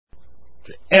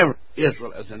to ever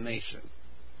Israel as a nation.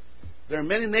 There are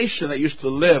many nations that used to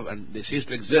live and they ceased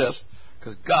to exist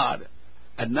because God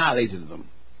annihilated them.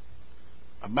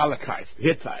 Amalekites, the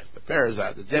Hittites, the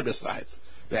Perizzites, the Jebusites,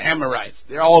 the Amorites,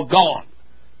 they're all gone.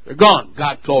 They're gone.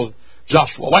 God told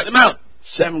Joshua, wipe them out.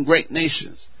 7 great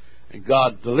nations. And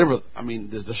God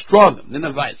destroyed them,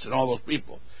 Ninevites and all those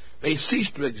people. They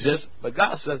ceased to exist, but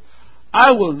God said,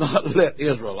 I will not let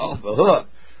Israel off the hook.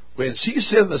 When she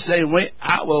sinned the same way,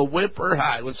 I will whip her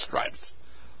high with stripes,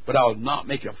 but I will not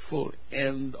make a full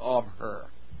end of her.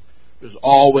 There's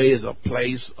always a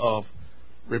place of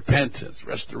repentance,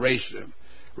 restoration,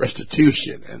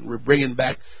 restitution, and we're bringing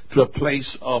back to a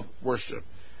place of worship.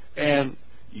 And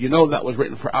you know that was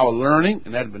written for our learning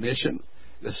and admonition.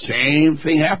 The same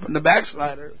thing happened to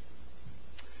backsliders.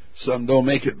 Some don't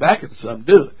make it back and some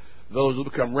do. Those who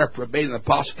become reprobate and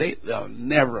apostate, they'll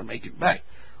never make it back.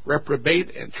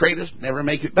 Reprobate and traitors never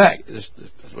make it back. That's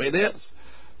the way it is.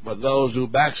 But those who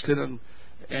backslid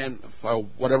and for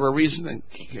whatever reason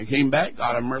and came back,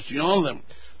 God have mercy on them.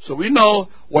 So we know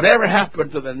whatever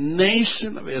happened to the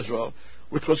nation of Israel,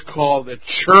 which was called the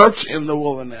church in the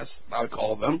wilderness, I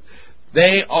call them,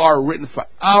 they are written for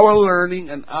our learning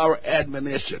and our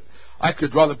admonition. I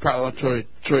could draw the parallel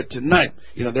to it tonight.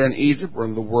 You know, they're in Egypt, we're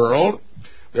in the world.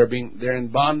 They're in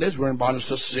bondage, we're in bondage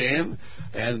to sin.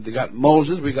 And they got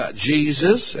Moses, we got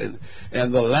Jesus,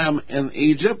 and the Lamb in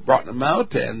Egypt brought them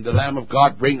out, and the Lamb of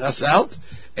God bring us out.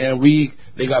 And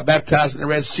they got baptized in the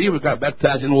Red Sea, we got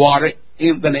baptized in water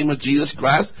in the name of Jesus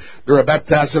Christ. They were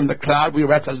baptized in the cloud, we were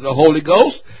baptized in the Holy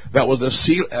Ghost. That was the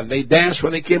seal, and they danced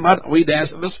when they came out, and we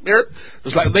danced in the Spirit,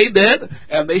 just like they did,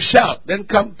 and they shout. Then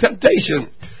come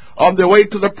temptation. On their way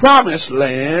to the promised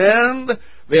land,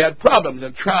 they had problems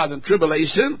and trials and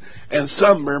tribulation, and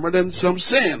some murmured and some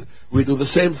sinned. We do the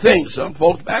same thing. Some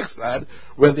folks backslide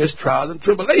when there's trials and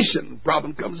tribulation. The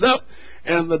problem comes up,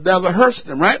 and the devil hurts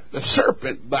them, right? The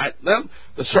serpent bites them.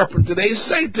 The serpent today is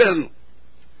Satan.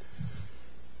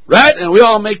 Right? And we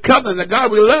all make covenant that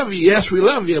God, we love you. Yes, we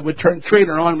love you. We turn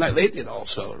traitor on like they did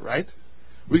also, right?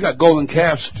 We got golden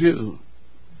calves too.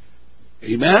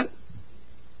 Amen?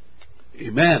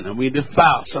 Amen. And we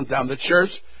defile sometimes the church,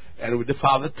 and we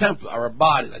defile the temple, our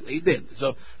body, like they did.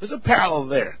 So there's a parallel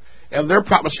there. And their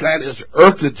promised land is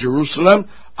earthly Jerusalem.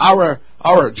 Our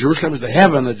Jerusalem is the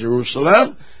heaven of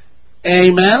Jerusalem.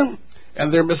 Amen.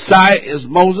 And their Messiah is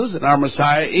Moses, and our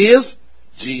Messiah is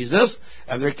Jesus.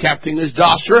 And their captain is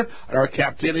Joshua, and our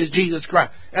captain is Jesus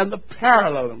Christ. And the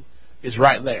parallel is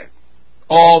right there,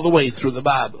 all the way through the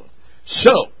Bible.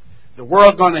 So, the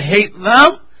world going to hate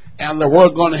them, and the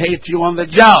world going to hate you on the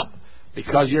job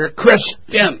because you're a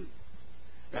Christian.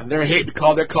 And they're hated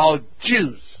because they're called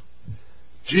Jews.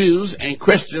 Jews and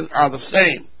Christians are the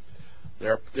same.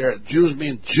 Jews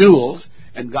mean jewels,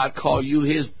 and God called you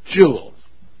His jewels.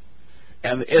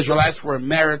 And the Israelites were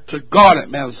married to God at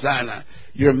Mount Sinai.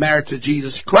 You're married to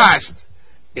Jesus Christ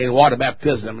in water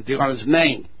baptism and take on His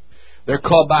name. They're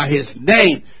called by His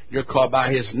name. You're called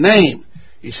by His name.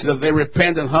 He said, if they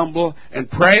repent and humble and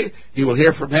pray, He will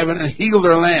hear from heaven and heal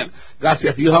their land. God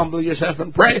said, if you humble yourself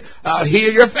and pray, I'll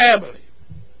heal your family.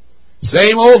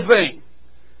 Same old thing.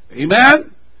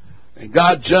 Amen? And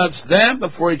God judged them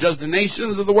before He judged the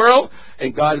nations of the world,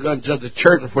 and God is going to judge the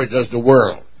church before He judged the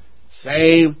world.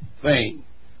 Same thing.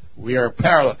 We are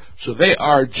parallel. So they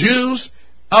are Jews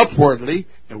outwardly,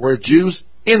 and we're Jews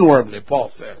inwardly,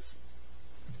 Paul says.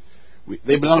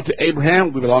 They belong to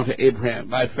Abraham, we belong to Abraham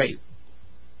by faith.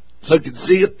 So you can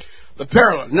see the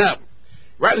parallel. Now,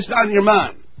 write this down in your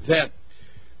mind, that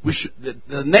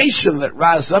the nation that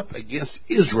rises up against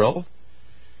Israel,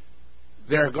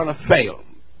 they're going to fail.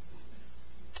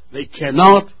 They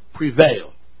cannot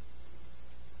prevail.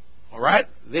 All right?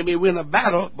 They may win a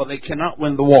battle, but they cannot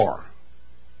win the war.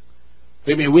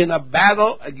 They may win a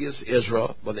battle against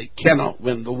Israel, but they cannot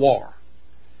win the war.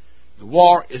 The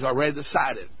war is already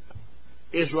decided.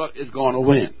 Israel is going to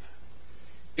win.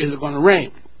 Israel is going to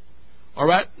reign. All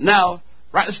right? Now,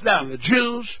 write this down. The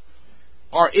Jews,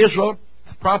 or Israel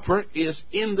proper, is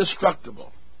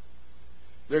indestructible.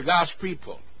 They're God's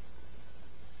people.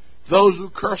 Those who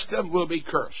curse them will be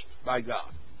cursed by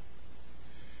God.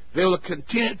 They will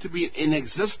continue to be in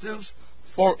existence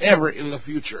forever in the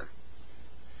future.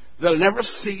 They'll never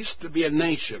cease to be a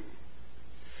nation.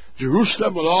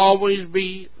 Jerusalem will always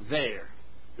be there.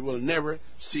 It will never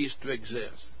cease to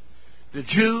exist. The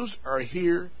Jews are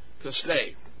here to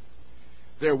stay.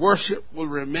 Their worship will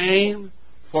remain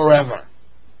forever.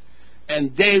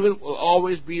 And David will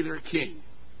always be their king.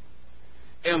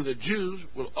 And the Jews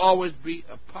will always be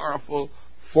a powerful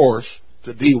force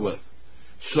to deal with.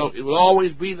 So it will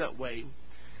always be that way.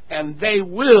 And they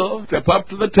will step up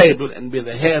to the table and be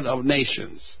the head of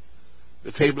nations.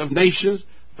 The table of nations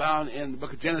found in the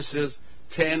book of Genesis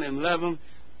 10 and 11.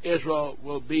 Israel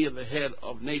will be the head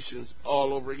of nations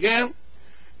all over again.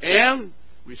 And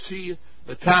we see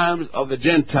the times of the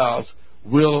Gentiles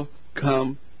will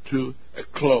come to a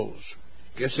close.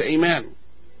 Yes, amen.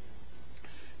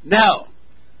 Now,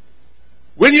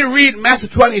 when you read Matthew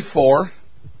 24,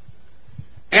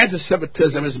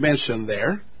 anti-Semitism is mentioned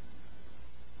there.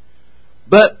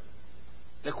 But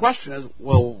the question is,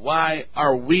 well, why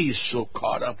are we so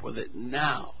caught up with it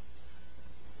now?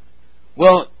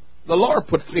 Well, the Lord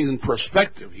put things in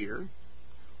perspective here,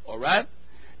 all right?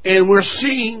 And we're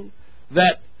seeing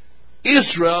that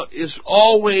Israel is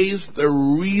always the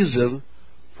reason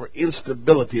for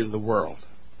instability in the world.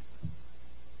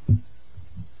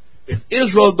 If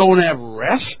Israel don't have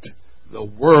rest, the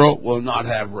world will not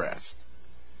have rest.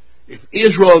 If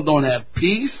Israel don't have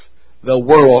peace, the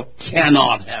world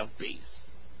cannot have peace.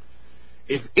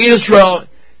 If Israel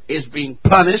is being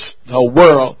punished, the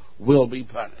world will be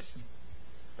punished.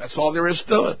 That's all there is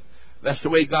to it. That's the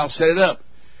way God set it up.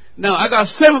 Now, I got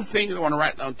 7 things I want to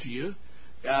write down to you,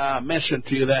 mention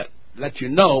to you that let you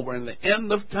know we're in the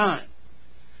end of time.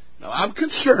 Now, I'm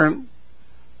concerned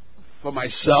for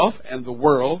myself and the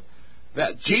world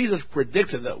that Jesus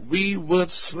predicted that we would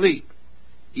sleep,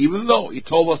 even though he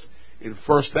told us in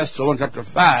 1 Thessalonians chapter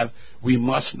 5, we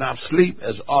must not sleep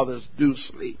as others do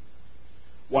sleep.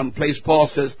 One place Paul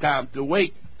says time to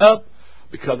wake up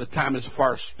because the time is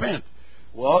far spent.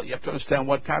 Well, you have to understand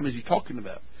what time is he talking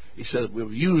about. He says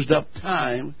we've used up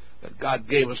time that God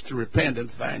gave us to repent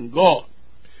and find God.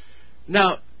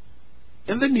 Now,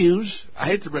 in the news, I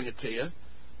hate to bring it to you,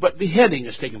 but beheading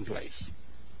is taking place.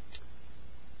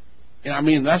 And I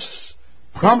mean, that's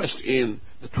promised in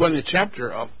the 20th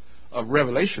chapter of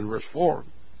Revelation, verse 4.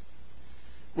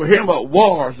 We're hearing about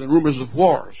wars and rumors of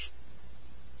wars.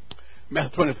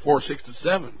 Matthew 24,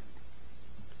 6-7.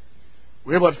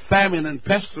 We hear about famine and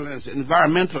pestilence,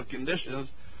 environmental conditions,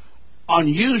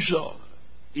 unusual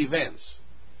events.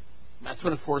 Matthew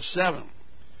 24, 7.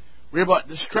 We hear about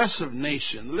distress of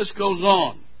nation. The list goes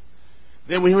on.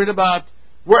 Then we heard about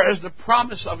where is the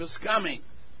promise of his coming.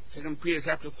 2 Peter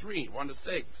chapter 3,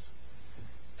 1-6.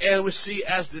 And we see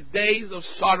as the days of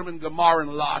Sodom and Gomorrah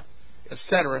and Lot,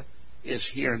 etc., is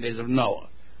here in the days of Noah.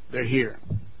 They're here.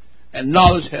 And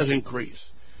knowledge has increased.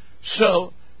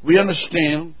 So, we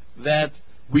understand that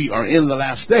we are in the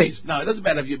last days. Now, it doesn't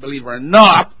matter if you believe or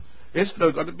not. It's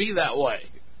still going to be that way.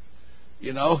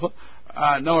 You know,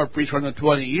 Noah preached for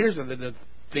 120 years and they didn't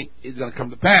think it's going to come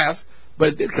to pass, but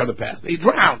it did come to pass. They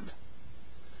drowned.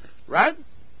 Right?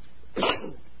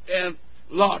 And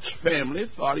Lot's family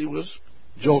thought he was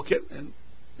joking, and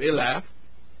they laughed,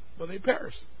 but they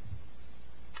perished.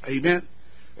 Amen?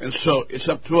 And so, it's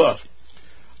up to us.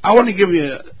 I want to give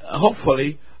you,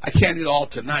 hopefully, I can't do it all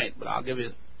tonight, but I'll give you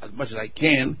as much as I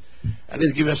can, and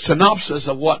just give you a synopsis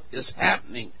of what is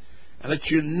happening, and let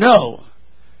you know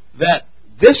that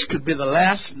this could be the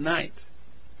last night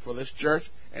for this church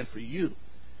and for you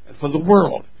and for the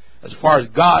world as far as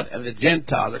God and the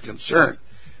Gentiles are concerned.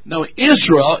 Now,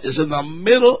 Israel is in the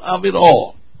middle of it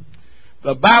all.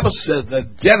 The Bible says the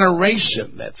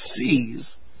generation that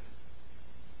sees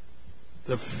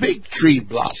the fig tree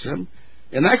blossom,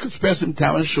 and I could spend some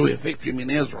time and show you a fig tree in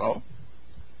Israel.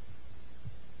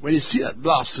 When you see that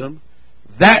blossom,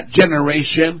 that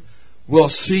generation will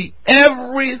see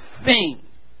everything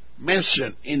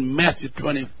mentioned in Matthew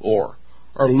 24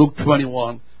 or Luke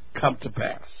 21 come to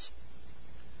pass.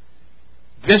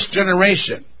 This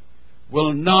generation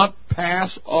will not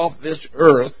pass off this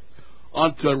earth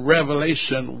until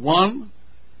Revelation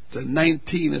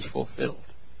 1-19 is fulfilled.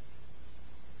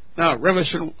 Now,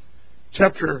 Revelation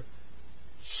chapter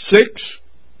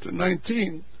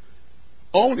 6-19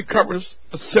 only covers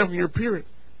a 7-year period.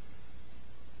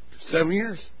 7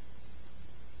 years.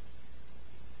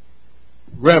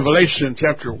 Revelation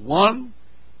chapter 1-5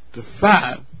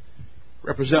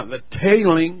 represent the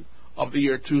tailing of the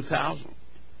year 2000.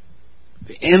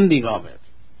 The ending of it.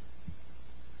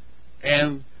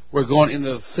 And we're going into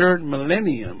the 3rd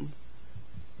millennium,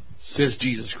 says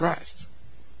Jesus Christ.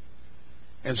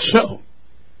 And so,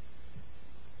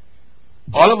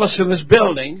 all of us in this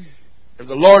building, if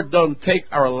the Lord doesn't take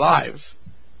our lives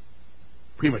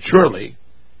prematurely,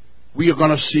 we are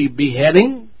going to see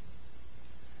beheading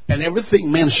and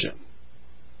everything mentioned.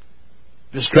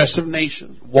 Distress of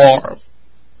nations, wars,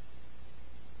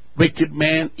 wicked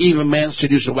man, evil man,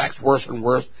 seduce to wax worse and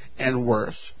worse and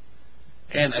worse,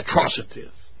 and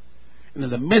atrocities. And in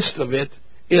the midst of it,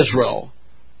 Israel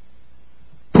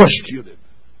persecuted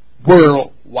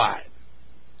worldwide.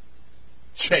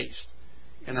 chased.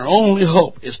 And our only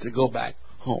hope is to go back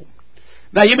home.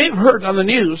 Now, you may have heard on the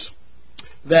news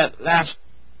that last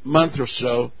month or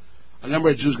so, a number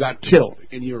of Jews got killed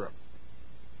in Europe.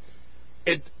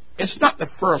 It's not the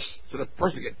first sort of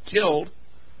person to get killed,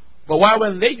 but why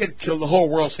when they get killed, the whole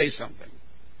world say something?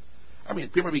 I mean,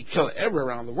 people be killed everywhere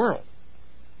around the world.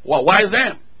 Well, why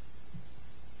them?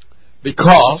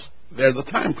 Because they're the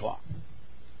time clock.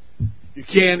 You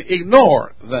can't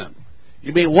ignore them.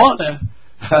 You may want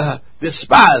to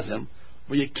despise them,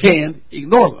 but you can't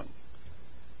ignore them.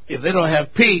 If they don't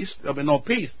have peace, there'll be no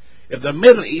peace. If the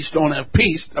Middle East don't have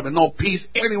peace, there'll be no peace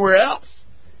anywhere else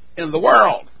in the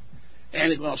world.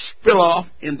 And it's going to spill off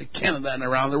into Canada and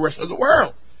around the rest of the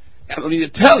world. And I don't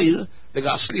need to tell you, they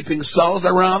got sleeping cells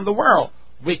around the world.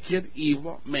 Wicked,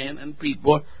 evil men and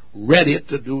people ready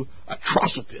to do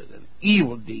atrocities and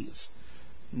evil deeds.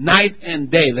 Night and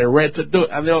day, they're ready to do it.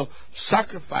 And they'll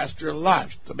sacrifice their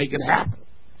lives to make it happen.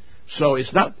 So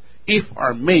it's not if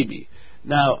or maybe.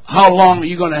 Now, how long are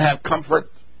you going to have comfort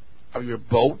of your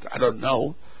boat? I don't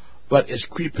know. But it's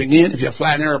creeping in. If you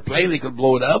fly an airplane, they could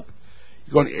blow it up.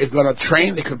 If you're going to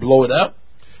train, they could blow it up.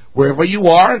 Wherever you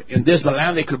are, in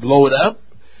Disneyland, they could blow it up.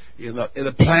 In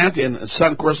the plant, in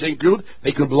Suncor St. Jude,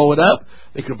 they could blow it up.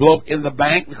 They could blow up in the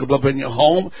bank. They could blow up in your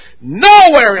home.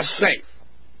 Nowhere is safe.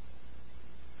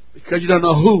 Because you don't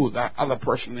know who that other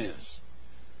person is.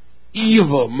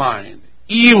 Evil mind,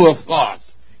 evil thoughts,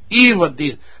 evil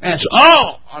deeds. And it's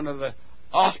all under the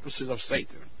auspices of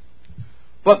Satan.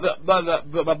 But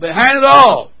behind it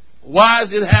all, why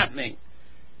is it happening?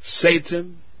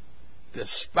 Satan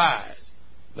despised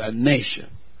the nation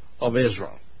of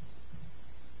Israel.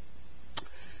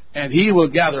 And he will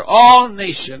gather all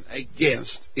nations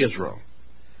against Israel.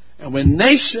 And when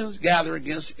nations gather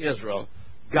against Israel,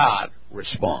 God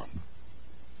responds.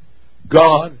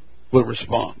 God will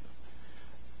respond.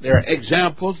 There are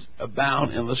examples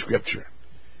abound in the Scripture.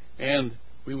 And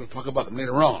we will talk about them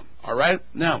later on. All right?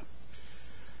 Now,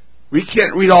 we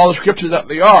can't read all the Scriptures that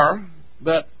they are,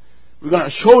 but we're going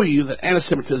to show you that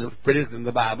anti-Semitism is predicted in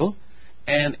the Bible,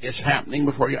 and it's happening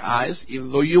before your eyes.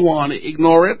 Even though you want to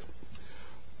ignore it,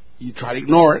 you try to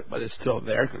ignore it, but it's still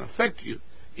there. It can affect you,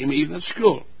 even at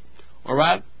school. All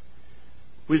right?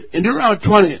 In Deuteronomy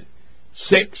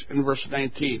 26 and verse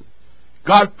 19,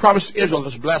 God promised Israel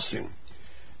this blessing.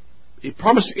 He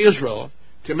promised Israel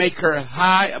to make her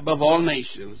high above all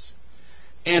nations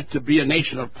and to be a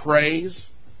nation of praise,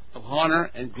 of honor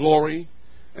and glory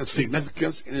and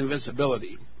significance and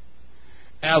invincibility,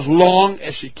 as long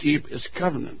as she keep his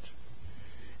covenant.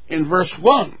 In verse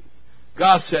 1,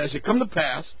 God says, it come to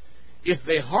pass, if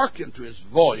they hearken to his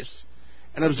voice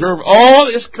and observe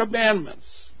all his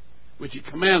commandments, which he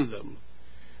commanded them,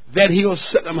 that he will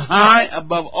set them high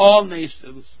above all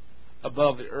nations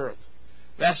above the earth.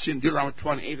 That's in Deuteronomy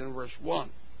 28 and verse 1.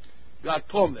 God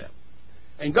told them.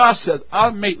 And God said,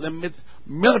 I'll make them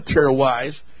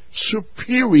military-wise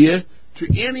superior to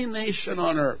any nation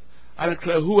on earth. I don't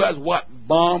care who has what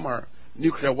bomb or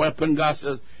nuclear weapon. God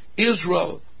says,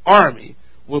 Israel's army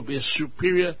will be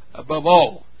superior above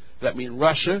all. That means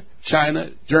Russia,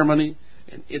 China, Germany,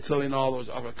 and Italy, and all those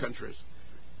other countries.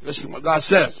 Listen to what God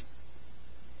says.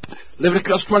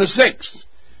 Leviticus 26,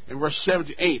 in verse 7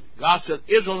 to 8. God says,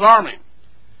 Israel's army,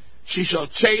 she shall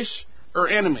chase her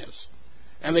enemies,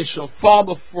 and they shall fall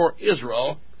before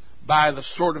Israel by the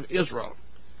sword of Israel.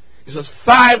 It says,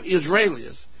 5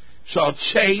 Israelis shall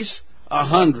chase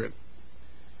 100,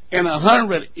 and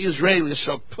 100 Israelis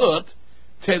shall put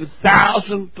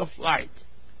 10,000 to flight,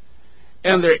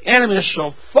 and their enemies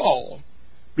shall fall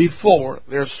before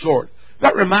their sword.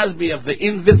 That reminds me of the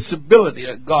invincibility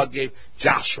that God gave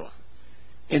Joshua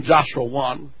in Joshua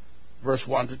 1, verse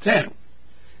 1 to 10.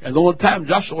 And the only time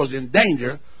Joshua was in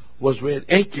danger was when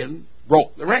Achan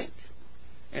broke the rank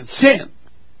and sinned,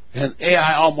 and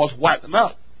Ai almost wiped them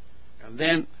out. And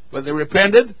then, when they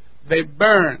repented, they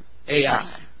burned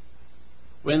Ai.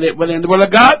 When they were in the will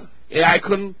of God, Ai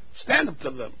couldn't stand up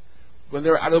to them. When they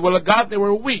were out of the will of God, they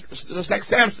were weak, just like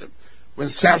Samson. When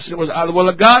Samson was out of the will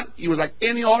of God, he was like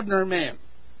any ordinary man.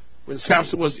 When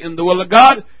Samson was in the will of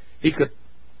God, he could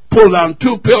pull down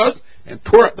 2 pillars and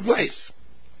tore up the place.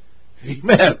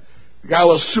 Amen. The guy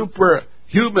was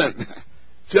superhuman.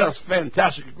 Just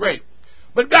fantastic, great.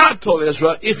 But God told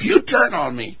Israel, if you turn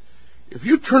on me,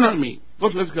 go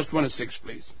to Leviticus 26,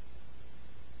 please.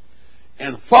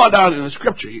 And fall down in the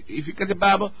Scripture. If you get the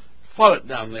Bible, follow it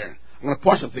down there. I'm going to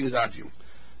point some things out to you.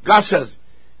 God says,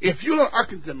 if you don't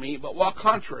hearken to me, but walk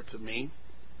contrary to me,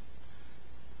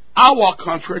 I'll walk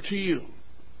contrary to you.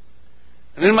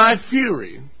 And in my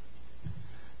fury,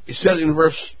 he said in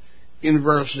verse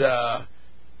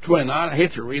 29, I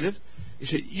hate to read it, He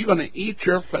said, you're going to eat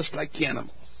your flesh like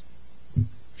cannibals.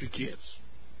 Your kids.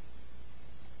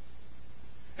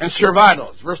 And serve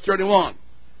idols. Verse 31.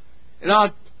 And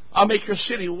I'll make your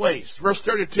city waste. Verse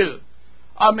 32.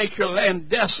 I'll make your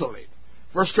land desolate.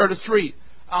 Verse 33.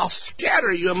 I'll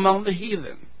scatter you among the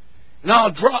heathen. And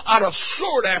I'll draw out a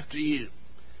sword after you.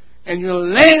 And your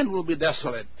land will be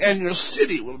desolate. And your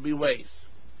city will be waste.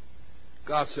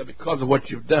 God said, because of what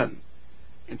you've done.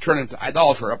 And turn into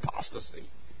idolatry, apostasy.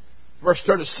 Verse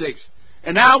 36.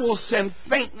 And I will send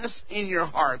faintness in your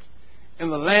heart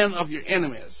in the land of your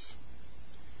enemies.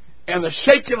 And the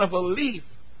shaking of a leaf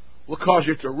will cause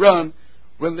you to run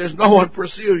when there's no one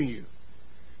pursuing you.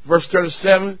 Verse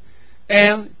 37.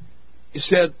 And he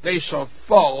said, they shall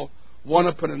fall one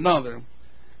upon another,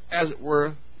 as it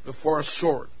were before a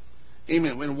sword.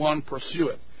 Amen. When one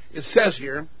pursueth. It says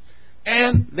here,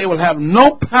 and they will have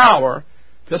no power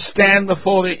to stand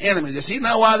before the enemies. You see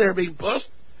now why they're being pushed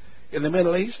in the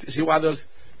Middle East? You see why those?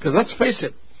 Because let's face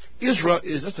it, Israel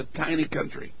is just a tiny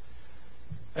country,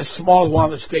 as small as one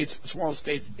of the smallest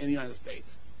states in the United States,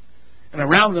 and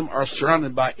around them are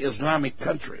surrounded by Islamic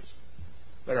countries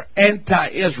that are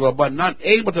anti-Israel, but not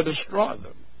able to destroy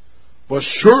them, but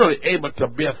surely able to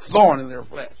be a thorn in their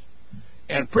flesh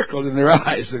and prickle in their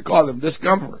eyes and cause them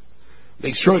discomfort.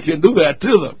 They surely can do that to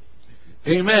them,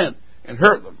 amen, and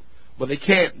hurt them, but they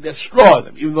can't destroy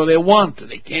them, even though they want to.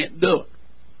 They can't do it.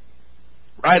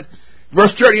 Right?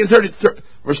 Verse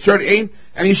 38,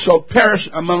 and he shall perish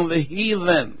among the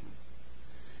heathen.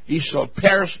 He shall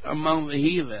perish among the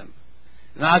heathen.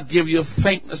 And I'll give you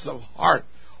faintness of heart.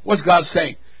 What's God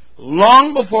saying?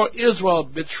 Long before Israel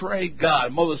betrayed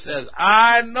God, Moses says,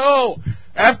 I know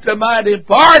after my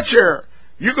departure,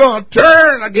 you're going to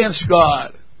turn against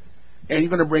God. And you're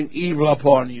going to bring evil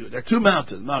upon you. There are two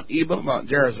mountains, Mount Ebal, Mount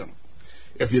Gerizim.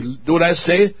 If you do what I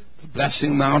say, the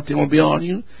blessing mountain will be on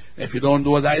you. If you don't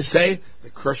do what I say, the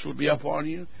curse will be upon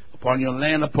you, upon your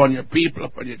land, upon your people,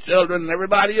 upon your children, and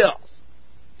everybody else.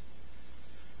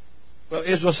 Well,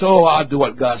 Israel said, oh, I'll do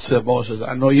what God said. Moses says,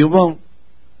 I know you won't.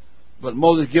 But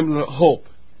Moses gave them hope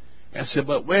and said,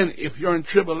 but if you're in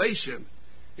tribulation,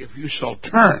 if you shall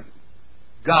turn,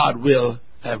 God will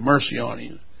have mercy on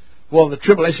you. Well, the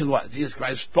tribulation is what Jesus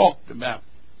Christ talked about.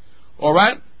 All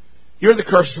right? Here are the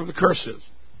curses of the curses.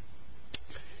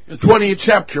 In the 20th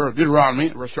chapter of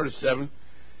Deuteronomy, verse 37,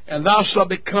 and thou shalt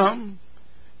become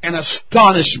an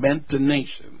astonishment to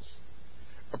nations,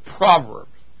 a proverb,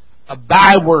 a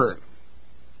byword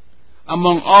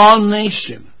among all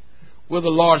nations, where the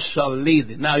Lord shall lead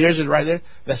thee. Now, here's it right there.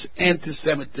 That's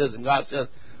anti-Semitism. God says,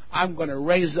 I'm going to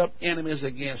raise up enemies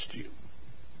against you.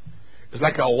 It's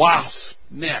like a wasp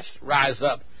nest rise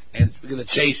up and it's going to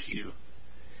chase you.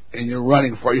 And you're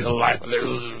running for your life.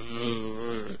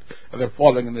 And they're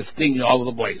falling and they're stinging you all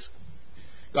over the place.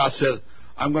 God says,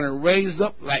 I'm going to raise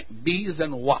up like bees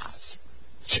and wasps,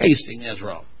 chasing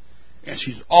Israel. And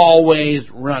she's always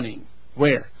running.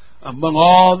 Where? Among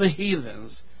all the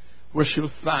heathens, where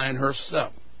she'll find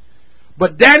herself.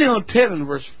 But Daniel 10,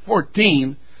 verse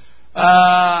 14,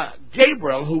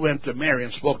 Gabriel, who went to Mary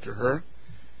and spoke to her,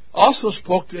 also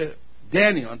spoke to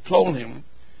Daniel and told him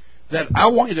that I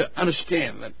want you to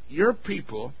understand that your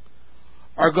people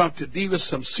are going to deal with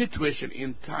some situation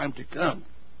in time to come.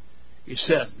 He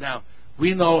says, now,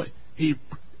 we know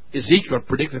Ezekiel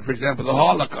predicted, for example, the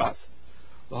Holocaust.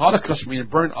 The Holocaust means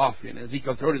burnt offering.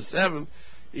 Ezekiel 37,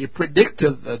 he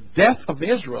predicted the death of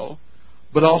Israel,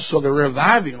 but also the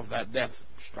reviving of that death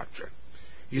structure.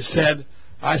 He said,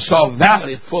 I saw a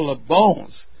valley full of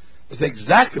bones. That's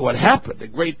exactly what happened. The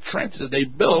great trenches they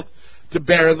built to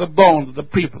bury the bones of the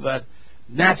people that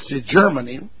Nazi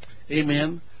Germany,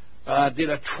 amen, did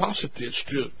atrocities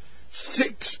to.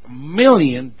 6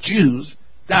 million Jews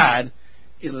died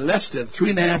in less than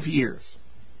 3.5 years.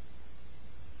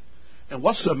 And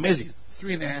what's so amazing?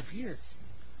 3.5 years.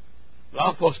 A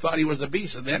lot of folks thought he was the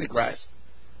beast of the Antichrist,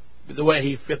 the way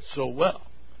he fits so well.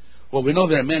 Well, we know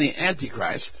there are many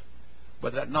Antichrists,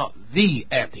 but they're not the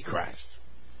Antichrist.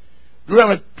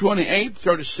 Deuteronomy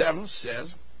 28:37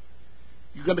 says,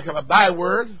 you're going to become a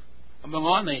byword among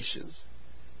all nations,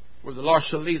 where the Lord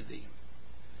shall lead thee.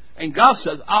 And God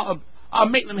says, I'll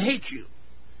make them hate you.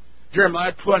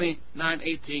 Jeremiah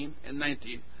 29:18 and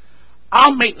 19.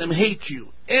 I'll make them hate you.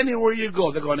 Anywhere you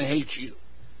go, they're going to hate you.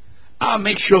 I'll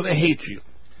make sure they hate you.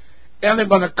 And they're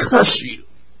going to curse you.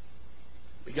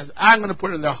 Because I'm going to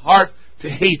put it in their heart to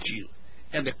hate you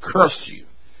and to curse you.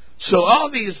 So all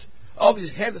these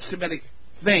anti-Semitic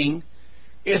thing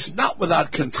is not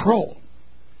without control.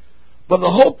 But the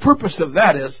whole purpose of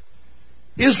that is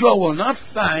Israel will not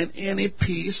find any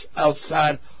peace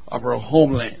outside of her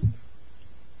homeland.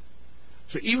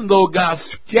 So even though God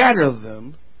scattered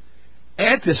them,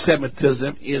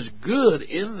 anti-Semitism is good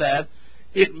in that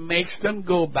it makes them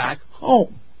go back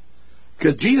home.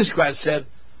 Because Jesus Christ said,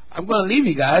 I'm going to leave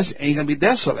you guys and you're going to be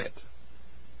desolate.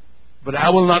 But I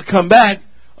will not come back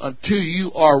until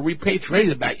you are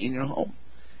repatriated back in your home.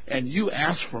 And you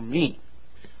ask for me.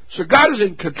 So God is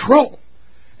in control.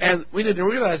 And we need to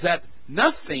realize that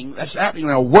nothing that's happening in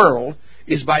our world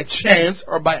is by chance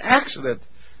or by accident.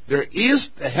 There is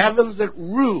the heavens that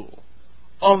rule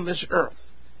on this earth,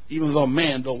 even though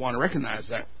man don't want to recognize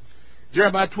that.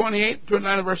 Jeremiah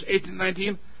 28:29, verse 18 and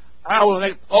 19, I will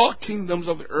make all kingdoms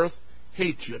of the earth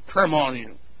hate you, turn on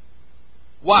you.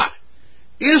 Why?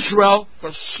 Israel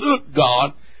forsook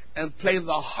God and played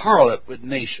the harlot with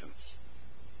nations.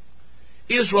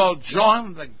 Israel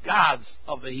joined the gods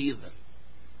of the heathen.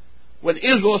 When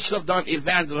Israel should have done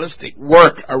evangelistic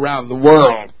work around the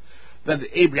world, then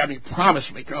the Abrahamic promise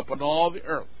may come upon all the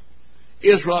earth.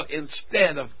 Israel,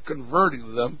 instead of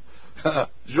converting them,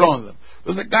 joined them.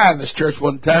 There was a guy in this church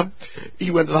one time. He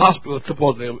went to the hospital,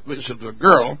 supposedly witnessing to a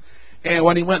girl, and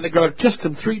when he went, the girl kissed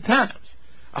him 3 times.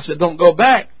 I said, don't go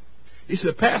back. He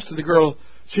said, Pastor, the girl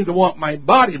seemed to want my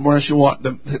body more than she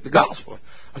wanted the gospel.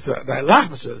 I said, I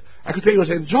laughed. I said, I could tell you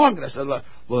was enjoying it. I said,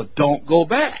 well, don't go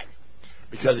back,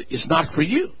 because it's not for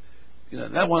you. You know,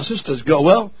 that one sister's go,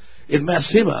 well, it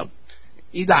messed him up.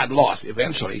 He died lost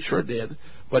eventually, he sure did,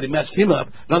 but it messed him up.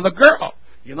 Now the girl,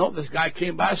 you know, this guy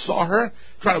came by, saw her,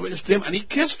 tried to witness to him, and he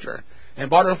kissed her and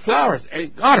bought her flowers and he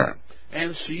got her.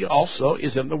 And she also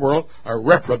is in the world a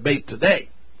reprobate today.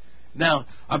 Now,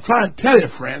 I'm trying to tell you,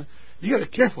 friend, you got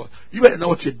to be careful. You better know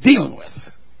what you're dealing with.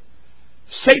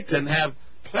 Satan have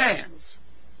plans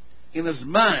in his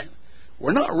mind.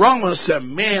 We're not wrong when it says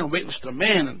man witness to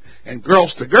man and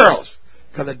girls to girls,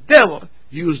 because the devil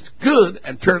used good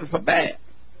and turned it for bad.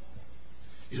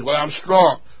 He said, well, I'm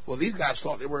strong. Well, these guys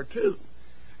thought they were too.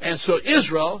 And so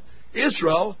Israel,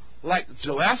 like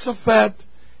Jehoshaphat,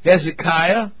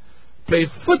 Hezekiah, played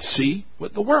footsie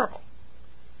with the world.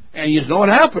 And you know what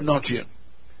happened, don't you?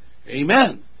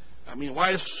 Amen. I mean,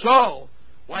 why is Saul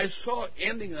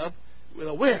ending up with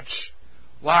a witch?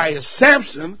 Why is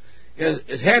Samson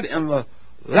his head in the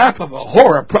lap of a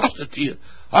whore, a prostitute?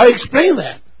 How do you explain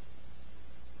that?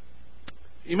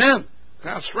 Amen.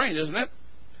 Kind of strange, isn't it?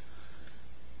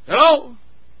 Hello?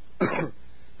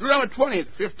 Deuteronomy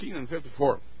 28:15 and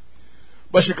 54.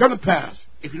 But it shall come to pass,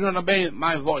 if you don't obey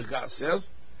my voice, God says,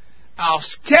 I'll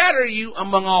scatter you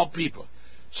among all people.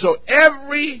 So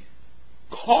every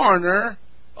corner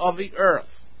of the earth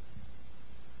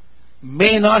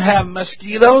may not have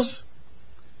mosquitoes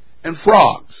and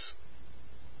frogs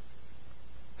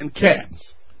and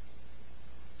cats.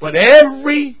 But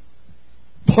every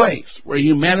place where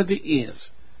humanity is,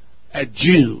 a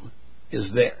Jew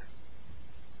is there.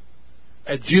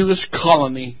 A Jewish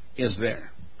colony is there.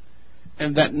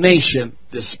 And that nation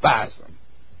despises them.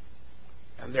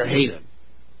 And they're hated.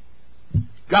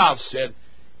 God said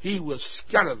he would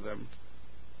scatter them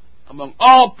among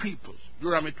all peoples.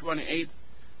 Deuteronomy 28:15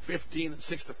 and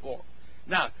 64.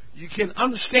 Now, you can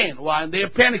understand why in the day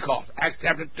of Pentecost, Acts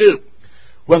chapter 2,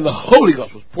 when the Holy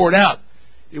Ghost was poured out,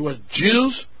 it was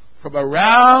Jews from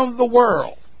around the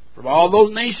world, from all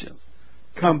those nations,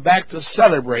 come back to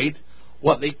celebrate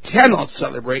what they cannot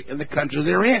celebrate in the country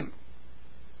they're in.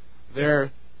 There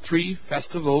are 3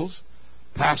 festivals: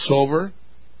 Passover,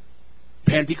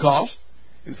 Pentecost,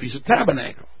 and Feast of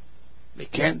Tabernacle. They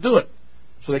can't do it.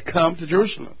 So they come to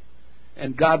Jerusalem.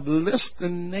 And God lists the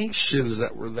nations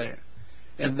that were there.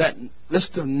 And that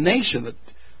list of nations that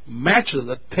matches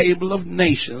the table of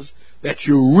nations that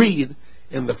you read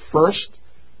in the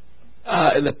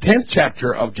in the 10th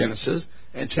chapter of Genesis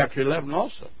and chapter 11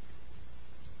 also.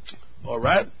 All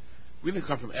right? We didn't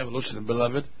come from evolution,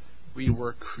 beloved. We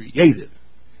were created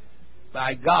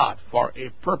by God for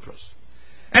a purpose.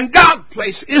 And God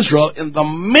placed Israel in the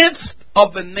midst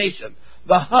of the nation,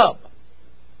 the hub,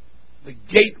 the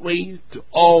gateway to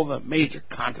all the major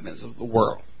continents of the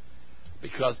world.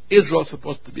 Because Israel is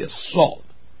supposed to be a salt,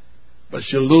 but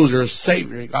she'll lose her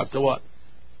Savior. And God said, what?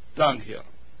 Dunghill.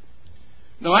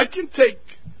 Now, I can take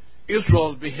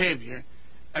Israel's behavior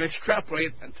and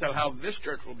extrapolate and tell how this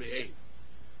church will behave.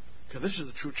 Because this is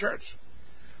the true church.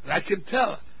 And I can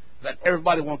tell that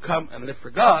everybody won't come and live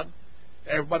for God.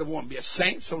 Everybody won't be a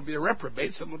saint. Some will be a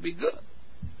reprobate. Some will be good.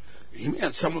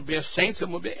 Amen. Some will be a saint.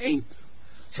 Some will be ain't.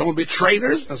 Some will be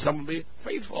traitors and some will be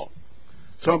faithful.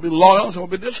 Some will be loyal. Some will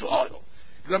be disloyal.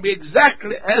 It's going to be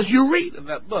exactly as you read in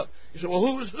that book. You say, well,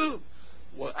 who is who?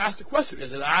 Well, ask the question.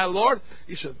 Is it I, Lord?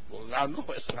 He said, well, I know.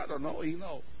 I said, I don't know. He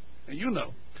knows. And you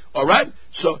know. All right?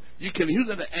 So you can use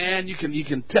it and you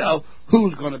can tell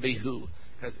who's going to be who.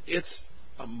 because it's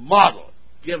a model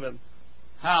given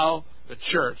how the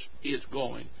church is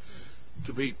going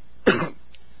to be.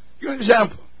 Give an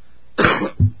example.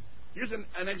 Here's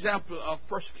an example of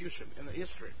persecution in the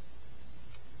history.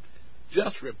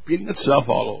 Just repeating itself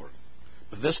all over.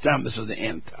 But this time, this is the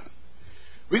end time.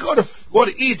 We go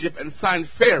to Egypt and find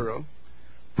Pharaoh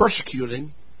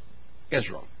persecuting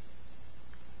Israel.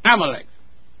 Amalek,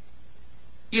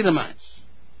 Edomites,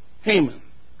 Haman,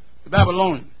 the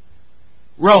Babylonian,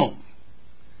 Rome,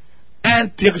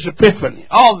 Antiochus Epiphanes.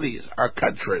 All these are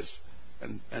countries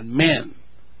and men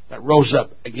that rose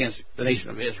up against the nation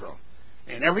of Israel.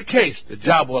 In every case, the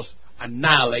job was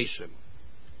annihilation,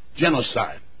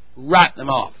 genocide, write them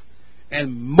off.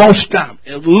 And most time,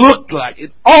 it looked like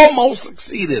it almost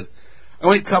succeeded. And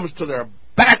when it comes to their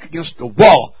back against the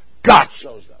wall, God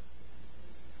shows up.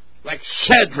 Like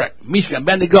Shadrach, Meshach, and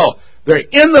Abednego, they're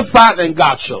in the fire, and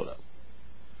God showed up.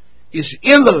 He's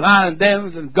in the lion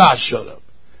dens, and God showed up.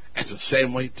 And it's the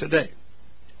same way today.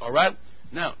 All right?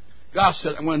 Now, God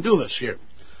said, I'm going to do this here.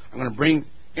 I'm going to bring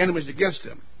enemies against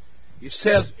them. He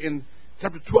says in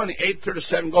chapter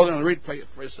 28:37, go there and read for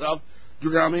yourself,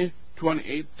 Deuteronomy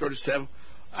 28:37.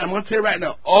 I'm going to tell you right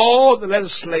now, all the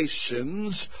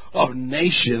legislations of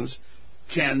nations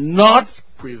cannot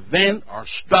prevent or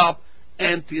stop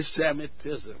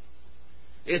anti-Semitism.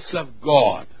 It's of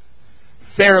God.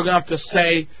 Pharaoh going to have to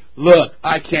say, look,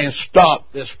 I can't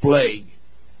stop this plague.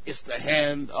 It's the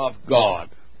hand of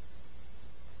God.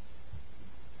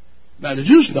 Now, the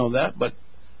Jews know that, but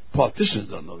politicians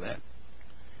don't know that.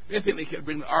 They think they can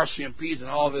bring the RCMPs and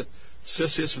all the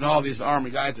sissies and all these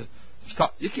army guys to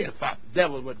stop. You can't fight the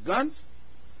devil with guns.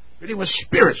 You're dealing with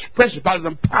spirits, principalities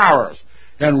and powers,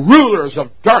 and rulers of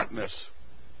darkness,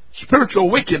 spiritual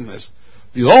wickedness.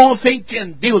 The only thing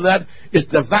can deal with that is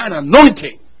divine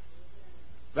anointing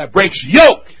that breaks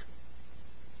yoke.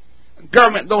 And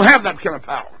government don't have that kind of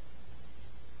power.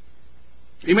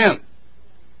 Amen.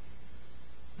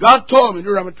 God told him in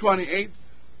Deuteronomy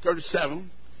 28:37,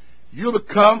 you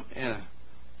become an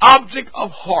object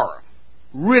of horror,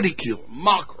 ridicule,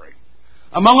 mockery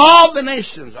among all the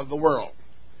nations of the world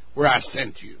where I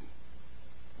sent you.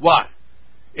 Why?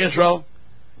 Israel,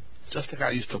 just like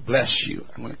I used to bless you,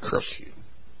 I'm going to curse you.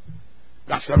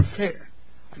 That's unfair.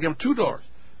 I give them two doors.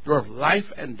 Door of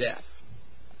life and death.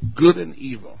 Good and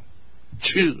evil.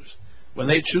 Choose. When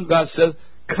they choose, God says,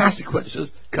 consequences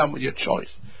come with your choice.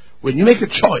 When you make a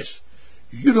choice,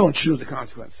 you don't choose the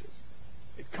consequences.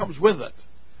 It comes with it.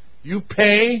 You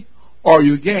pay or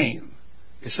you gain.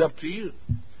 It's up to you.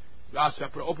 God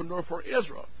set an open door for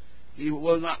Israel. He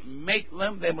will not make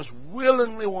them. They must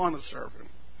willingly want to serve Him.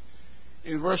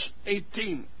 In verse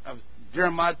 18 of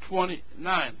Jeremiah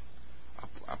 29,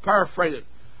 I paraphrase it.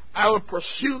 I will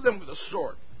pursue them with a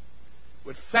sword,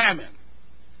 with famine,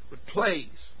 with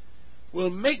plagues, will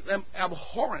make them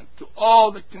abhorrent to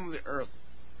all the kingdoms of the earth,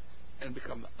 and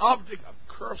become the object of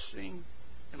cursing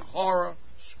and horror,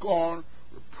 scorn,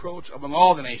 reproach among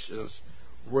all the nations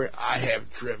where I have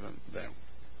driven them.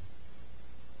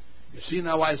 You see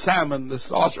now why Simon the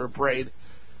sorcerer prayed,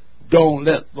 don't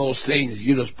let those things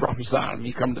you just prophesy on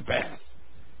me come to pass.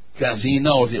 Because he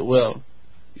knows it will.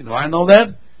 You know, I know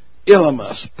that.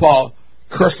 Elymas, Paul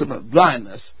cursed him with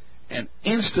blindness, and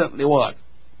instantly what?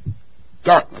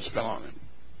 Darkness fell on him.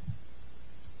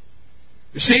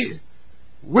 You see,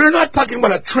 we're not talking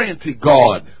about a Trinity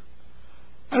God.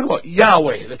 I'm talking about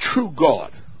Yahweh, the true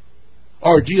God.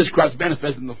 Or Jesus Christ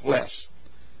manifested in the flesh.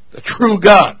 The true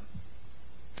God.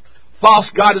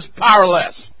 False God is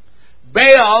powerless.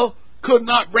 Baal could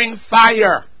not bring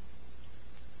fire.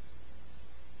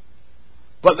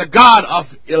 But the God of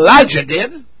Elijah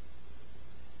did.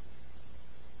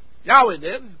 Yahweh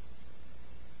did.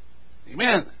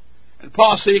 Amen. And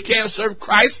Paul said you can't serve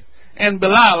Christ and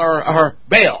Belial or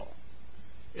Baal.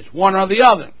 It's one or the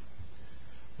other.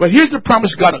 But here's the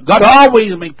promise of God. God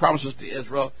always makes promises to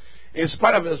Israel. In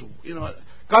spite of his,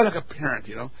 God's like a parent,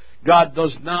 God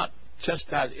does not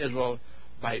chastise Israel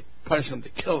by punishing them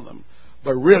to kill them,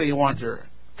 but really he wants to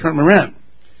turn them around.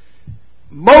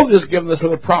 Moses given this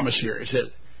little promise here. He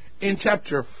said, in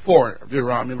chapter 4 of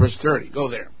Deuteronomy, verse 30, go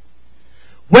there.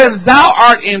 When thou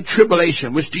art in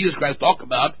tribulation, which Jesus Christ talked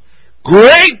about,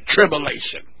 great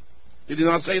tribulation. Did he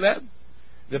not say that?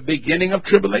 The beginning of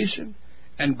tribulation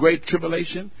and great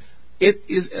tribulation, it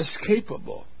is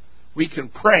escapable. We can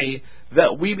pray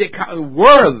that we become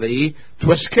worthy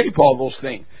to escape all those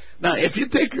things. Now, if you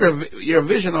take your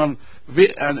vision on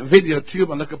video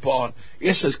tube and look upon,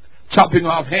 it says chopping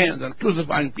off hands and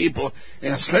crucifying people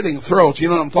and slitting throats. You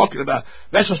know what I'm talking about?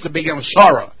 That's just the beginning of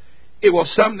sorrow. It will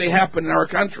someday happen in our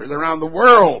countries, around the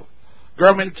world.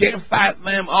 Government can't fight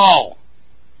them all.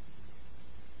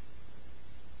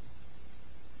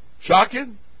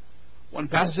 Shocking. One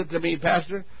pastor said to me,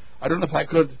 Pastor, I don't know if I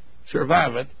could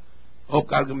survive it. I hope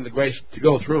God give me the grace to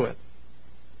go through it.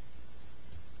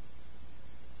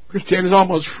 Christianity is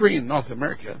almost free in North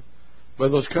America, but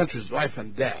those countries, life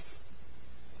and death.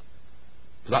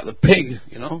 It's like the pig,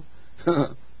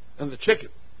 and the chicken.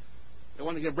 They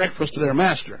want to give breakfast to their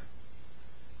master.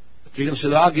 The chicken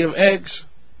said, I'll give eggs.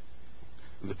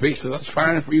 And the pig said, that's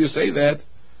fine for you to say that,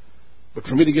 but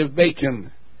for me to give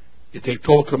bacon, you take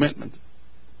total commitment.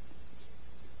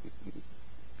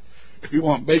 If you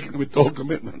want bacon with total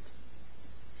commitment,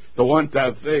 the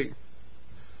one-time thing.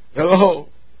 Hello.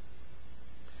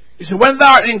 He said, when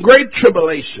thou art in great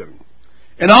tribulation,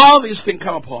 and all these things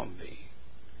come upon thee.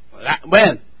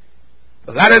 When?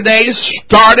 The latter days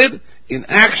started in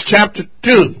Acts chapter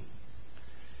 2.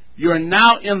 You are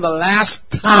now in the last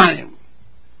time.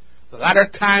 The latter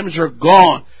times are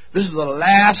gone. This is the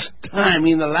last time.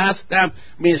 The last time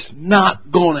means it's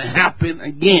not going to happen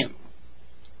again.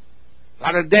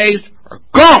 Latter days are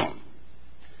gone.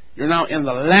 You're now in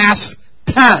the last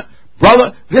time.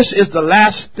 Brother, this is the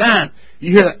last time.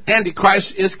 You hear the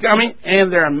Antichrist is coming,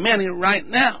 and there are many right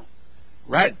now.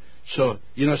 Right? So,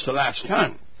 it's the last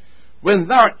time. When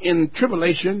thou art in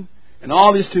tribulation, and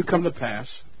all these things come to pass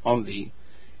on thee,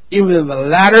 even in the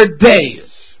latter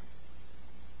days,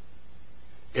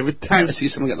 every time I see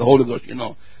someone get the Holy Ghost,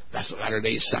 that's the latter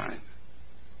days sign.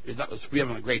 It's not we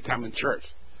having a great time in church.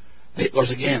 There it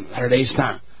goes again, latter days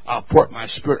time. I'll pour my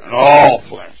spirit on all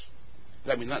flesh.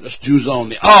 That means not just Jews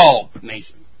only, all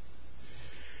nations.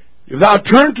 If thou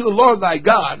turn to the Lord thy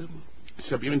God,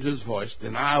 except even to his voice,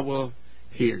 then I will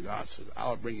hear. God says,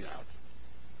 I'll bring it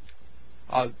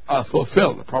out. I'll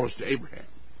fulfill the promise to Abraham.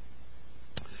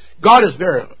 God is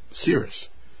very serious.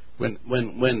 When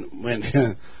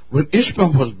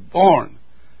Ishmael was born,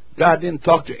 God didn't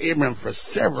talk to Abraham for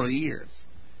several years.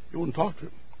 He wouldn't talk to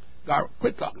him. God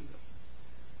quit talking to him.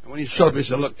 And when he showed up, he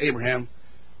said, look, Abraham,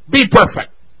 be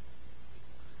perfect.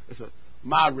 It's a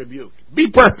mild rebuke. Be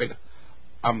perfect.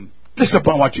 I'm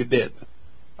disappointed what you did.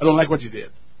 I don't like what you did.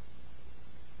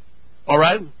 All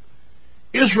right?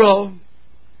 Israel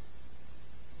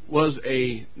was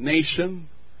a nation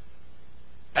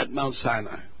at Mount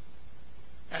Sinai.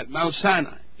 At Mount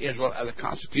Sinai, Israel had a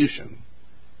constitution,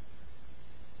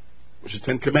 which is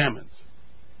 10 Commandments.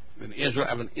 Then Israel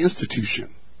had an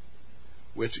institution,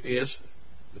 which is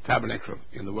the tabernacle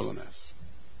in the wilderness.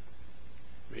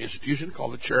 The institution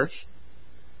called the church,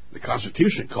 the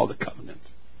constitution called the covenant.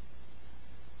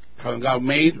 The covenant God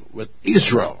made with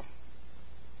Israel.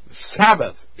 The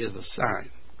Sabbath is the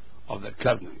sign of that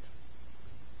covenant.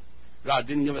 God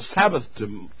didn't give a Sabbath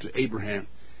to Abraham.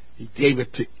 He gave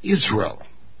it to Israel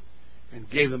and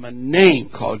gave them a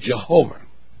name called Jehovah,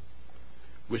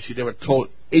 which he never told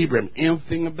Abraham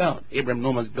anything about. Abraham knew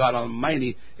him as God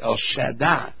Almighty, El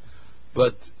Shaddai.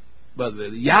 But the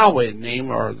Yahweh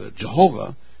name, or the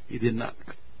Jehovah, he did not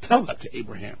tell that to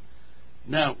Abraham.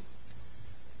 Now,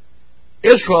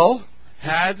 Israel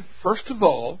had, first of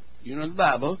all, in the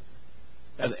Bible,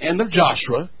 at the end of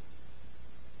Joshua,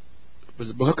 was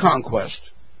the book of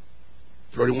conquest,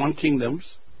 31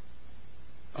 kingdoms,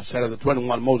 outside of the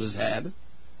 21 Moses had.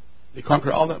 They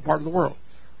conquered all that part of the world.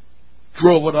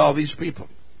 Drove out all these people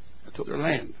and took their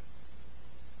land.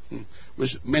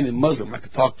 Which many Muslims like to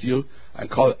talk to you and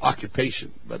call it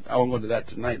occupation, but I won't go into that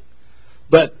tonight.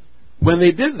 But when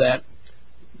they did that,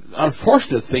 the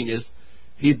unfortunate thing is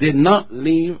he did not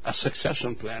leave a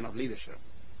succession plan of leadership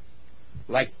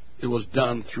like it was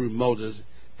done through Moses,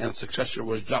 and the successor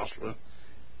was Joshua.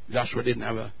 Joshua didn't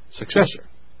have a successor.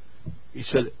 He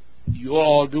said, you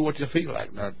all do what you feel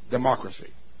like, not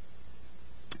democracy.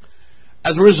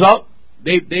 As a result,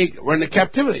 they were in the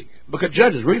captivity. Book of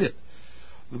Judges, read it.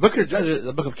 The book of Judges is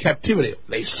a book of captivity.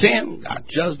 They sinned, God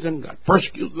judged them, God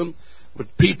persecuted them with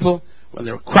people. When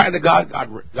they were crying to God,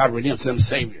 God redeemed them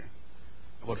Savior.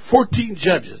 About 14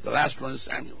 judges, the last one is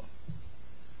Samuel.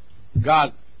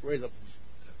 God raised up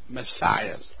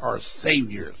messiahs or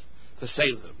saviors to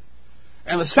save them.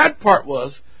 And the sad part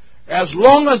was, as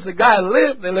long as the guy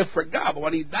lived, they lived for God. But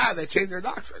when he died, they changed their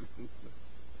doctrine.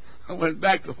 and went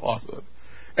back to falsehood.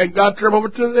 And God turned over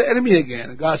to the enemy again.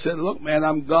 And God said, look, man,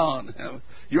 I'm gone.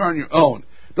 You're on your own.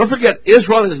 Don't forget,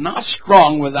 Israel is not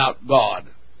strong without God.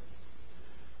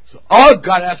 So all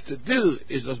God has to do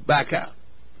is just back out.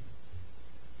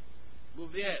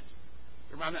 Move the edge.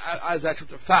 Remember Isaiah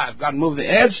chapter 5. God moved the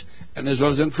edge, and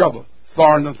Israel's in trouble.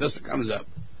 Thorn and thistle comes up.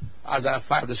 Isaiah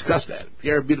 5 discussed that.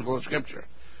 Very beautiful in Scripture.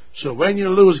 So when you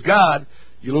lose God,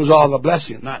 you lose all the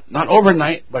blessing. Not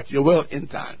overnight, but you will in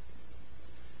time.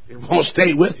 It won't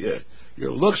stay with you.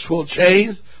 Your looks will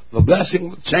change, the blessing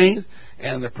will change,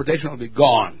 and the protection will be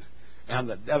gone. and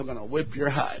the devil going to whip your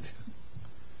hide.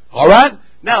 All right?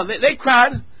 Now, they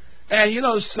cried, and you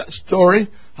know the story,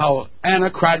 how Anna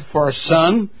cried for her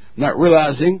son, not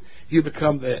realizing he'd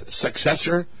become the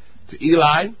successor to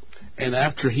Eli, and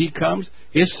after he comes,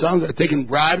 his sons are taking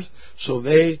bribes, so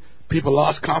people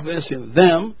lost confidence in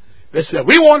them. They said,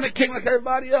 we want a king like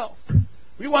everybody else.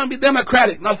 We want to be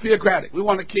democratic, not theocratic. We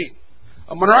want a king.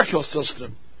 A monarchical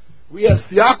system. We have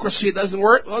theocracy, it doesn't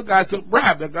work. Well, guys took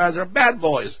bribes. The guys are bad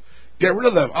boys. Get rid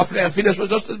of them. Phinehas was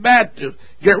just as bad too.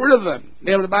 Get rid of them.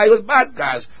 Everybody was bad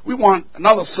guys. We want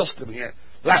another system here,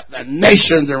 like the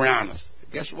nations around us.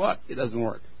 Guess what? It doesn't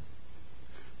work.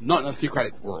 Not in a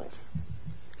theocratic world.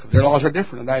 Because their laws are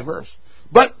different and diverse.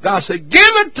 But God said, give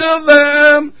it to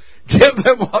them. Give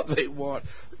them what they want.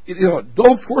 You know,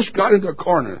 don't force God into a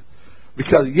corner.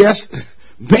 Because yes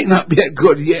may not be a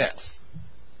good yes.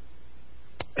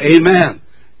 Amen.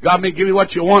 God may give you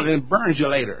what you want and it burns you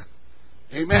later.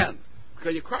 Amen.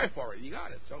 Because you cry for it. You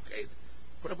got it. It's okay.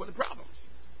 Put up with the problems.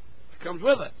 It comes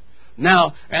with it.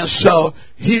 Now, and so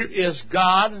here is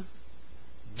God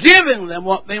giving them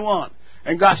what they want.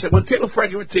 And God said, well, table for I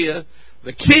give it to you.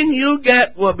 The king you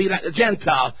get will be like the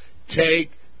Gentile.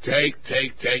 Take. Take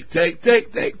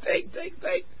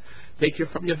you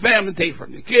from your family, take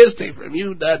from your kids, take from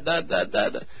you,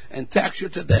 and tax you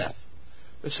to death.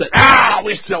 They said,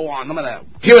 we still want them.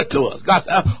 Give it to us. God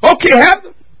said, okay, have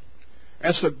them.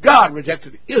 And so God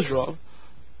rejected Israel,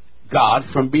 God,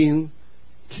 from being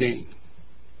king.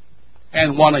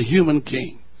 And want a human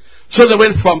king. So they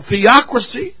went from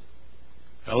theocracy,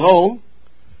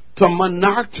 to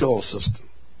monarchical system.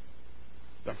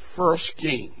 The first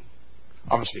king.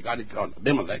 Obviously, God didn't call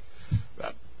Abimelech,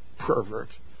 that pervert.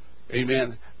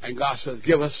 Amen. And God said,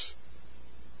 give us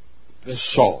this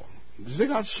Saul. They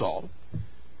got Saul.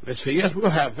 They say, yes, we'll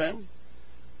have him.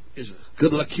 He's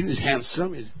good looking, he's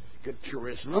handsome, he's good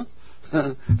charisma.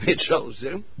 They chose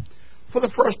him. For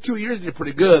the first 2 years, he did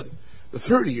pretty good. The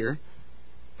third year,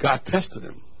 God tested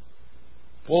him.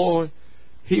 Boy,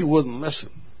 he wouldn't listen.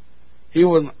 He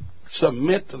wouldn't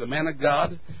submit to the man of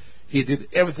God. He did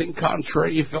everything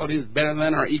contrary. He felt he was better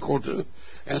than or equal to.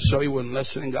 And so he wouldn't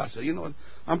listen. And God said, you know what?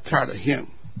 I'm tired of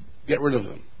him. Get rid of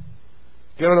him.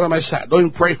 Get rid of my side. Don't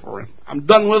even pray for him. I'm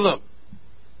done with him.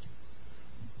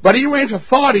 But he reigned for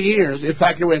 40 years. In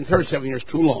fact, he reigned 37 years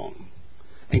too long.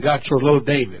 And God chose little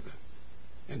David.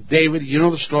 And David, you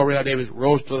know the story how David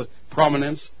rose to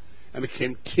prominence and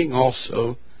became king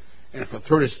also. And for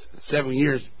 37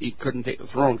 years, he couldn't take the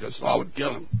throne because Saul would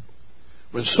kill him.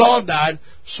 When Saul died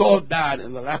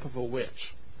in the lap of a witch.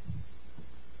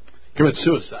 Committed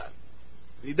suicide.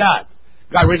 He died.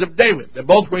 God raised up David. They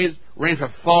both reigned for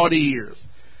 40 years.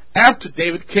 After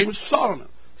David came Solomon.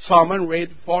 Solomon reigned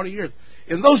for 40 years.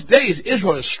 In those days,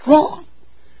 Israel is strong.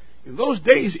 In those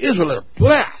days, Israel is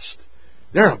blessed.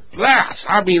 They're blessed.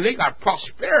 I mean, they got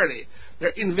prosperity. Their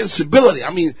invincibility.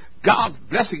 I mean, God's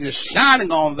blessing is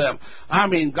shining on them. I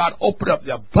mean, God opened up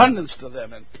the abundance to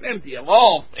them and plenty of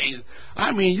all things.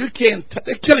 I mean, they're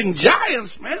killing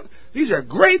giants, man. These are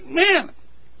great men.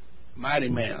 Mighty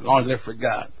men, as long as they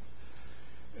forgot.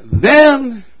 And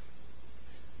then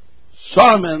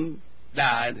Solomon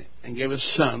died and gave his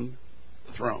son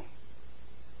the throne.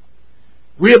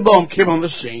 Rehoboam came on the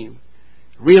scene.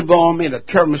 Rehoboam made a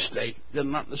terrible mistake. Did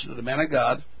not listen to the man of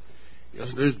God.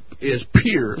 His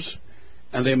peers,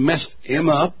 and they messed him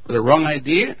up with the wrong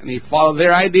idea, and he followed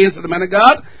their ideas of the man of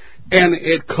God, and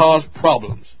it caused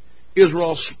problems.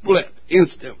 Israel split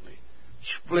instantly.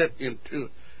 Split in two.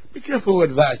 Be careful who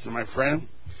advises, my friend.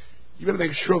 You better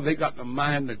make sure they got the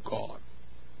mind of God.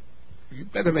 You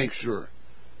better make sure.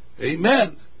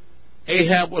 Amen.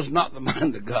 Ahab was not the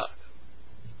mind of God.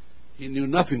 He knew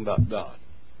nothing about God.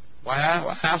 Why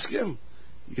ask him?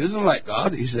 He doesn't like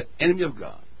God. He's the enemy of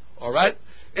God. All right?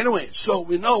 Anyway, so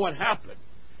we know what happened.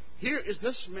 Here is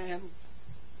this man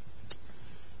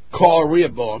called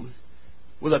Rehoboam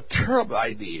with a terrible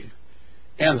idea.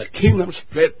 And the kingdom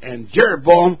split, and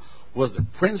Jeroboam was the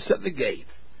prince at the gate.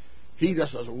 He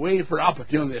just was waiting for an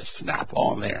opportunity to snap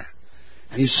on there.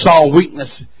 And he saw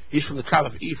weakness. He's from the tribe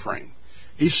of Ephraim.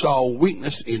 He saw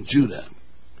weakness in Judah.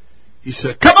 He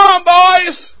said, come on,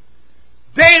 boys!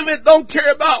 David, don't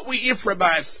care about we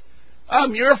Ephraimites.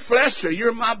 I'm your flesh or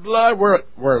you're my blood. We're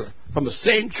from the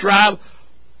same tribe.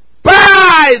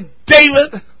 Bye,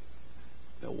 David!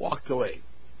 They walked away.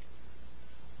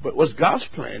 But it was God's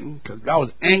plan, because God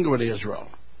was angry with Israel.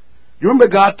 You remember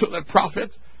God took that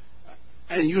prophet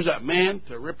and used that man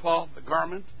to rip off the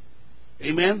garment,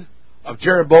 amen, of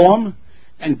Jeroboam,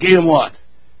 and gave him what?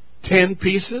 10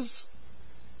 pieces?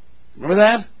 Remember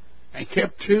that? And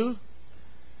kept 2.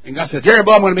 And God said,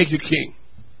 Jeroboam, I'm going to make you king.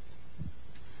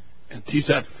 And and teach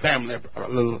that family a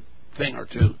little thing or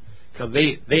two. Because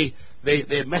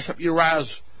they mess up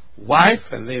Uriah's wife,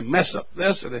 and they mess up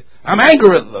this, and I'm angry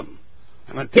with them.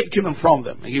 I'm going to take 2 of them from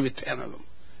them and give you 10 of them.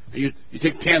 And you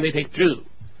take 10, they take 2.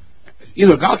 You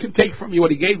know, God can take from you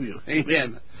what He gave you.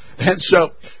 Amen. And so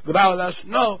the Bible lets us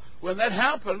know when that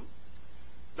happened,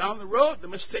 down the road, the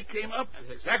mistake came up, and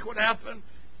that's exactly what happened.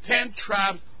 10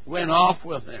 tribes went off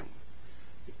with him.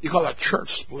 You call it a church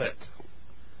split.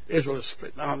 Israel is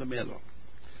split down the middle.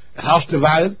 The house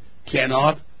divided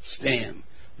cannot stand.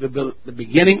 The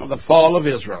beginning of the fall of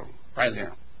Israel, right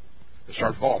there. They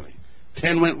start falling.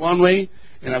 10 went one way,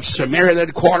 and of Samaria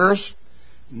their quarters,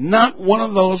 not one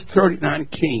of those 39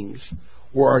 kings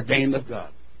were ordained of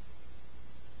God.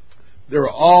 They were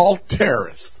all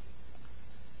terrorists.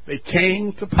 They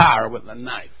came to power with a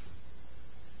knife.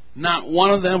 Not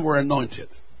one of them were anointed.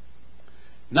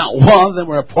 Not one of them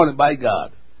were appointed by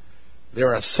God. They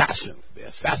were assassins. They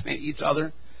assassinated each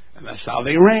other, and that's how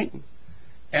they reigned.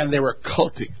 And they were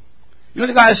cultic. You know what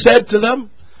the guy said to them?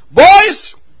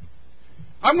 Boys,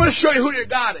 I'm going to show you who your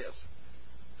God is.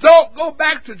 Don't go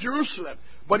back to Jerusalem.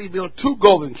 But he built 2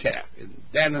 golden calves in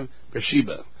Dan and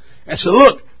Beersheba. And said,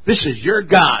 look, this is your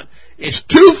God. It's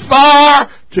too far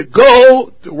to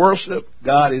go to worship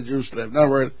God in Jerusalem. In other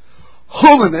words,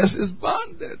 holiness is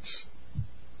bondage.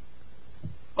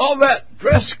 All that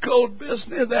dress code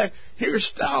business, that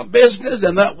hairstyle business,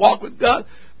 and that walk with God,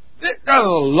 they're not a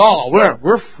law.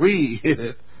 We're free.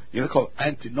 You know, called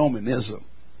antinomianism.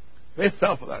 They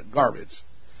fell for that garbage.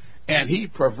 And he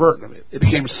perverted it. It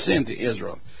became sin to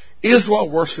Israel. Israel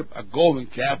worshipped a golden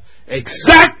calf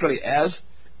exactly as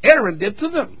Aaron did to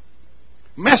them.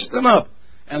 Messed them up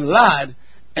and lied.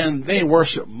 And they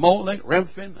worshiped Molech,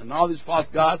 Remphan, and all these false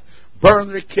gods.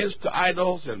 Burned their kids to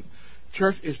idols. And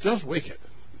church is just wicked.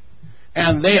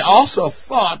 And they also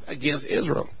fought against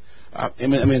Israel.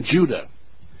 Judah.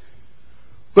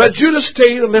 But Judah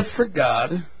stayed and lived for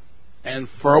God. And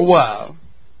for a while,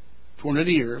 200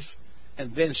 years,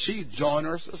 and then she joined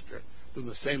her sister doing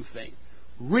the same thing.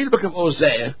 Read the book of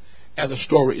Hosea, and the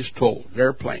story is told.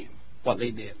 Very plain what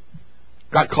they did.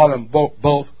 God called them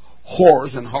both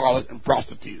whores and harlots and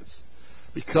prostitutes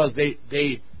because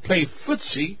they played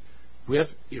footsie with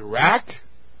Iraq,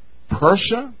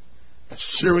 Persia,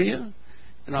 Assyria,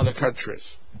 and other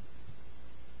countries.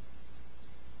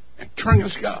 And turned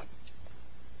against God.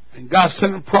 And God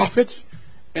sent them prophets,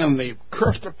 and they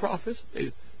cursed the prophets.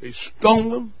 They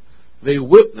stoned them. They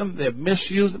whipped them. They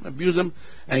misused them, abused them.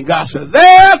 And God said,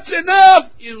 that's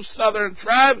enough, you southern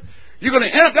tribe. You're going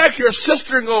to end up like your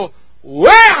sister and go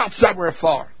way out somewhere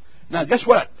far. Now, guess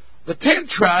what? The 10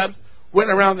 tribes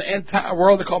went around the entire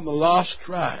world. They called them the lost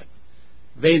tribe.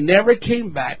 They never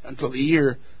came back until the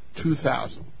year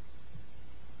 2000.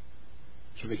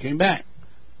 So they came back.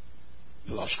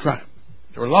 The lost tribe.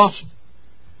 They were lost.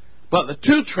 But the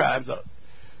 2 tribes,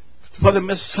 for the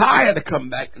Messiah to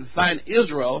come back and find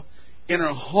Israel in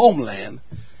her homeland,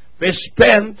 they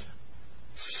spent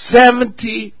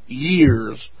 70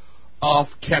 years of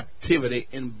captivity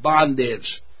in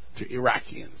bondage to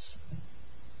Iraqis.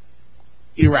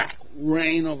 Iraq,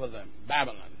 reign over them.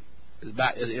 Babylon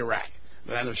is Iraq,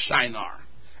 the land of Shinar.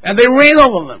 And they reign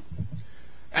over them.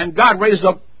 And God raised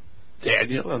up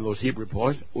Daniel and those Hebrew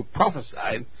boys who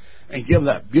prophesied and give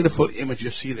that beautiful image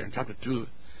you see there in chapter 2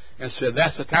 and said,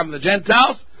 that's the time of the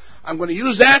Gentiles. I'm going to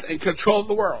use that and control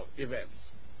the world events.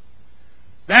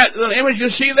 That little image you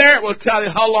see there will tell you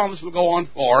how long this will go on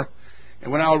for,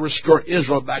 and when I will restore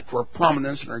Israel back to her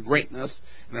prominence and her greatness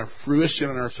and her fruition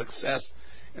and her success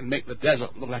and make the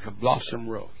desert look like a blossom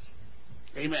rose.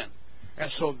 Amen. And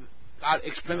so God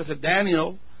explained it to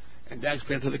Daniel, and Daniel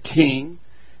explained it to the king,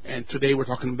 and today we're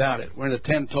talking about it. We're in the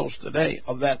 10 toes today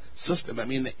of that system. I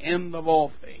mean, the end of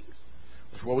all things.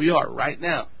 That's where we are right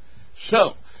now.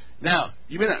 So, now,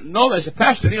 you may not know this.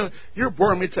 Pastor Neil, you're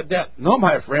boring me to death. No,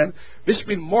 my friend. This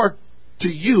means more to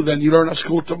you than you learn at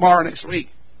school tomorrow next week.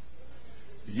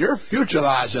 You're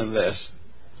futurizing this.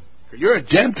 You're a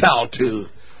Gentile too.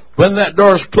 When that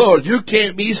door is closed, you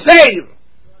can't be saved.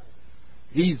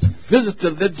 He's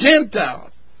visited the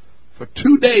Gentiles for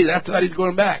 2 days. After that, he's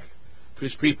going back to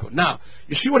his people. Now,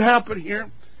 you see what happened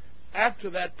here? After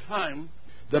that time,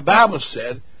 the Bible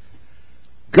said,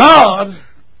 God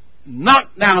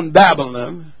knocked down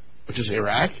Babylon, which is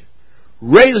Iraq,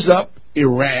 raised up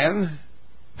Iran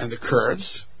and the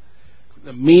Kurds,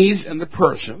 the Medes and the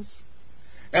Persians,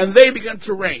 and they began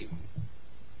to reign.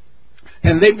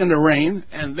 And they began to reign,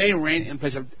 and they reigned in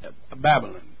place of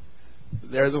Babylon.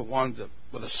 They're the ones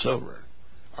with the silver.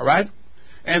 All right?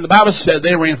 And the Bible said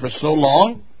they reigned for so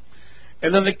long,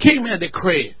 and then the king made a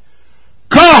decree,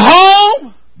 go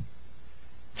home,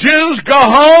 Jews, go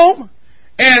home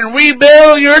and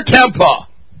rebuild your temple.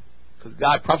 Because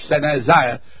God prophesied in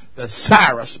Isaiah that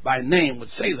Cyrus by name would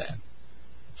say that.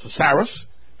 So Cyrus,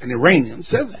 an Iranian,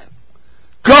 said that.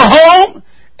 Go home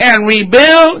and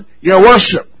rebuild your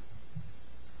worship.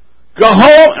 Go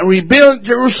home and rebuild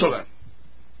Jerusalem.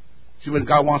 See when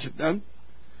God wants it done?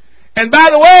 And by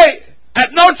the way, at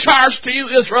no charge to you,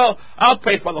 Israel, I'll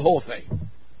pay for the whole thing.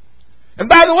 And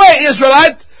by the way,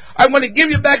 Israelite, I'm going to give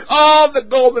you back all the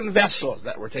golden vessels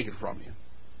that were taken from you.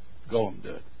 Go and do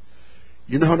it.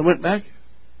 You know how they went back?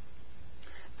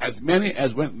 As many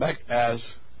as went back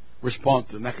as respond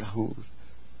to Netanyahu's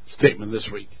statement this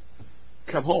week.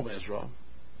 Come home, Israel.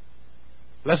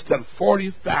 Less than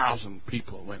 40,000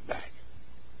 people went back.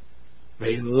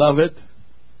 They love it.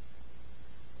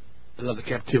 They love the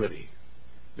captivity.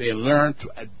 They learn to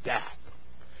adapt.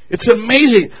 It's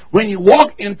amazing when you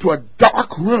walk into a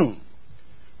dark room.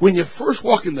 When you first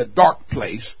walk in the dark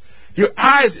place, your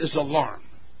eyes is alarmed.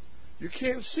 You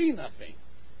can't see nothing.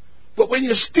 But when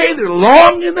you stay there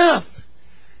long enough,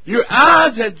 your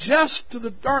eyes adjust to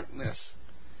the darkness.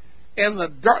 And the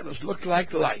darkness looks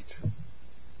like light.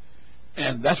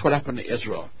 And that's what happened to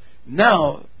Israel.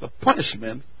 Now, the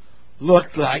punishment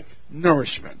looked like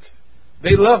nourishment.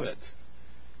 They love it.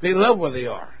 They love where they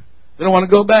are. They don't want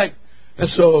to go back. And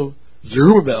so,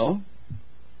 Zerubbabel,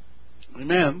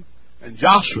 amen, and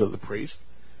Joshua the priest,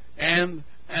 and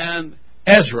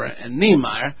Ezra and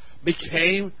Nehemiah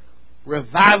became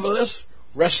revivalists,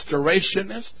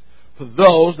 restorationists for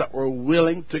those that were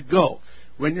willing to go.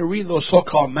 When you read those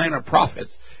so-called minor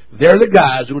prophets, they're the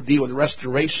guys who deal with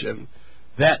restoration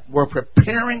that were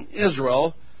preparing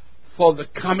Israel for the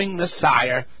coming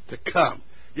Messiah to come.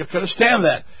 You have to understand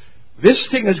that. This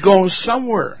thing is going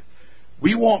somewhere.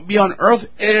 We won't be on earth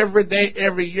every day,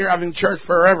 every year, having church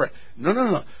forever.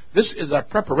 No. This is a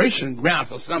preparation ground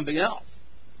for something else.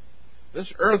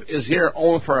 This earth is here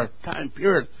only for a time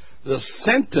period. The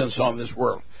sentence on this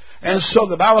world. And so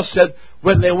the Bible said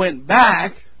when they went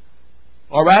back,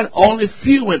 all right, only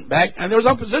few went back, and there was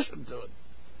opposition to it.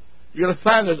 You're going to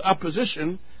find there's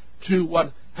opposition to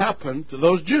what happened to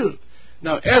those Jews.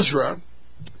 Now, Ezra,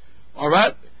 all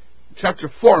right, chapter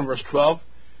 4 and verse 12,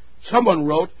 someone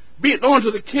wrote, "Be it known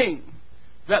to the king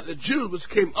that the Jews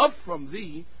came up from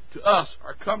thee to us,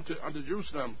 are come to unto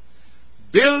Jerusalem,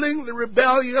 building the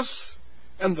rebellious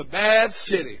and the bad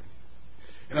city,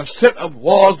 and have set up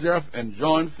walls thereof and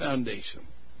joined foundation."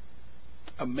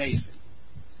 Amazing.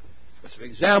 That's an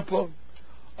example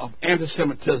of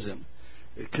anti-Semitism.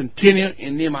 It continued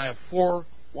in Nehemiah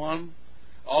 4:1,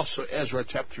 also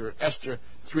Esther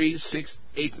 3, 6,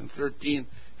 8, and 13.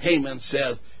 Haman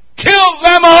says, "Kill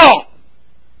them all!"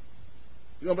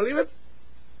 You don't believe it?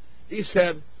 He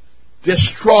said,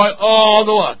 "Destroy all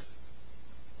the what?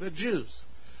 The Jews."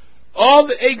 All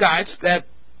the Agites that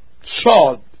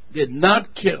Saul did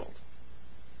not kill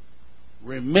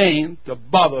remained to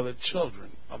bother the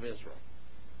children of Israel.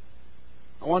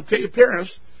 I want to tell you,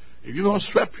 parents, if you don't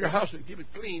sweep your house and keep it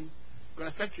clean, it's going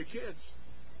to affect your kids.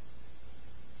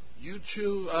 You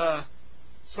chew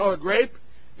sour grape,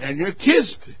 and your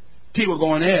kids' teeth will go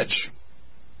on edge.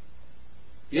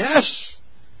 Yes.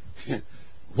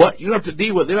 What you have to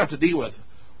deal with, they don't have to deal with.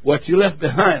 What you left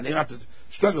behind, they don't have to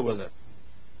struggle with it.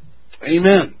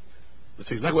 Amen.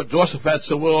 That's exactly what Joseph had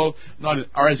so well, not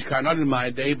in my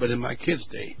day, but in my kids'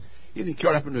 day. He didn't care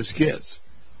what happened to his kids,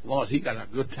 as long as he got a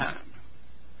good time.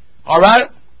 All right?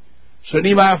 So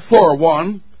Nehemiah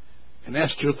 4:1 and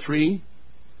Esther 3,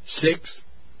 6,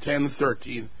 10, and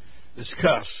 13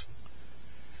 discuss.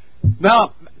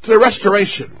 Now, to the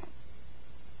restoration.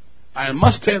 I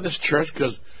must tell this church,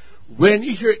 because when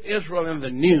you hear Israel in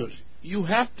the news, you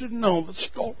have to know the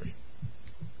story.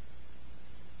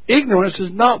 Ignorance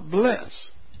is not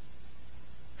bliss.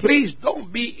 Please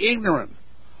don't be ignorant.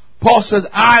 Paul says,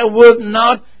 "I would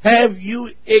not have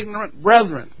you ignorant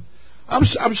brethren."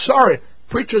 I'm sorry.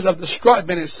 Preachers have destroyed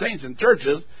many saints in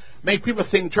churches, make people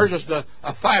think church is a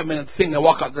 5-minute thing. They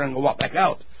walk out there and go walk back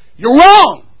out. You're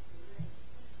wrong.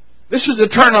 This is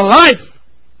eternal life.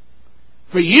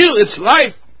 For you, it's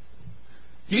life.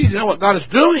 You need to know what God is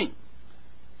doing.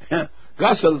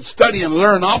 God said, "Study and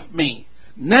learn off me."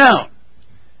 Now,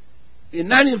 in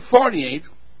 1948,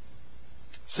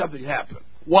 something happened.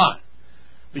 Why?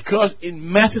 Because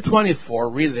in Matthew 24,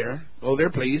 read there, go there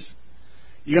please,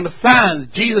 you're going to find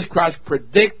that Jesus Christ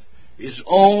predict his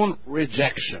own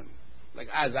rejection. Like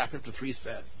Isaiah 53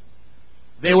 says.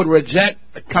 They would reject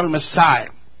the coming Messiah.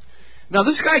 Now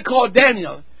this guy called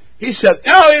Daniel, he said,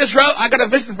 "Oh Israel, I got a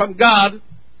vision from God."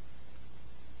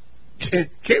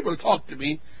 Gabriel talked to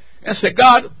me and said,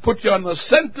 "God put you on the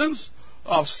sentence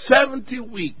of 70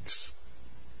 weeks.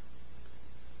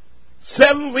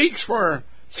 7 weeks for a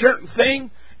certain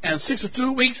thing and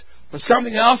 62 weeks for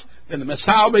something else, then the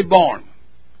Messiah will be born.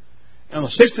 And on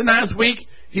the 69th week,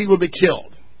 he will be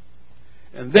killed.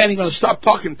 And then he's going to stop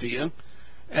talking to you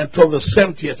until the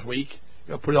 70th week.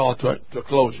 He'll put it all to a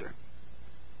closure.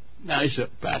 Now, you said,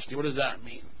 Pastor, what does that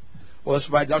mean? Well, that's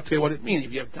why I'll tell you what it means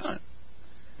if you have time.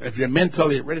 And if you're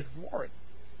mentally ready for it.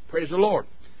 Praise the Lord.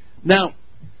 Now,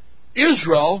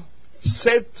 Israel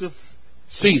said to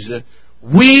Caesar,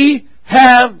 we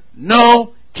have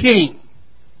no king.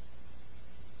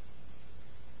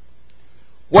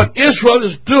 What Israel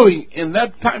is doing in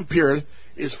that time period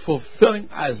is fulfilling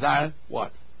Isaiah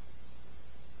what?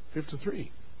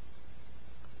 53.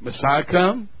 Messiah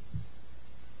come,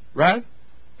 right?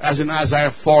 As in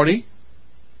Isaiah 40,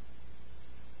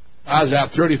 Isaiah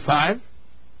 35,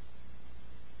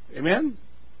 amen?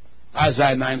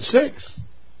 Isaiah 9:6.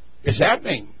 It's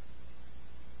happening.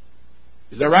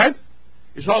 Is that right?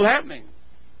 It's all happening.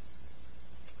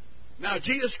 Now,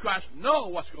 Jesus Christ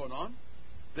knows what's going on.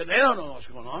 That they don't know what's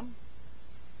going on.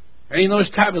 And he knows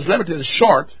time is limited and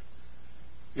short.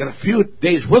 You got a few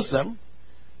days with them.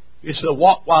 He said,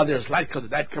 walk while there's light, because the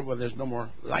night comes when there's no more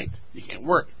light. You can't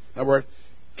work. In other words,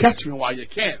 catch me while you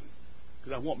can,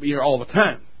 because I won't be here all the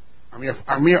time. I'm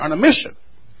here on a mission.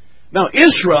 Now,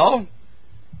 Israel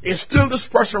is still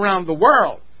dispersed around the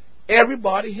world.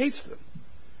 Everybody hates them.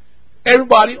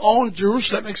 Everybody owns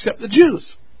Jerusalem except the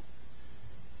Jews.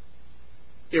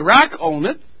 Iraq owns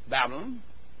it, Babylon.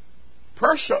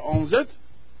 Persia owns it,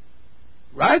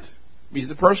 right? Means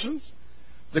the Persians.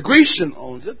 The Grecian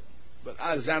owns it, but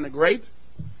Alexander the Great.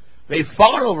 They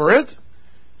fought over it.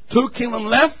 2 kingdoms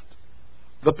left.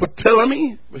 The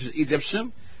Ptolemy, which is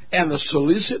Egyptian, and the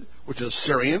Seleucid, which is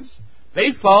Syrians.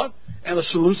 They fought, and the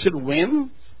Seleucid wins,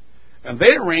 and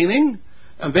they're reigning.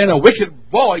 And then a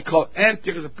wicked boy called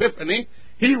Antiochus Epiphanes,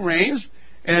 he reigns,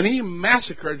 and he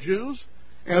massacred Jews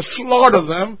and slaughtered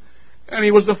them, and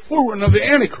he was the forerunner of the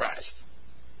Antichrist.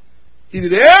 He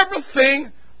did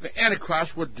everything the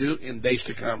Antichrist would do in days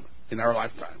to come in our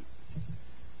lifetime.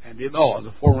 And did all as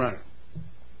a forerunner.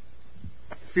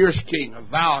 A fierce king, a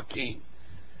vile king,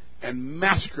 and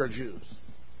massacred Jews.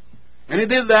 And he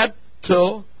did that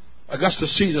till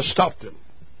Augustus Caesar stopped him.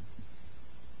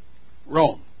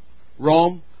 Rome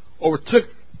overtook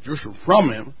Jerusalem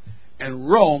from him, and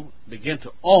Rome began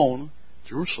to own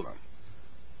Jerusalem.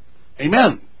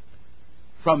 Amen.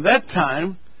 From that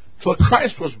time till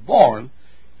Christ was born,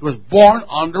 he was born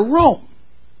under Rome.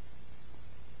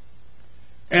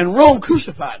 And Rome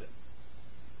crucified him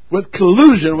with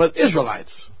collusion with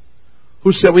Israelites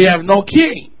who said, we have no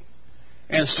king,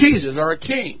 and Caesars are a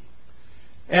king.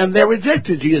 And they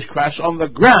rejected Jesus Christ on the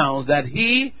grounds that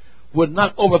he would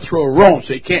not overthrow Rome,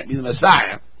 so he can't be the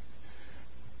Messiah.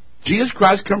 Jesus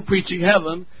Christ come preaching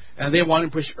heaven, and they want him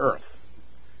to preach earth.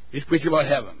 He's preaching about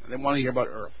heaven, and they want to hear about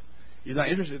earth. He's not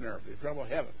interested in earth. He's talking about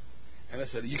heaven. And they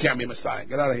said, you can't be a Messiah.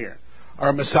 Get out of here.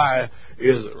 Our Messiah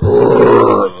is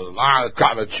the Lion of the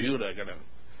tribe of Judah, going to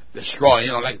destroy,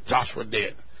 like Joshua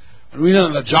did. And we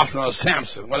know that Joshua was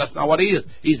Samson. Well, that's not what he is.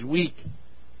 He's weak,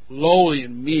 lowly,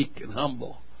 and meek, and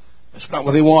humble. That's not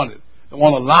what they wanted. They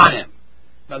want a lion.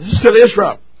 Now, this is still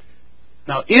Israel.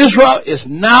 Now, Israel is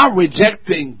now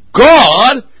rejecting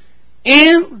God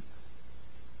in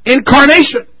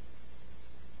incarnation.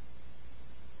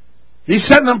 He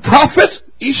sent them prophets.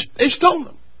 They stoned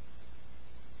them.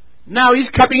 Now he's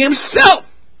coming himself.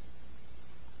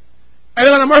 And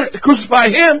they're going to crucify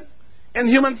him in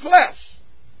human flesh.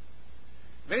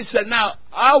 They said, now,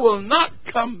 I will not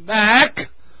come back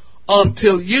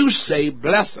until you say,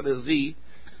 blessed is he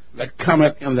that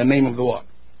cometh in the name of the what?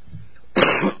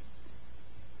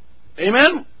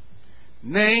 Amen?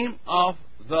 Name of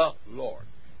the Lord.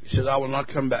 He says, I will not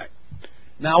come back.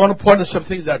 Now, I want to point some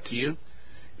things out to you.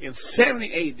 In 70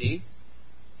 A.D.,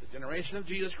 the generation of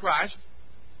Jesus Christ,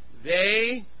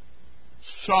 they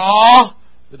saw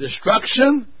the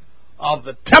destruction of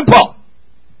the temple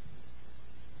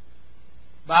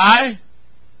by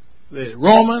the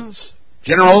Romans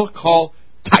general called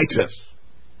Titus.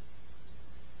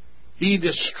 He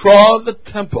destroyed the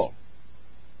temple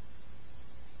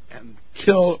and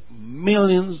killed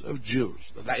millions of Jews.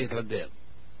 That Hitler did.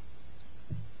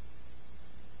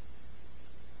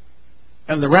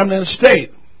 And the remnant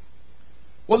stayed.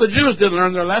 Well, the Jews didn't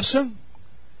learn their lesson.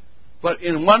 But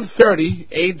in 130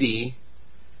 A.D.,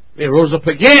 they rose up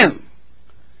again.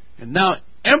 And now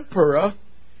Emperor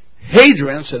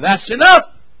Hadrian said, that's enough.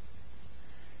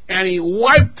 And he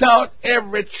wiped out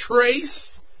every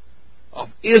trace of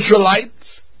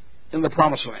Israelites in the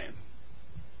Promised Land.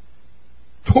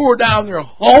 Tore down their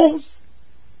homes.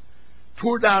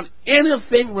 Tore down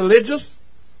anything religious.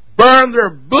 burn their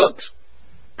books,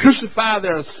 crucify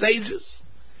their sages,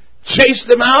 chase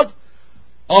them out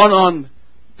on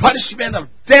punishment of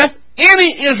death.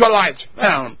 Any Israelites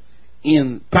found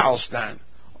in Palestine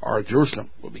or Jerusalem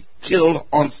will be killed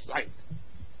on sight.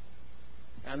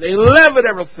 And they leveled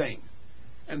everything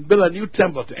and built a new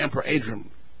temple to Emperor Adrian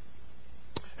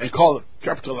and called it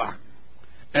Cheptalah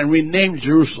and renamed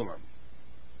Jerusalem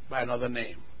by another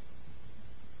name.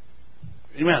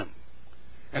 Amen.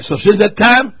 And so since that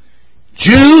time,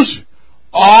 Jews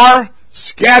are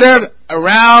scattered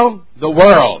around the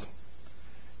world.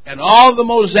 And all the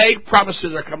Mosaic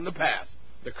promises are coming to pass.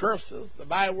 The curses, the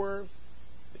bywords,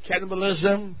 the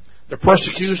cannibalism, the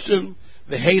persecution,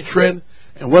 the hatred.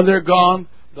 And when they're gone,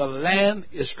 the land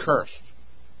is cursed.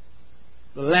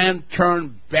 The land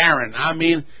turned barren. I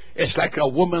mean, it's like a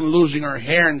woman losing her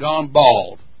hair and gone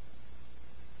bald.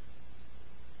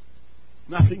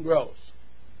 Nothing grows.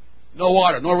 No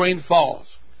water, no rain falls.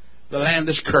 The land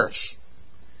is cursed.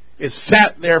 It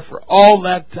sat there for all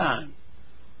that time,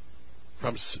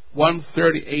 from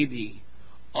 130 A.D.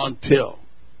 until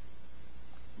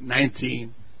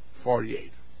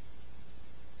 1948.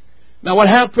 Now what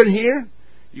happened here?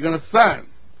 You're going to find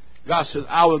God says,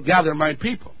 I will gather my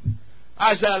people.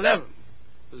 Isaiah 11.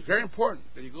 It's very important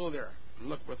that you go there and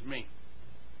look with me.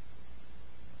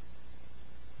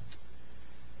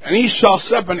 And he shall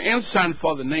set up an ensign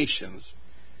for the nations,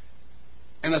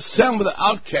 and assemble the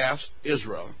outcast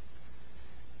Israel,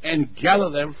 and gather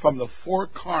them from the four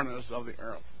corners of the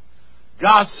earth.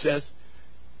 God says,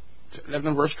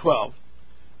 11 verse 12,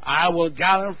 I will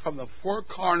gather them from the four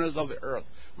corners of the earth,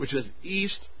 which is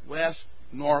east, west,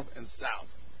 north, and south.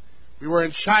 We were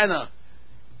in China,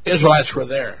 Israelites were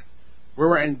there. We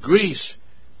were in Greece,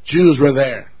 Jews were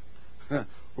there.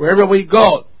 Wherever we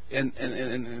go, in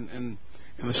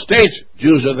the States,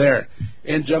 Jews are there.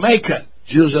 In Jamaica,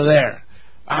 Jews are there.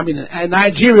 I mean, in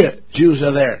Nigeria, Jews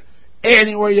are there.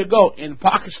 Anywhere you go, in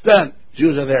Pakistan,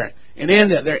 Jews are there. In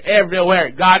India, they're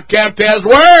everywhere. God kept His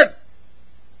word.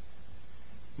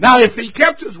 Now, if He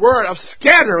kept His word of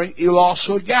scattering, He will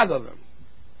also gather them.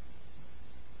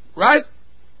 Right?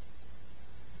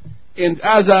 In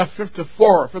Isaiah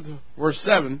 54, verse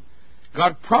 7,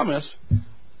 God promised,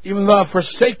 even though I've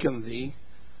forsaken thee,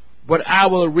 but I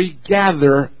will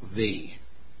regather thee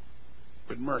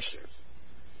with mercies.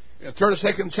 In the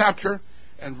 32nd chapter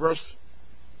and verse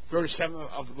 37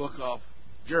 of the book of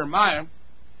Jeremiah,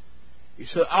 he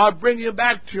said, I'll bring you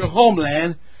back to your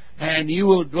homeland and you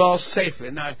will dwell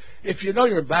safely. Now, if you know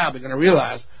your Bible, you're going to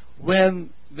realize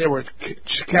when they were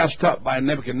cast up by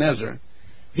Nebuchadnezzar,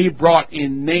 he brought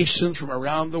in nations from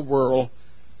around the world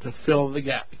to fill the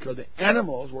gap because the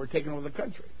animals were taking over the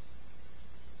country.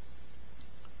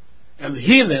 And the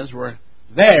heathens were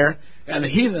there, and the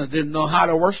heathens didn't know how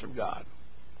to worship God.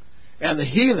 And the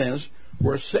heathens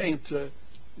were saying to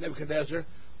Nebuchadnezzar,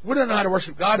 we don't know how to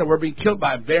worship God, and we're being killed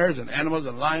by bears and animals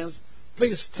and lions.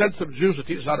 Please send some Jews to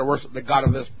teach us how to worship the God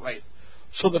of this place.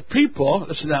 So the people,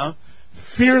 listen now,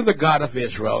 fear the God of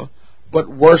Israel, but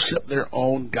worship their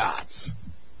own gods.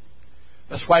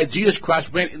 That's why Jesus Christ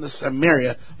went into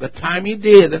Samaria the time He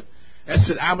did and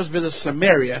said, I must visit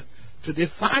Samaria to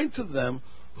define to them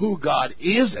who God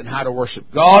is and how to worship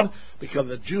God, because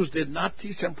the Jews did not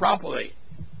teach them properly.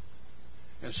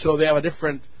 And so they have a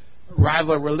different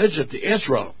rival religion to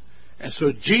Israel. And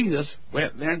so Jesus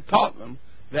went there and taught them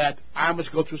that I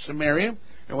must go to Samaria.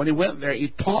 And when He went there,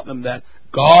 He taught them that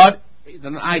God is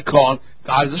an icon.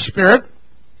 God is a spirit,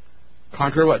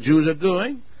 contrary to what Jews are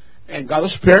doing. And God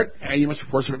is spirit, and you must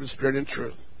worship Him in spirit and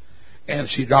truth. And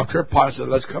she dropped her pot and said,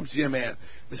 let's come see a man.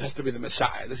 This has to be the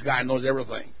Messiah. This guy knows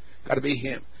everything. Got to be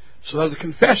Him. So that was a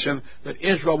confession that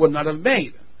Israel would not have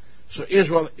made. So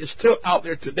Israel is still out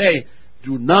there today.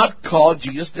 Do not call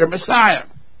Jesus their Messiah.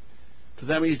 To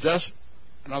them, He's just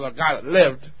another guy that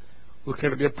lived who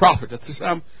claimed to be a prophet. To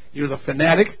some, He was a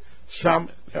fanatic. Some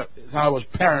thought He was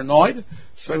paranoid.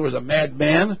 Some He was a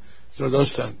madman. So He was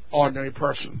just an ordinary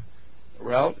person.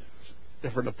 Well,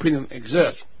 different opinion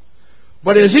exists.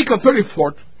 But in Ezekiel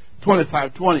 34,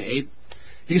 25, 28,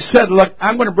 He said, look,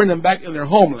 I'm going to bring them back in their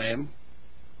homeland,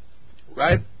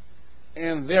 right?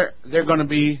 And they're going to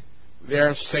be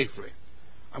there safely.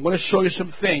 I'm going to show you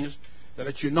some things that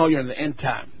let you know you're in the end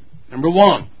time. Number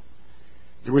one,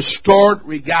 the restored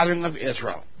regathering of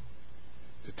Israel.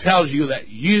 It tells you that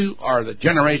you are the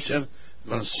generation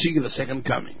going to see the second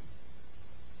coming.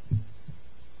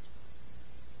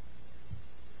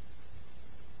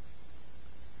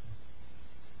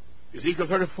 Ezekiel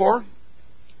 34,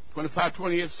 25,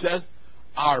 28 says,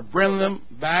 I'll bring them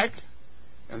back,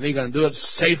 and they're going to do it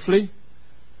safely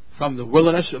from the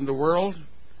wilderness in the world.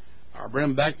 I'll bring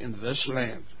them back into this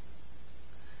land.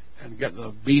 and get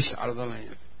the beast out of the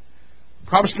land.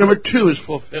 Promise number 2 is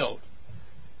fulfilled,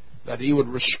 that he would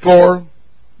restore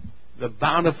the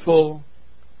bountiful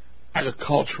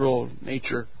agricultural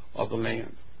nature of the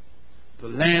land. The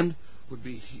land would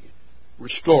be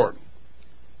restored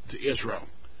to Israel.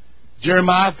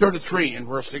 Jeremiah 33 and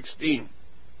verse 16.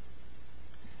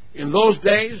 In those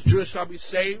days Judah shall be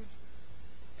saved,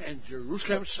 and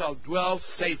Jerusalem shall dwell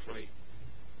safely.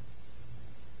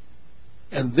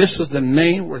 And this is the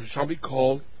name where it shall be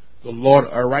called the Lord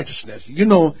our righteousness. You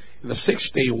know, in the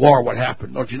 6-day war, what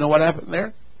happened? Don't you know what happened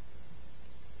there?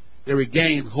 They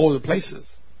regained holy places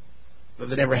that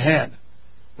they never had.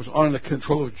 It was under the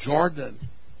control of Jordan.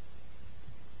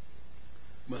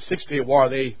 In the 6-day war,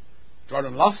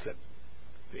 Jordan lost it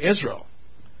to Israel.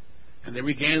 And they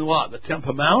regained what? The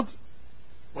Temple Mount?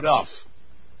 What else?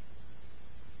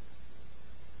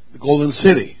 The Golden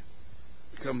City.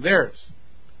 Become theirs.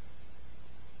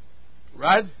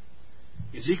 Right?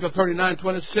 Ezekiel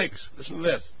 39:26. Listen to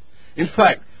this. In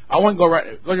fact, I want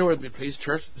to go here with me, please,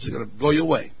 church. This is going to blow you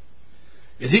away.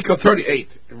 Ezekiel 38,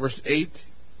 verse 8,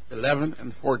 11,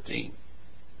 and 14.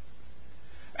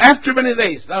 After many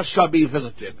days thou shalt be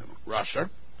visited, Russia,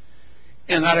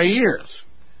 in latter years.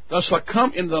 Thou shalt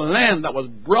come into the land that was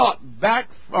brought back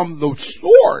from the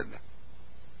sword,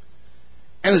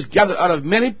 and is gathered out of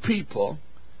many people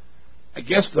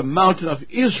against the mountain of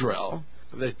Israel.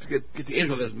 To get to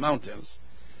Israel, there's mountains,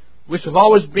 which have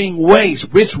always been waste,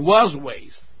 which was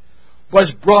waste,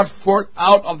 was brought forth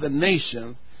out of the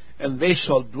nation, and they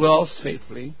shall dwell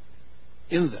safely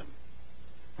in them.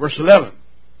 Verse 11.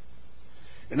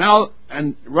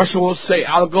 And Russia will say,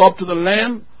 I'll go up to the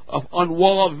land of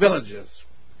unwalled villages.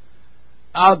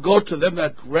 I'll go to them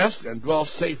that rest and dwell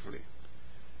safely.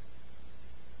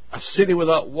 A city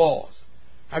without walls,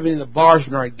 having the bars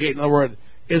nor a gate. In other words,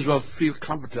 Israel feels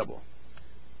comfortable.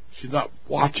 She's not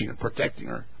watching and protecting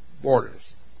her borders.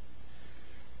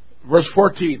 Verse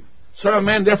 14. Son of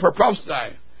man, therefore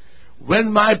prophesy.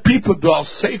 When my people dwell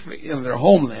safely in their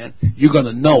homeland, you're going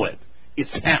to know it.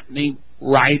 It's happening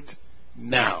right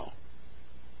now.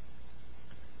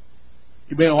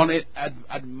 You may want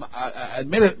to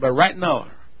admit it, but right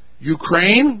now,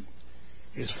 Ukraine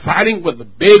is fighting with the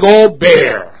big old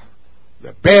bear.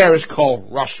 The bear is called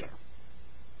Russia.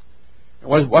 And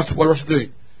what Russia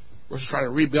doing? Russia's trying to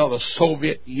rebuild the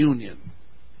Soviet Union.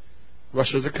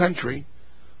 Russia is a country.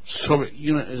 Soviet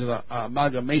Union is an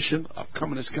amalgamation of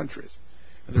communist countries.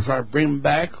 And they're trying to bring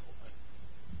back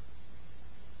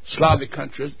Slavic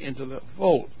countries into the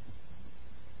fold.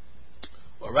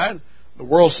 All right? The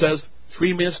world says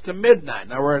 3 minutes to midnight.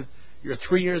 Now you're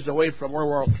 3 years away from World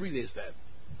War III, they said.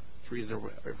 3 years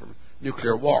away from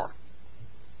nuclear war.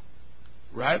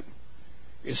 Right?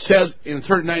 It says in the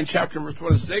 39th chapter, verse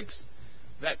 26,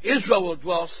 that Israel will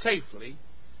dwell safely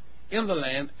in the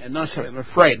land and none shall be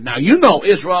afraid. Now, you know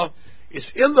Israel is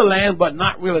in the land, but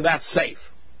not really that safe.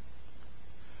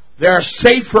 They are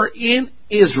safer in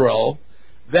Israel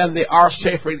than they are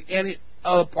safer in any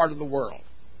other part of the world.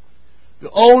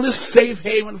 The only safe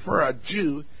haven for a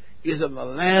Jew is in the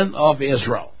land of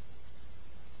Israel.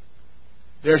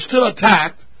 They're still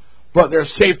attacked, but their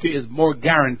safety is more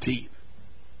guaranteed.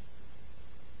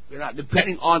 They're not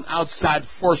depending on outside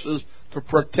forces to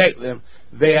protect them.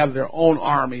 They have their own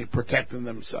army protecting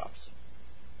themselves.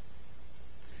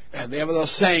 And they have a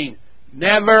saying,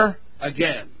 never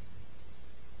again.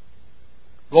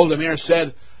 Golda Meir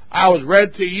said, I was ready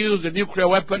to use the nuclear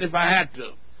weapon if I had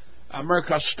to.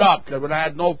 America stopped, because when I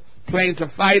had no plane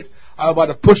to fight, I was about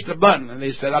to push the button. And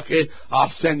they said, okay,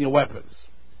 I'll send you weapons.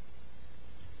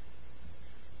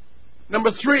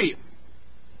 Number 3,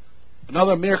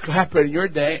 another miracle happened in your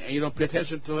day, and you don't pay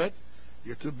attention to it.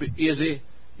 You're too busy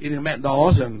eating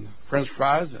McDonald's and French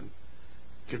fries and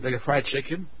Kentucky Fried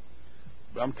Chicken.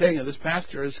 But I'm telling you, this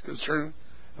pastor is concerned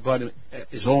about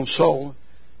his own soul,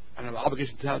 and I have an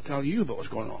obligation to tell you about what's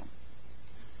going on.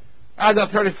 Isaiah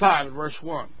 35, verse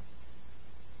 1.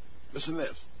 Listen to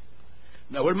this.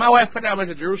 Now, when my wife and I went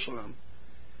to Jerusalem,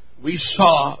 we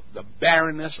saw the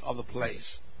barrenness of the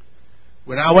place.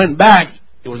 When I went back,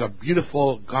 it was a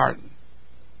beautiful garden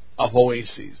of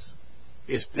oases.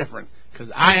 It's different. Because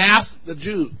I asked the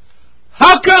Jew,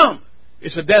 how come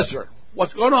it's a desert?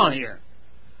 What's going on here?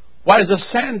 Why is it a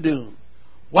sand dune?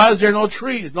 Why is there no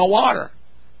trees, no water,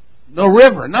 no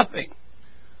river, nothing?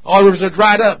 All the rivers are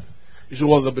dried up. He said,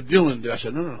 well, the Bedouin do. I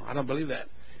said, no, I don't believe that.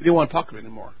 He didn't want to talk to me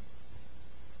anymore.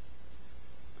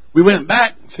 We went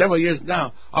back several years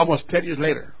now, almost 10 years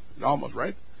later. Almost,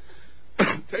 right?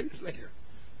 10 years later.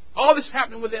 All this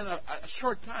happened within a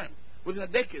short time. Within a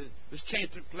decade, this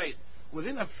change took place.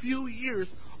 Within a few years,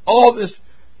 all this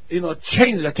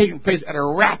changes are taking place at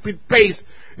a rapid pace.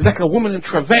 It's like a woman in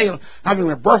travail having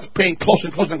her birth pain closer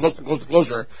and closer and closer and closer and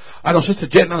closer. I know Sister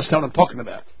Jen understand what I'm talking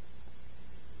about.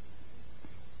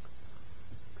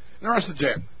 Now, Sister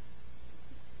Jen.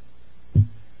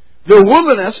 The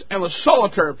wilderness and the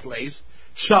solitary place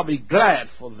shall be glad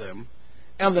for them,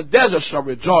 and the desert shall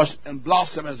rejoice and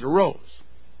blossom as a rose.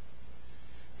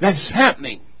 That's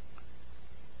happening.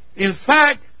 In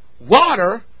fact,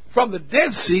 water from the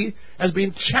Dead Sea has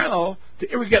been channeled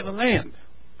to irrigate the land.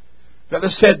 That they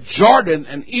said Jordan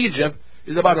and Egypt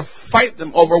is about to fight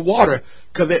them over water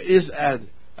because there is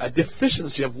a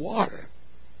deficiency of water.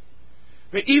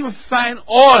 They even find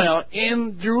oil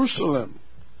in Jerusalem.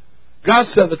 God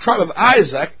said the tribe of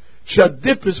Isaac shall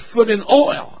dip his foot in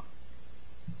oil.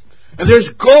 And there's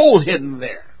gold hidden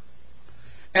there.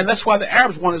 And that's why the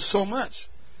Arabs wanted so much.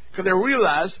 Because they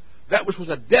realized that which was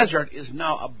a desert is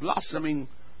now a blossoming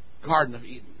Garden of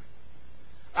Eden.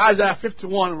 Isaiah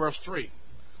 51 verse 3.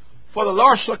 For the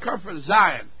Lord shall comfort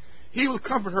Zion. He will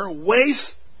comfort her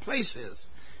waste places.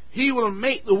 He will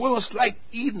make the wilderness like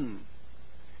Eden,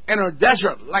 and her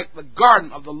desert like the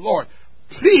garden of the Lord.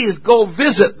 Please go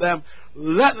visit them.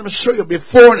 Let them show you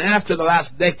before and after the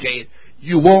last decade.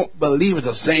 You won't believe it's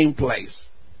the same place.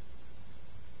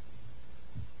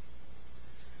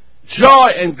 Joy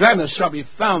and gladness shall be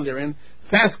found therein,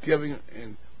 thanksgiving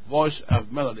and voice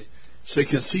of melody. So you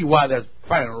can see why they're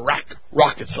firing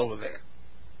rockets over there.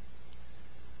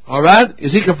 All right?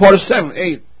 Ezekiel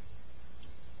 47:8.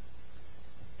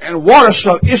 And water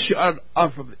shall issue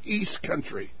out from the east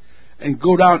country and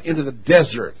go down into the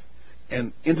desert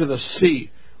and into the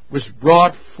sea, which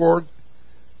brought forth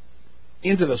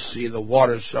into the sea, the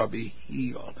waters shall be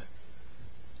healed.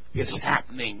 It's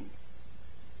happening.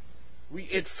 We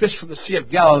ate fish from the Sea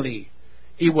of Galilee.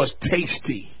 It was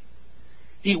tasty.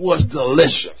 It was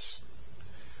delicious.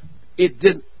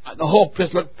 The whole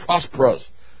place looked prosperous.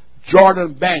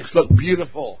 Jordan banks looked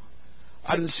beautiful.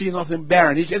 I didn't see nothing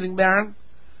barren. Did you see anything barren?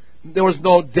 There was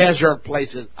no desert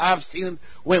places. I've seen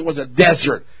when it was a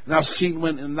desert, and I've seen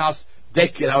when in the last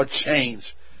decade how it changed.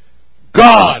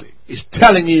 God is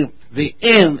telling you the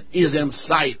end is in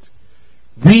sight.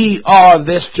 We are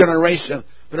this generation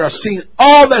that are seeing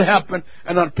all that happened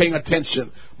and not paying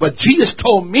attention. But Jesus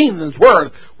told me in His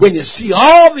Word, when you see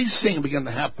all these things begin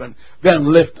to happen,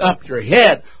 then lift up your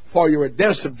head, for your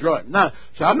redemption draweth nigh.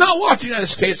 So I'm not watching the United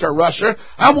States or Russia.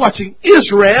 I'm watching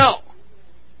Israel.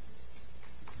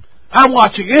 I'm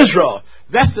watching Israel.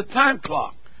 That's the time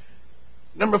clock.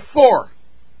 Number 4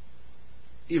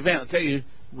 event. I'll tell you,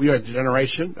 we are a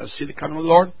generation that see the coming of the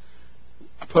Lord.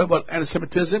 I put about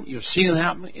anti-Semitism. You've seen it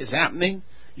happen. It's happening.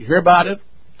 You hear about it.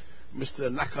 Mr.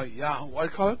 Netanyahu, what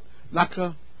do you call it?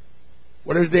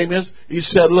 Whatever his name is. He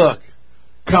said, look,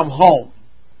 come home.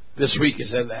 This week he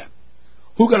said that.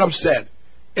 Who got upset?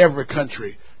 Every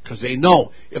country. Because they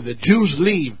know if the Jews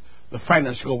leave, the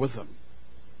finance go with them.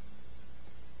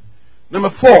 Number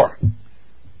 4,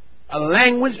 a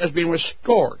language has been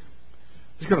restored.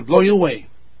 It's going to blow you away.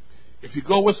 If you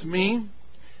go with me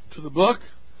to the book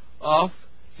of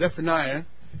Zephaniah,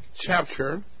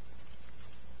 chapter,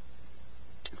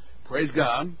 praise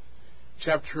God,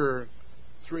 chapter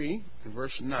 3, and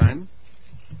verse 9,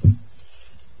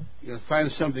 you're going to find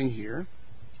something here.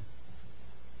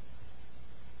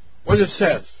 What it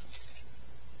says.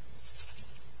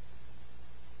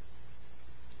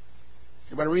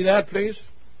 Everybody read that, please?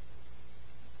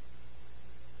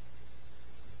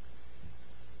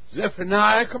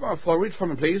 Zephaniah, come on forward, read for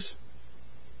me, please.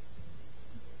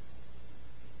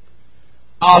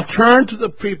 I'll turn to the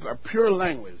people a pure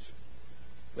language,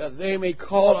 that they may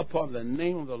call upon the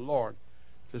name of the Lord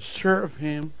to serve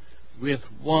Him with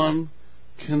one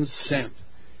consent.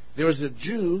 There was a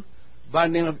Jew by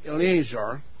the name of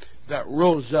Eleazar that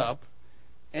rose up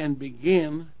and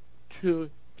began to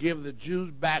give the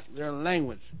Jews back their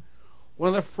language.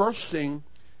 One of the first things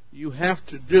you have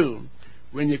to do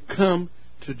when you come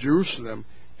to Jerusalem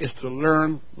is to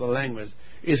learn the language.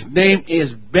 His name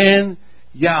is Ben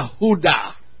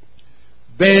Yehuda.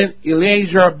 Ben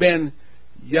Eleazar Ben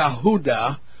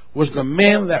Yehuda was the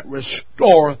man that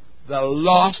restored the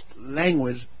lost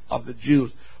language of the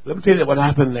Jews. Let me tell you what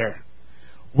happened there.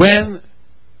 When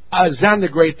Alexander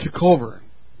the Great took over,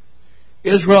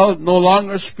 Israel no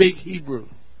longer speak Hebrew.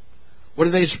 What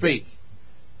did they speak?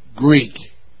 Greek.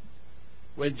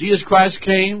 When Jesus Christ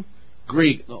came,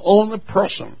 Greek. The only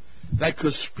person that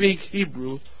could speak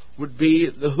Hebrew would be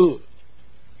the who?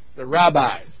 The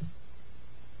rabbis.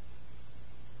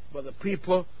 But the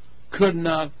people could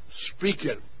not speak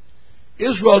it.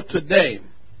 Israel today,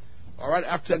 all right,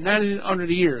 after 1900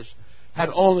 years, had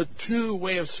only 2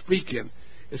 ways of speaking.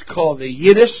 is called the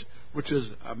Yiddish, which is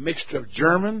a mixture of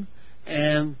German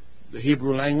and the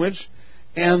Hebrew language,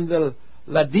 and the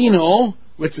Ladino,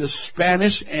 which is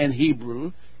Spanish and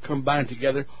Hebrew combined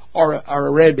together, or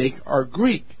Arabic or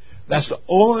Greek. That's the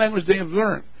only language they have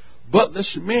learned. But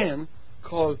this man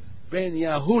called Ben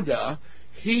Yehuda,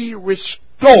 he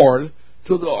restored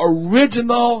to the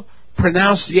original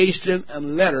pronunciation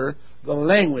and letter the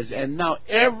language. And now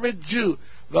every Jew,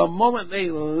 the moment they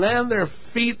land their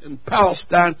feet in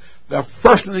Palestine, the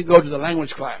first thing they go to the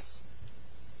language class.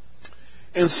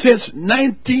 And since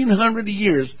 1900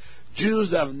 years,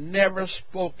 Jews have never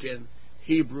spoken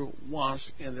Hebrew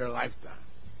once in their lifetime.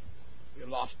 They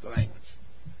lost the language.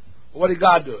 What did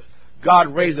God do?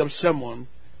 God raised up someone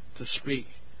to speak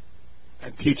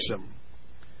and teach them.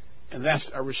 And that's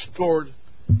a restored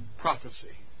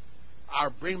prophecy.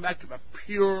 I'll bring back to the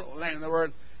pure language. In other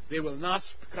words, they will not,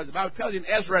 because the Bible tells you in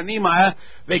Ezra and Nehemiah,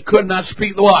 they could not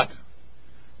speak the what?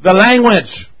 The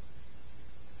language.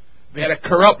 They had a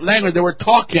corrupt language. They were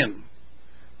talking.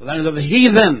 The language of the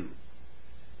heathen.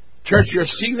 Church, you're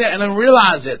seeing that and don't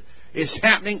realize it. It's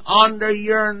happening under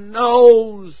your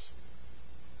nose.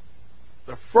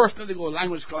 The first thing they go to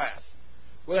language class.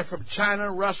 Whether from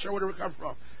China, Russia, or wherever they come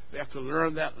from. They have to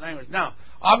learn that language. Now,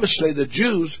 obviously the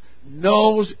Jews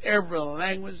knows every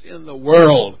language in the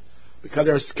world because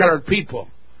they're scattered people.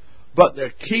 But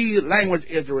their key language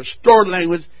is the restored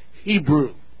language,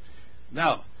 Hebrew.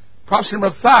 Now, prophecy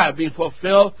number 5 being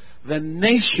fulfilled, the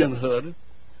nationhood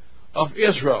of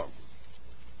Israel.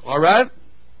 All right?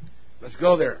 Let's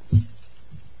go there.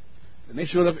 The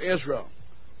nationhood of Israel.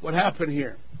 What happened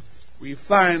here? We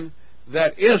find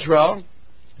that Israel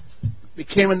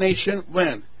became a nation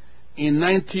when? In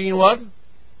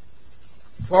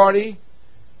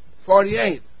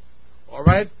 48. All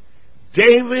right?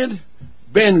 David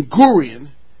Ben-Gurion,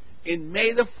 in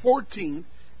May the 14th,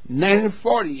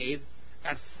 1948,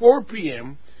 at 4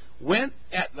 p.m., went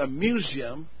at the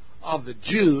Museum of the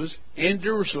Jews in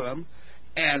Jerusalem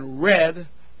and read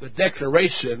the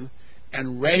Declaration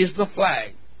and raised the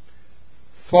flag.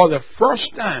 For the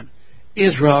first time,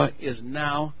 Israel is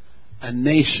now a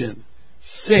nation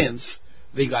since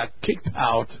they got kicked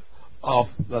out of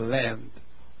the land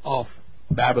of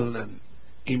Babylon.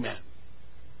 Amen.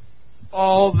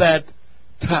 All that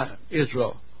time,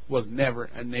 Israel was never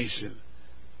a nation.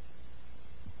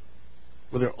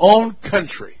 With their own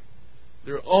country,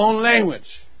 their own language,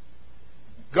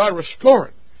 God restored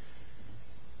it.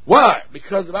 Why?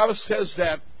 Because the Bible says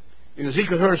that in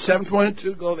Ezekiel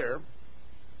 7:22, go there.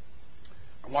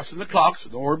 I'm watching the clock, so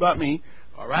don't worry about me.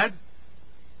 All right?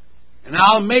 And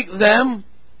I'll make them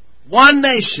one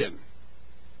nation.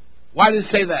 Why did it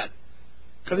say that?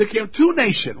 Because there came 2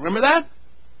 nations. Remember that?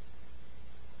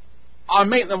 I'll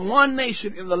make them one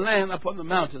nation in the land upon the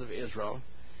mountain of Israel,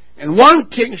 and one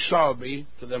king shall be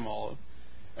to them all,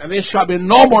 and there shall be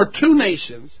no more 2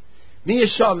 nations, neither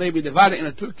shall they be divided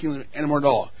into 2 kingdoms anymore at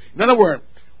all. In other words,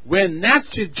 when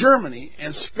Nazi Germany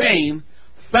and Spain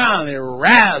finally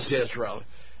razed Israel,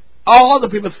 all the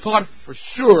people thought for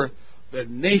sure the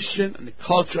nation and the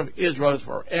culture of Israel is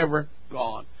forever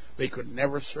gone. They could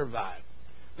never survive.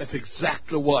 That's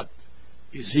exactly what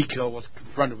Ezekiel was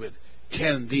confronted with.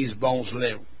 Can these bones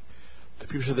live? The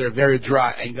people said they're very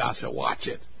dry, and God said, watch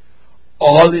it.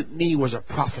 All it needed was a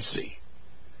prophecy.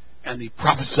 And he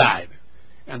prophesied.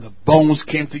 And the bones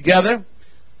came together.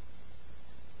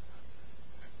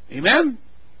 Amen?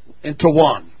 Into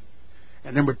one.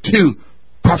 And number 2,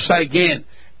 prophesy again.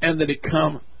 And they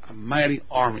become a mighty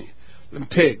army. Let me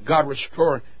tell you, God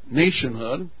restored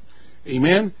nationhood.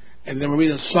 Amen? And then we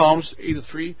read in Psalms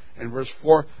 83 and verse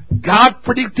 4. God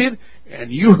predicted,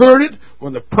 and you heard it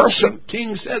when the Persian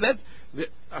king said that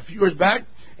a few years back,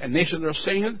 and nations are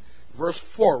saying it. Verse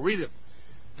 4, read it.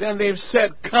 Then they've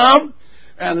said, come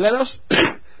and let us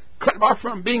cut them off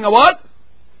from being a what?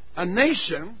 A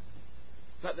nation,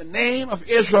 that the name of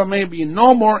Israel may be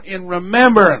no more in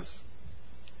remembrance.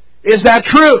 Is that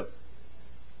true?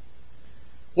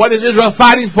 What is Israel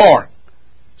fighting for?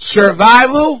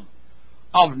 Survival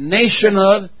of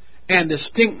nationhood and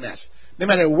distinctness. No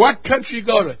matter what country you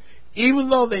go to, even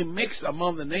though they mix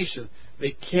among the nations,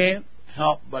 they can't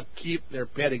help but keep their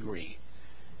pedigree.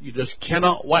 You just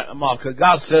cannot wipe them off. Because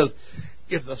God says,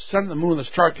 if the sun, the moon, and the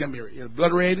star can be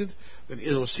obliterated, then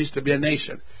Israel will cease to be a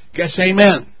nation. Guess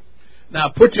amen.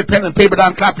 Now put your pen and paper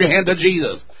down, clap your hand to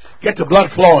Jesus. Get the blood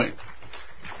flowing.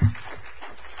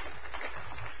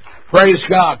 Praise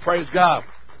God, praise God.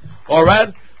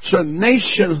 Alright? So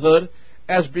nationhood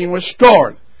as being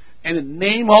restored. And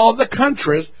name all the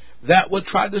countries that would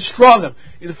try to destroy them.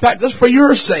 In fact, just for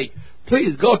your sake,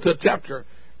 please go to chapter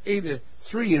 83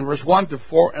 3 and verse 1 to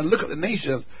 4 and look at the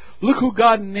nations. Look who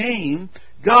God named.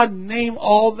 God named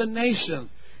all the nations.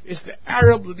 It's the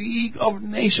Arab League of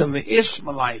Nations, the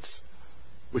Ishmaelites,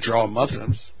 which are all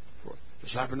Muslims,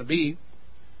 just happen to be,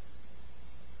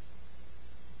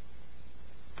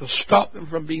 to stop them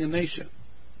from being a nation.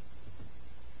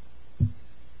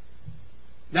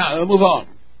 Now, let's move on.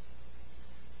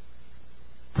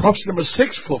 Prophecy number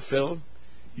 6 fulfilled.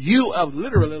 You have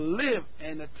literally lived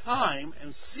in a time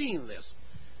and seen this.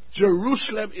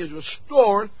 Jerusalem is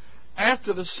restored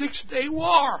after the 6-day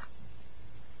war.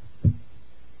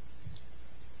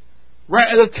 Right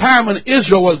at the time when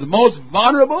Israel was the most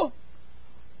vulnerable,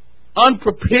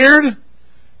 unprepared,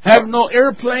 have no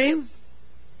airplanes,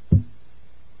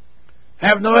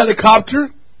 have no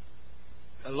helicopter,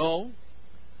 hello,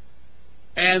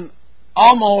 and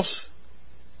almost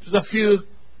just a few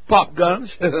pop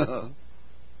guns,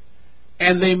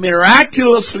 and they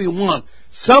miraculously won.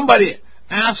 Somebody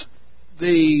asked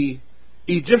the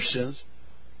Egyptians,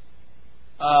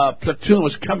 platoon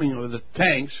was coming with the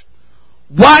tanks,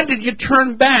 why did you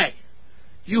turn back?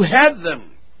 You had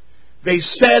them. They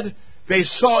said they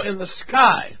saw in the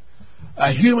sky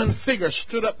a human figure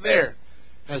stood up there,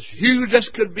 as huge as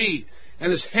could be,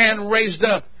 and his hand raised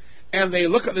up, and they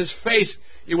look at his face.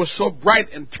 It was so bright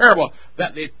and terrible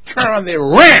that they turned and they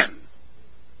ran.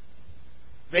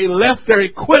 They left their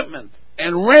equipment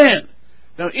and ran.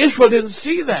 Now Israel didn't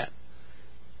see that.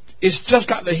 It's just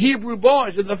like the Hebrew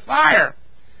boys in the fire.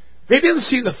 They didn't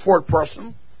see the fourth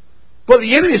person, but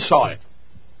the enemy saw it.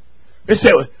 They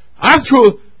said, I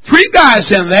threw 3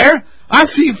 guys in there. I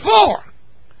see 4.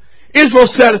 Israel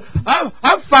said,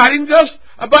 I'm fighting just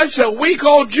a bunch of weak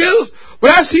old Jews, but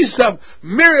I see some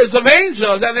myriads of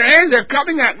angels, and their angels are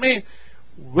coming at me.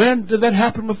 When did that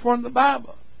happen before in the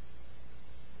Bible?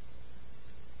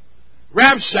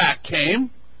 Rabshakeh came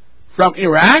from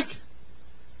Iraq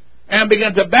and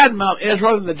began to badmouth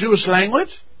Israel in the Jewish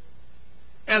language.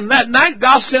 And that night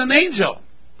God sent an angel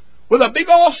with a big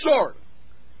old sword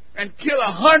and killed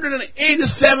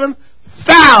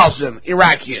 187,000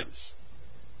 Iraqians.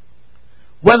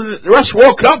 When the rest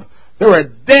woke up, there were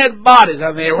dead bodies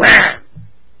and they ran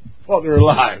for their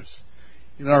lives.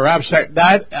 You know, Rabshakeh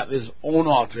died at his own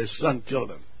altar. His son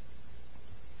killed him.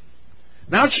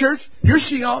 Now, church, you're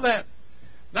seeing all that.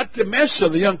 Not to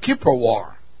mention the Yom Kippur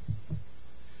War.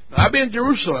 Now, I've been in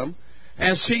Jerusalem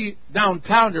and see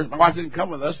downtown. My wife didn't come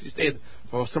with us. She stayed,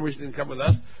 for some reason, didn't come with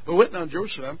us. But we went down to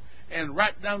Jerusalem, and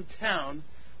right downtown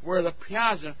where the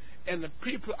piazza, and the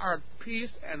people are at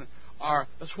peace and are.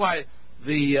 That's why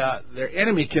their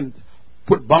enemy can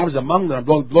put bombs among them and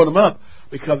blow them up,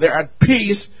 because they're at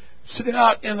peace, sitting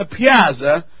out in the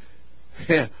piazza,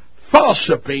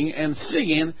 fellowshipping and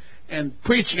singing and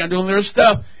preaching and doing their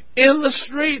stuff in the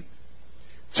street.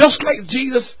 Just like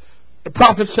Jesus, the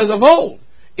prophet, says of old.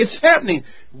 It's happening.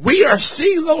 We are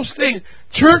seeing those things.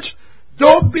 Church,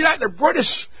 don't be like the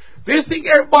British. They think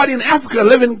everybody in Africa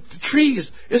live in trees.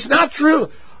 It's not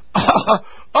true.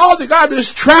 All they got to do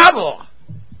is travel.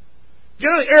 Get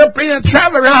on an airplane and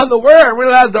travel around the world and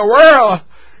realize the world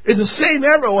is the same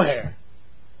everywhere.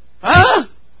 Huh?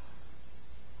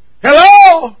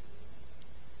 Hello?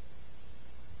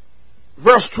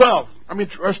 Verse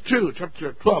 2,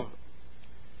 chapter 12.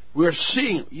 You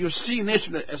see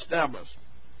nation established.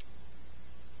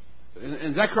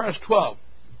 In Zechariah 12,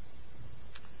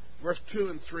 verse 2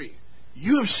 and 3.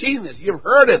 You have seen this, you've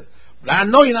heard it, but I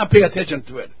know you're not paying attention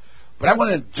to it. But I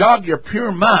want to jog your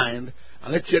pure mind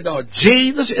and let you know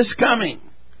Jesus is coming.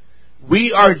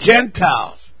 We are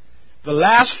Gentiles. The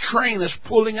last train is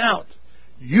pulling out.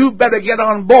 You better get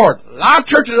on board. A lot of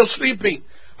churches are sleeping.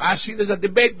 I see there's a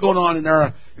debate going on in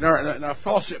our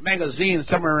fellowship magazine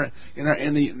somewhere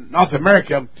in the North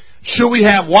America. Should we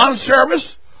have one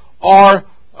service or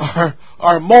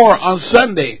more on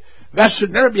Sunday? That should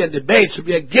never be a debate. It should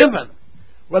be a given.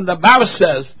 When the Bible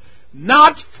says,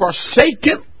 not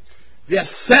forsaken the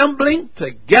assembling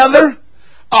together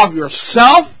of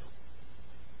yourself,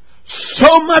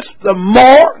 so much the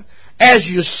more as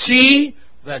you see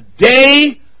the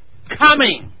day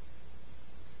coming.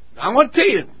 Now, I want to tell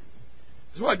you,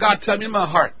 this is what God told me in my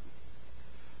heart.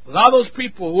 A lot of those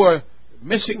people who are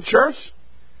missing church,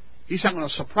 He said, I'm going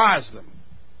to surprise them.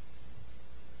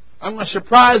 I'm going to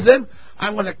surprise them.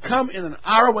 I'm going to come in an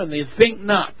hour when they think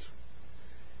not.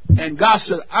 And God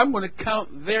said, I'm going to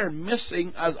count their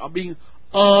missing as being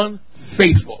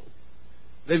unfaithful.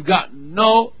 They've got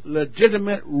no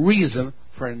legitimate reason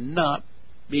for not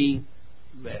being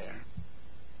there.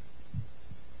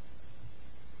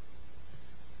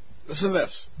 Listen to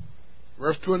this.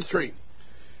 Verse 2 and 3.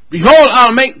 Behold,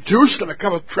 I'll make Jerusalem a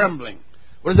cup of trembling.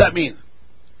 What does that mean?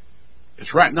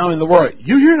 It's right now in the world.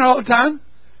 You hear it all the time?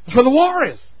 That's where the war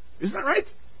is. Isn't that right?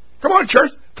 Come on,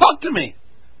 church. Talk to me.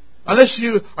 Unless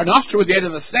you are not with your head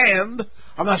in the sand.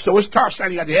 I'm not sure which tar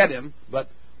sand you got your head in, but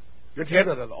your head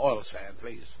out of the oil sand,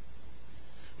 please.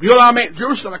 Behold, I'll make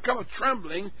Jerusalem a cup of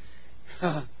trembling.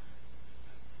 I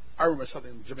remember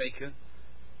something in Jamaica.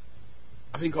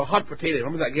 I think called hot potato.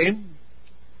 Remember that game?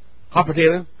 Hot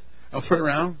potato. I'll throw it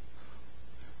around.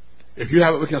 If you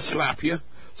have it, we can slap you.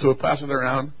 So we'll pass it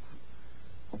around.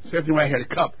 Same thing right here,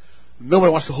 the cup.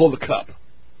 Nobody wants to hold the cup.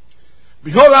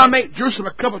 Behold, I'll make Jerusalem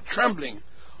a cup of trembling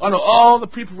unto all the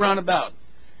people round about,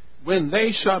 when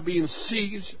they shall be in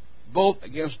siege both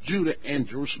against Judah and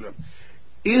Jerusalem.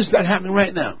 Is that happening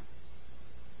right now?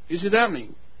 Is it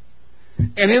happening?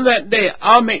 And in that day,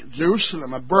 I'll make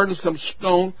Jerusalem a burdensome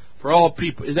stone for all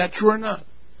people. Is that true or not?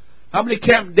 How many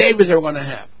Camp Davids are we going to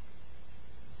have?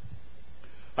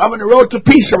 How many Road to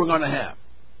Peace are we going to have?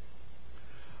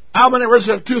 How many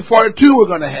Resident 242 we're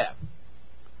going to have?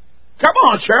 Come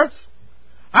on, church.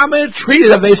 How many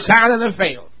treaties have they signed and they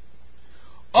failed?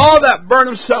 All that burn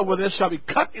himself with it shall be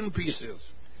cut in pieces,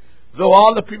 though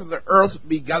all the people of the earth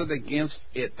be gathered against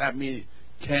it. That means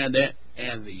Canada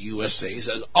and the USA. He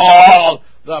says, all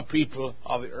the people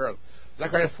of the earth.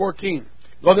 Zechariah 14.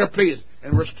 Go there, please,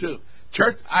 in verse 2.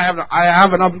 Church, I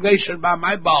have an obligation by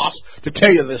my boss to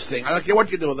tell you this thing. I don't care what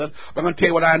you do with it, but I'm going to tell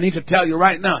you what I need to tell you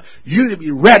right now. You need to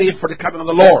be ready for the coming of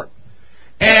the Lord.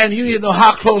 And you need to know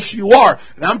how close you are.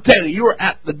 And I'm telling you, you're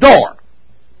at the door.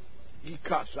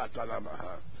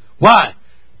 Why?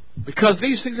 Because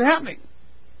these things are happening.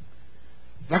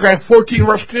 Zechariah 14,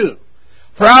 verse 2.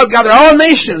 For I will gather all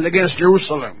nations against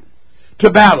Jerusalem to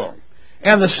battle,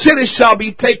 and the city shall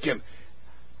be taken.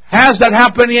 Has that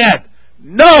happened yet?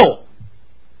 No.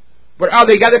 But are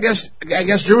they gathered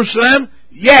against Jerusalem?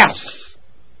 Yes.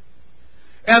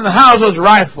 And the houses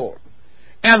rifled,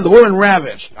 and the women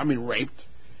ravished, raped,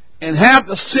 and half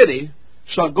the city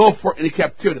shall go forth into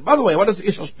captivity. By the way, what does the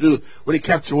Israelites do when they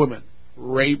capture women?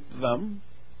 Rape them.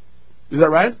 Is that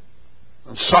right?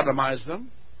 And sodomize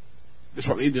them. That's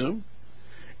what they do.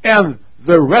 And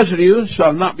the residue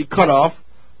shall not be cut off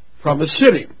from the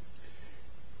city.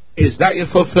 Is that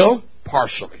yet fulfilled?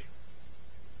 Partially.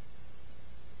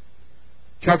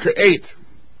 Chapter 8,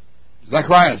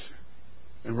 Zechariah,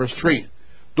 in verse 3.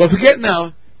 Don't forget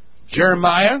now,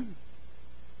 Jeremiah,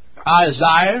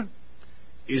 Isaiah,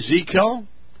 Ezekiel,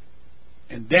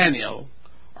 and Daniel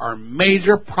are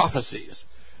major prophecies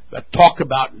that talk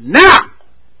about now.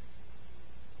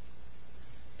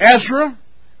 Ezra,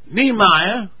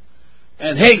 Nehemiah,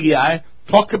 and Haggai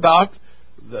talk about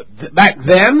back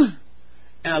then,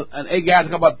 and Haggai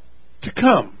talk about to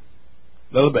come.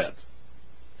 A little bit.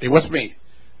 Hey, what's me?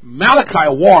 Malachi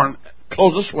warned,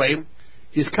 close this way,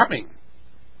 he's coming.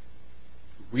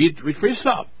 Read for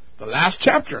yourself. The last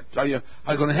chapter tell you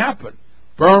how it's going to happen.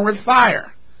 Burn with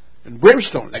fire and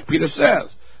brimstone, like Peter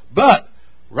says. But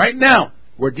right now,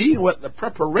 we're dealing with the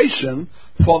preparation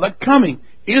for the coming.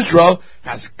 Israel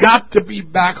has got to be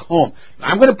back home. Now,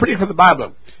 I'm going to predict from the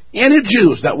Bible. Any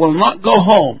Jews that will not go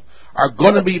home are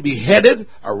going to be beheaded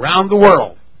around the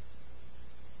world.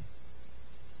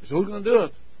 So who's going to do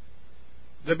it?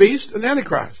 The beast and the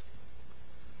Antichrist.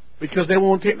 Because they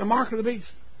won't take the mark of the beast.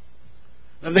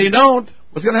 And if they don't,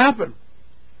 what's going to happen?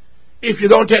 If you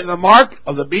don't take the mark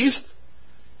of the beast,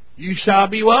 you shall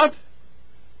be what?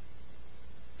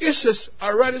 ISIS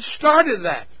already started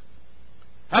that.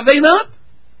 Have they not?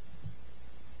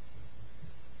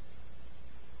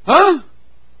 Huh?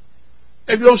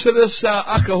 If you don't say this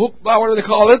akahukba, what do they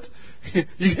call it?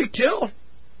 You get killed.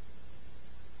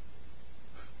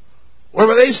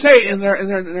 Whatever they say in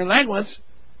their language.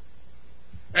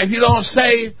 And if you don't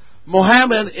say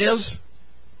Muhammad is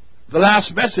the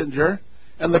last messenger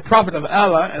and the prophet of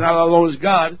Allah, and Allah alone is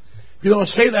God, if you don't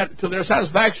say that to their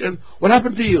satisfaction, what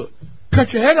happened to you? Cut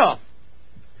your head off.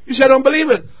 You said, I don't believe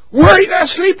it. Where are you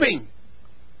guys sleeping?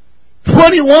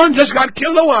 21 just got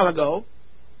killed a while ago.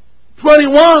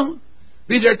 21.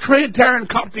 These are Trinitarian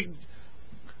Coptic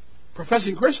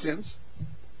professing Christians.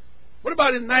 What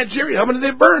about in Nigeria? How many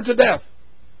did they burn to death?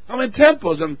 How many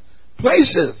temples and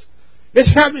places?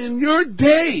 It's happening in your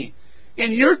day,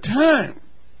 in your time.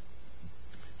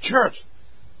 Church,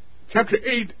 chapter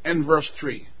 8 and verse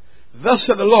 3. Thus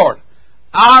said the Lord,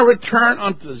 I'll return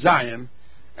unto Zion,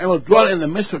 and will dwell in the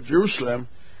midst of Jerusalem,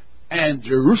 and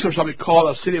Jerusalem shall be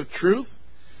called a city of truth,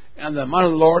 and the mount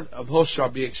of the Lord of hosts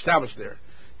shall be established there.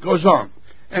 Goes on,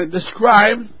 and it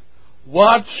describes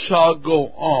what shall go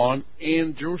on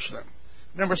in Jerusalem.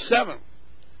 Number 7.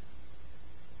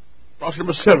 Verse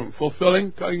number 7,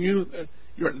 fulfilling, telling you that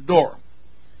you're at the door.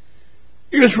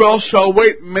 Israel shall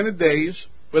wait many days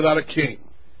without a king.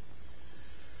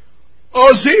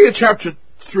 Hosea chapter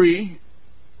 3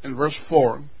 and verse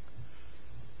 4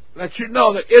 lets you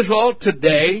know that Israel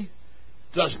today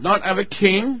does not have a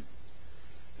king,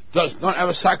 does not have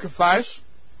a sacrifice,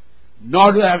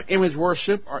 nor do they have image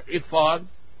worship or ephod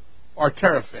or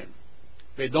teraphim.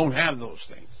 They don't have those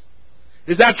things.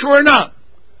 Is that true or not?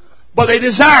 But they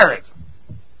desire it.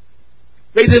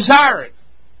 They desire it,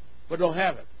 but don't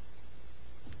have it.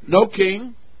 No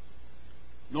king,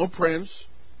 no prince,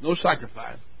 no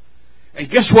sacrifice. And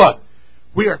guess what?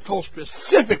 We are told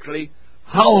specifically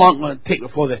how long it's going to take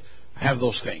before they have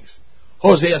those things.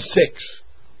 Hosea 6,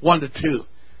 1 to 2.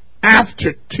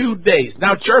 After 2 days.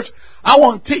 Now, church, I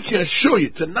want to take you and show you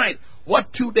tonight what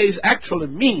 2 days actually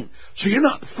mean. So you're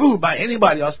not fooled by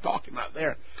anybody else talking out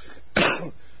there.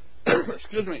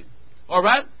 Excuse me. All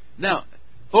right? Now,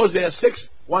 Hosea 6,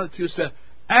 1 and 2 says,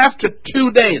 after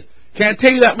 2 days. Can I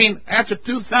tell you that means after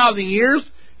 2,000 years,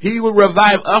 He will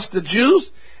revive us, the Jews.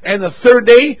 And the third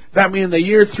day, that means the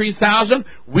year 3000,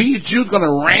 we Jews going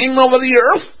to reign over the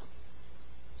earth.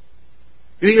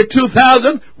 In the year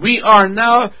 2000, we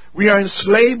are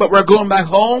enslaved, but we're going back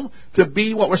home to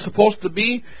be what we're supposed to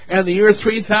be. And the year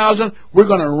 3000, we're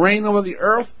going to reign over the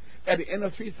earth. At the end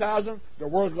of 3000, the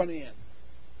world's going to end.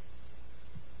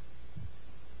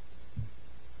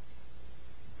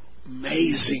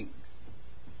 Amazing.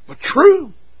 But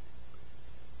true.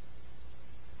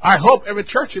 I hope every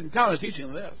church in town is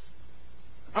teaching this.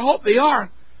 I hope they are.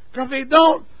 Because if they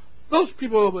don't, those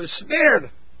people will be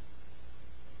snared.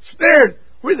 Snared.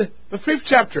 Read the 5th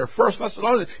chapter, 1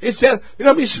 Thessalonians. It says they're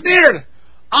going to be snared,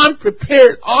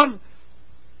 unprepared,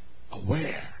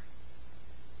 unaware.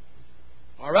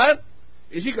 All right?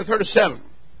 Ezekiel 37.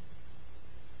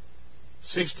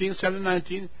 16, 17,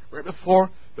 19. Right before,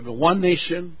 there'll be one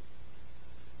nation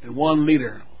and one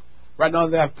leader. Right now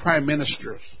they have prime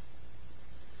ministers.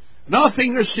 Another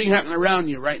thing you're seeing happening around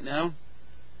you right now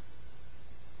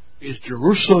is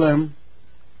Jerusalem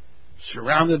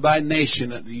surrounded by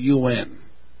nation at the UN.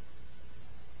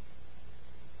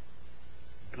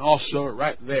 And also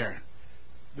right there,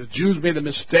 the Jews made a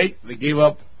mistake. They gave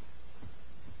up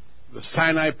the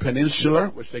Sinai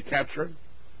Peninsula, which they captured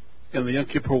in the Yom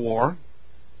Kippur War.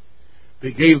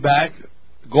 They gave back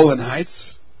Golan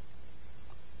Heights,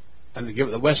 and they gave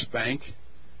it the West Bank,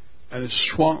 and they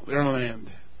shrunk their land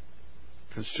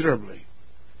considerably.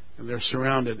 And they're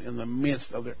surrounded in the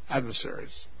midst of their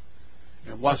adversaries.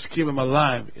 And what's keeping them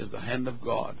alive is the hand of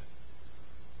God.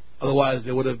 Otherwise,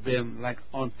 they would have been like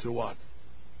unto what?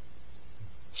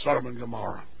 Sodom and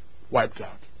Gomorrah, wiped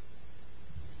out.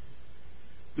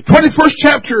 The 21st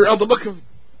chapter of the book of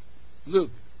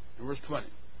Luke, in verse 20.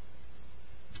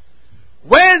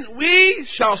 When we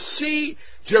shall see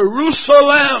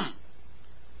Jerusalem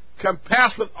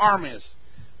compassed with armies,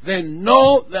 then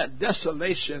know that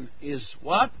desolation is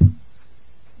what?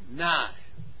 Nigh.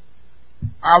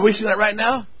 Are we seeing that right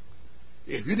now?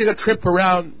 If you take a trip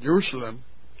around Jerusalem,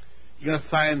 you're going to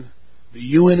find the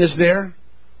UN is there,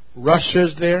 Russia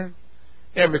is there,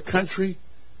 every country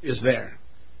is there.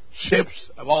 Ships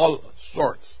of all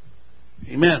sorts.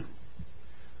 Amen.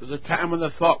 There's a time when they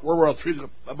thought World War III was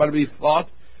about to be fought.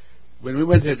 When we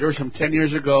went to Jerusalem 10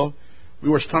 years ago, we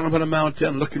were standing up on a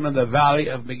mountain looking at the valley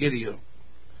of Megiddo.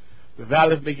 The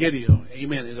valley of Megiddo,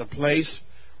 amen, is a place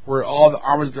where all the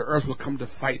armies of the earth will come to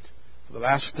fight for the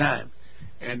last time.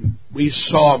 And we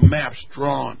saw maps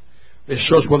drawn. They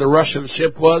showed us where the Russian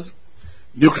ship was,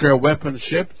 nuclear weapon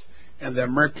ships, and the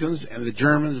Americans and the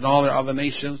Germans and all the other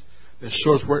nations. They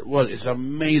showed us where it was. It's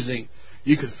amazing.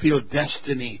 You could feel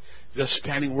destiny just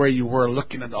standing where you were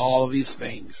looking at all of these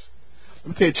things. Let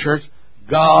me tell you, church,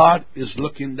 God is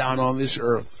looking down on this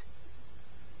earth,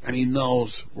 and He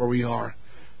knows where we are.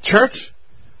 Church,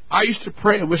 I used to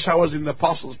pray and wish I was in the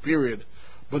Apostles' period,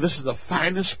 but this is the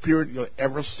finest period you'll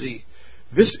ever see.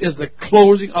 This is the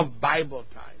closing of Bible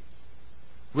time.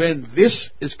 When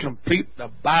this is complete, the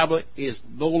Bible is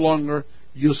no longer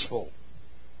useful.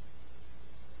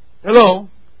 Hello?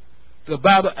 The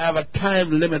Bible have a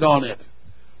time limit on it.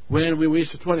 When we reach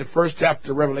the 21st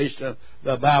chapter of Revelation,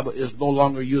 the Bible is no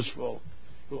longer useful.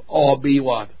 It will all be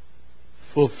what?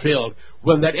 Fulfilled.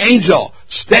 When that angel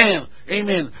stand,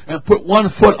 amen, and put one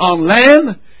foot on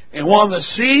land and one on the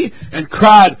sea and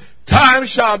cried, time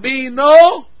shall be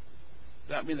no,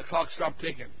 that means the clock stopped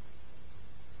ticking.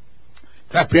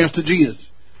 Clap your hands to Jesus.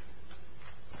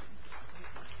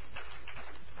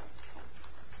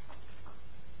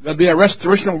 There'll be a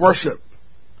restoration of worship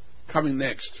coming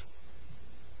next.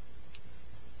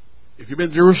 If you've been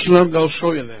to Jerusalem, they'll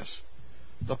show you this.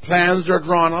 The plans are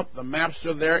drawn up. The maps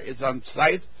are there. It's on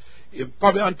site.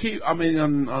 Probably on TV,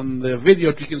 on the video,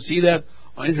 you can see that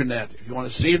on the internet. If you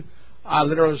want to see it, I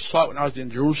literally saw it when I was in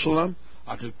Jerusalem.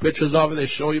 I took pictures of it. They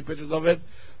show you pictures of it.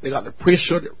 They got the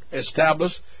priesthood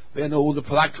established. They know who the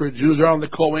phylactery Jews are, and the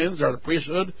Cohens are the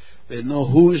priesthood. They know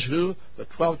who is who. The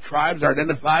 12 tribes are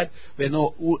identified. They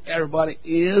know who everybody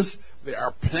is. They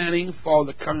are planning for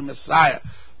the coming Messiah.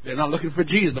 They're not looking for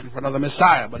Jesus, looking for another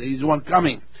Messiah, but he's the one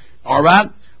coming. All right?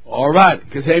 All right.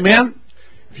 Can you say amen?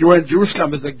 If you were in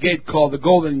Jerusalem, there's a gate called the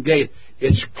Golden Gate.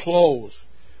 It's closed.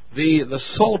 The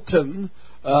Sultan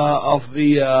of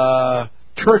the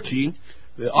Turkey,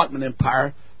 the Ottoman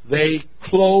Empire, they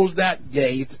closed that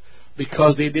gate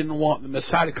because they didn't want the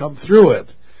Messiah to come through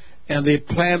it. And they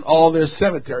planned all their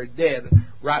cemetery dead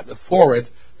right before it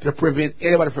to prevent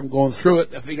anybody from going through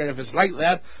it. They figured if it's like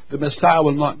that, the Messiah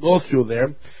will not go through there.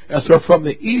 And so from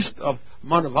the east of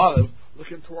Mount of Olives,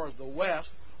 looking towards the west,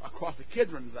 across the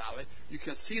Kidron Valley, you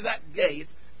can see that gate,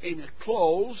 amen,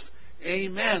 closed,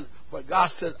 amen. But God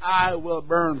said, I will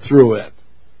burn through it.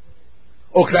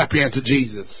 Oh, clap your hands to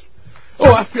Jesus.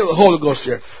 Oh, I feel the Holy Ghost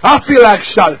here. I feel like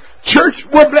shouting. Church,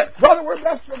 we're blessed. Brother, we're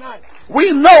blessed tonight.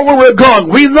 We know where we're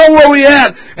going. We know where we're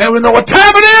at. And we know what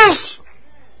time it is.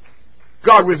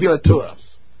 God revealed it to us.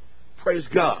 Praise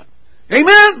God.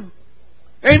 Amen.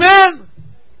 Amen.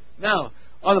 Now,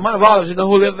 on the Mount of Olives, you know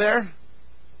who lived there?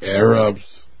 Arabs.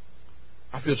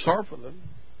 I feel sorry for them.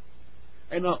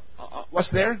 And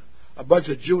what's there? A bunch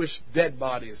of Jewish dead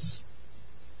bodies.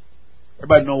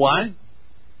 Everybody know why?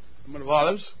 The Mount of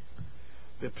Olives.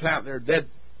 They plant their dead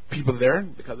people there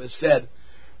because they said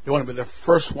they want to be the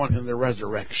first one in the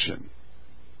resurrection.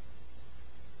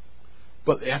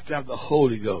 But they have to have the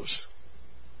Holy Ghost.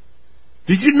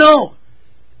 Did you know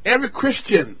every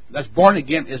Christian that's born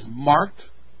again is marked?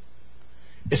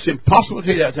 It's impossible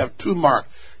to have two marks.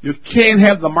 You can't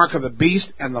have the mark of the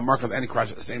beast and the mark of the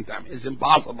Antichrist at the same time. It's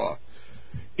impossible.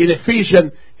 In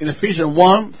Ephesians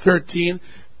 1:13,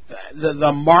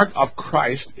 the mark of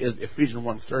Christ is Ephesians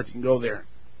 1:13. Go there.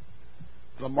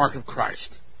 The mark of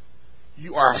Christ.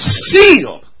 You are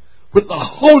sealed with the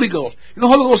Holy Ghost. You know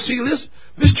what the Holy Ghost seal is?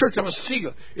 This church has a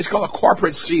seal. It's called a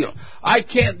corporate seal. I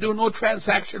can't do no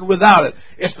transaction without it.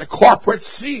 It's the corporate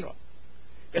seal.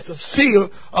 It's a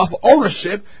seal of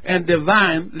ownership and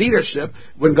divine leadership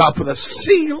when God put a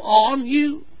seal on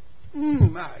you.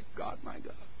 My God, my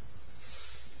God.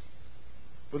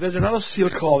 But there's another seal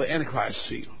called the Antichrist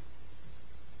seal.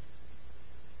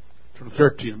 From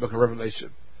 13, the book of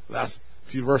Revelation. Last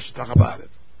few verses talk about it.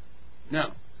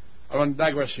 Now, I want to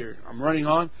digress here. I'm running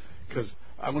on because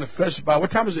I'm going to finish by,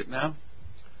 what time is it now?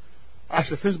 I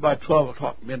should finish by 12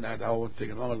 o'clock midnight. I won't take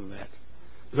it longer than that.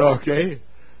 Is that okay?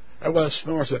 Everybody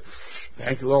snores. Said,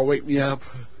 thank you, Lord, wake me up.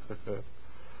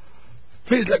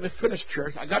 Please let me finish,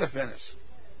 church. I got to finish.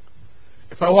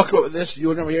 If I walk out with this,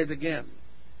 you'll never hear it again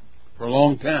for a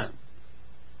long time.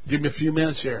 Give me a few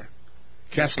minutes here.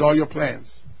 Cancel all your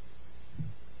plans.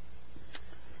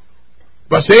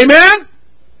 But say amen.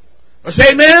 But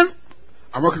say amen.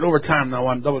 I'm working overtime now.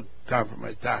 I'm double time for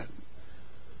my time.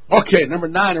 Okay, number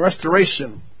 9, the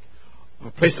restoration of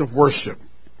a place of worship.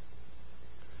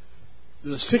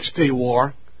 In the 6-Day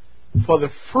War, for the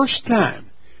first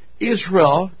time,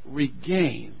 Israel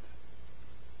regained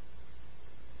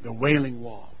the Wailing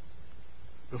Wall.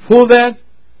 Before that,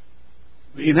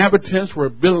 the inhabitants were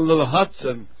building little huts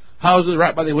and houses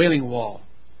right by the Wailing Wall.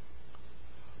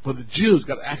 But the Jews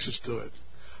got access to it.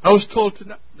 I was told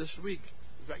this week,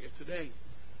 in fact today,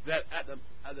 that at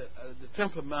the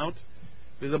Temple Mount,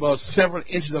 there's about several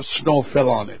inches of snow fell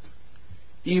on it,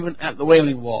 even at the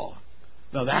Wailing Wall.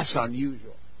 Now that's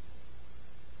unusual.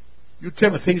 You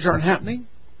tell me things aren't happening?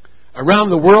 Around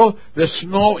the world, there's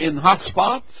snow in hot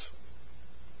spots?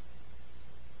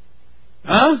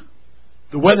 Huh?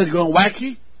 The weather's going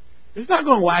wacky? It's not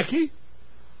going wacky.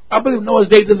 I believe Noah's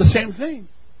Day did the same thing.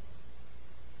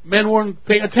 Men weren't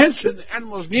paying attention. The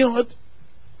animals knew it.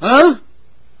 Huh?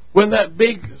 When that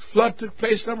big flood took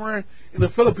place somewhere in the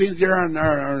Philippines there,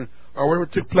 or wherever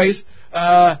it took place,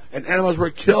 and animals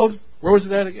were killed. Where was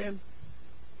it at again?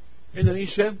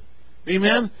 Indonesia.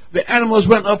 Amen? The animals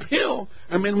went uphill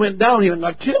and men went downhill and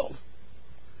got killed.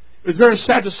 It was very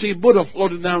sad to see Buddha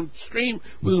floating downstream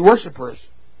with his worshippers.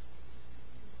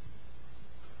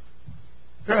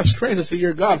 Kind of strange to see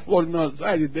your God floating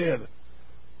outside, you're dead.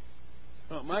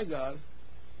 Oh, my God.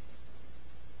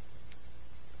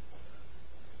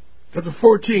 Chapter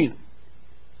 14.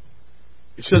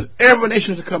 It says, every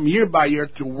nation is to come year by year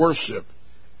to worship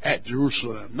at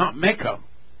Jerusalem. Not Mecca.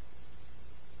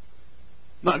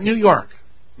 Not New York.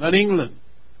 Not England.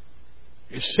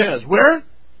 It says, where?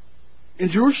 In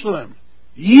Jerusalem.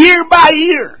 Year by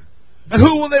year. And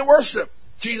who will they worship?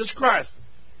 Jesus Christ.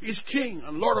 He's King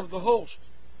and Lord of the host.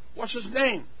 What's his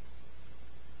name?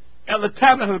 And the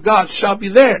tabernacle of God shall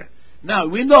be there. Now,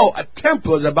 we know a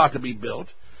temple is about to be built,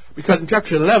 because in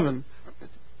chapter 11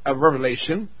 of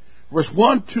Revelation, verse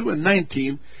 1, 2, and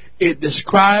 19, it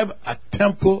describes a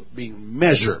temple being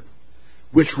measured,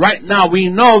 which right now we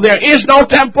know there is no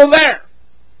temple there.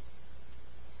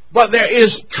 But there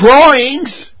is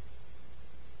drawings,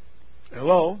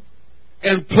 hello,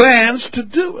 and plans to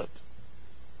do it.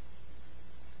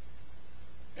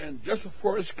 And just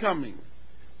before it's coming,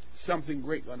 something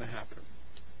great going to happen.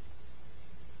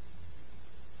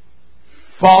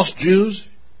 False Jews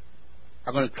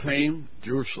are going to claim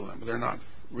Jerusalem, but they're not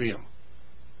real.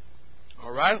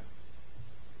 All right?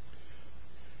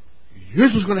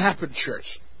 Here's what's going to happen,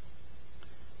 church.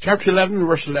 Chapter 11,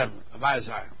 verse 11 of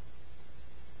Isaiah.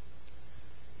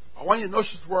 I want you to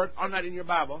notice this word, on that in your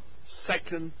Bible,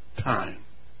 second time.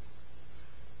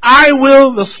 I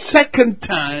will the second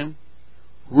time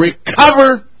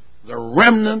recover the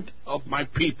remnant of my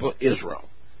people Israel.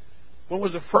 When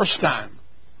was the first time?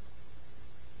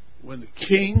 When the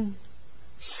king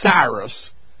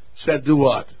Cyrus said, do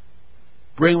what?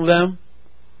 Bring them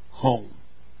home.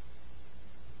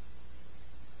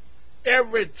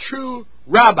 Every true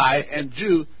rabbi and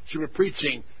Jew should be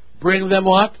preaching, bring them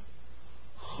what?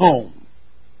 Home.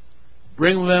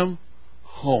 Bring them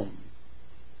home.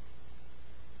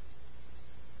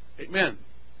 Amen.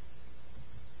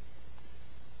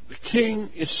 The king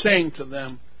is saying to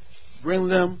them, bring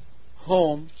them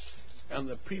home, and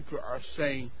the people are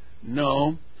saying,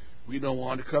 no, we don't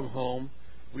want to come home.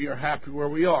 We are happy where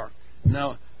we are.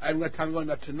 Now, I haven't got time to go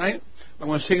into that tonight, but I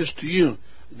want to say this to you.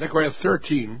 Zechariah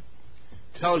 13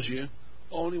 tells you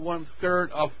only 1/3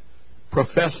 of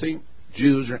professing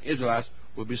Jews or Israelites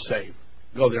will be saved.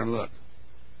 Go there and look.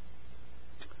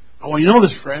 I want you to know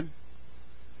this, friend.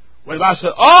 When the Bible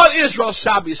says, all Israel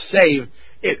shall be saved,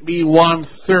 it be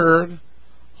 1/3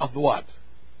 of the what?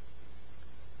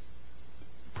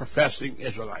 Professing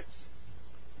Israelites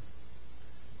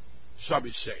shall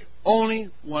be saved. Only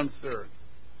 1/3.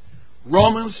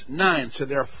 Romans 9 said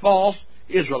they're false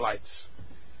Israelites.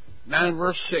 9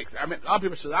 verse 6. I mean, a lot of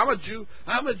people say, I'm a Jew,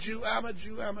 I'm a Jew, I'm a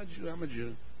Jew, I'm a Jew, I'm a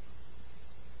Jew.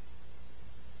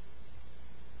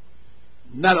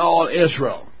 Not all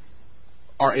Israel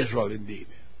are Israel indeed.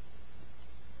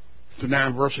 So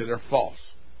 9 verses, they're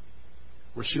false.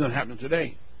 We're seeing that happening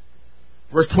today.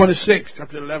 Verse 26,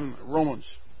 chapter 11, Romans.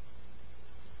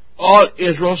 All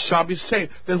Israel shall be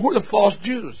saved. Then who are the false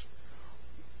Jews?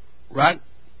 Right?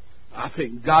 I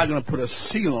think God's going to put a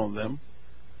seal on them.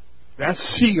 That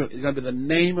seal is going to be the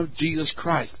name of Jesus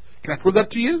Christ. Can I prove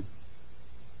that to you?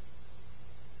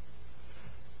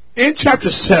 In chapter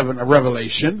 7 of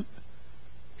Revelation,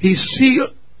 he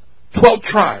sealed 12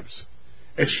 tribes,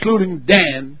 excluding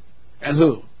Dan and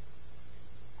who?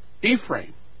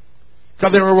 Ephraim.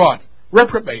 Because they were what?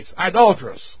 Reprobates,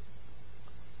 idolatrous.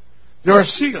 They were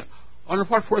sealed.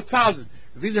 144,000.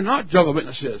 These are not Jehovah's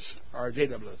Witnesses or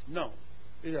JWs. No.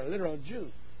 These are literal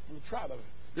Jews from the tribe of it.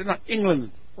 They're not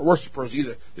England worshippers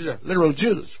either. These are literal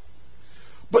Jews.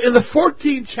 But in the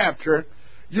 14th chapter,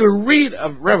 you'll read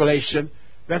of Revelation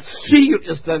that seal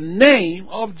is the name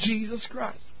of Jesus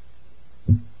Christ.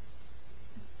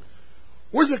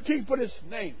 Where's the king put his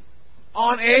name?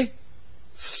 On a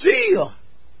seal.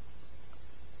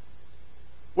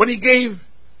 When he gave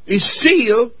a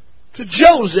seal to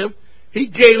Joseph, he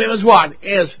gave him his what?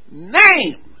 His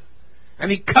name. And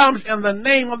he comes in the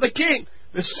name of the king.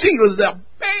 The seal is there.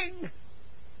 Bang!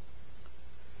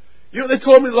 You know what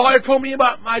the lawyer told me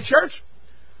about my church?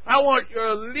 I want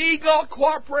your legal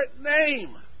corporate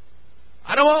name.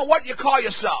 I don't want what you call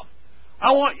yourself.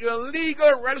 I want your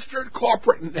legal registered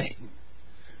corporate name.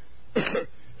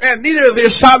 And neither is there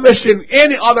salvation in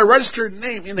any other registered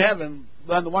name in heaven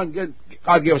than the one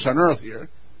God gave us on earth here,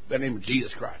 the name of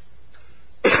Jesus Christ.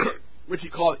 Which he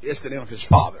called is the name of his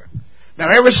Father. Now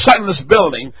every son in this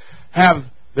building have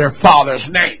their father's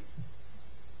name.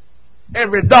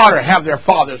 Every daughter have their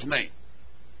father's name.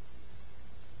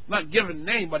 Not given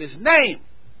name, but his name.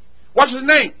 What's his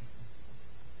name?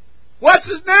 What's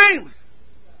his name?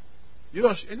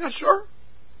 You're not sure?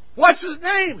 What's his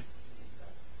name?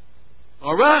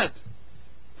 All right.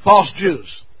 False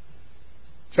Jews.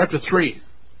 Chapter 3,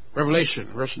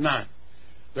 Revelation, verse 9.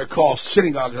 They're called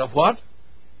synagogues of what?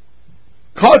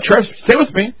 Call it church. Stay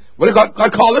with me. What did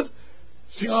God call it?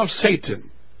 Synagogue of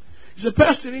Satan. He said,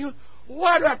 Pastor Neil,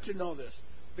 why do I have to know this?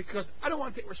 Because I don't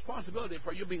want to take responsibility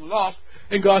for you being lost.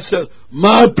 And God says,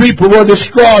 my people were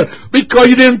destroyed because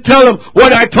you didn't tell them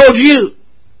what I told you.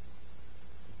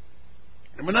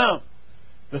 Remember now,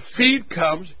 the feed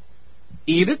comes,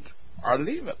 eat it or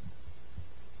leave it.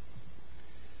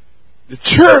 The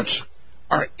church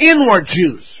are inward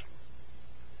Jews.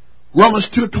 Romans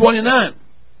 2:29.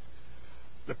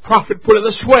 The prophet put it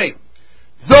this way.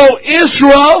 Though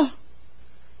Israel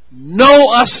know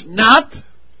us not,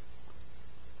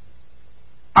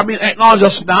 acknowledge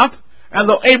us not, and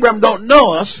though Abraham don't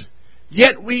know us,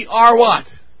 yet we are what?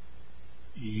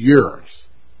 Yours.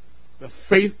 The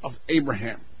faith of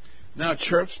Abraham. Now,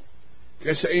 church, you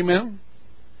guys say amen?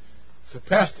 So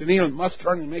Pastor Neil must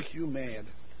turn and make you mad.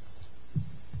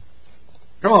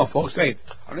 Come on, folks, say it.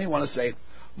 I don't even want to say it.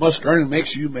 Must turn and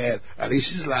makes you mad. At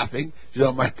least she's laughing. She's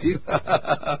on my team.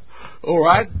 All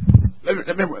right?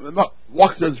 Let me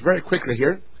walk through this very quickly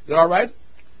here. Is that all right?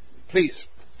 Please.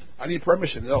 I need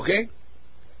permission. Is it okay?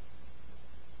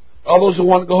 All those who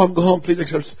want to go home, please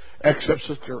accept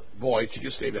Sister Boyd. She can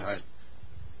stay behind.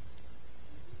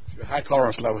 She's a high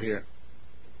tolerance level here.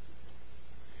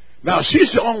 Now,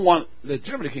 she's the only one that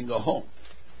legitimately can go home.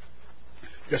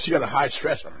 Because she got a high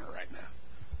stress on her right now.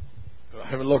 I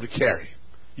have a load to carry.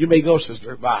 You may go,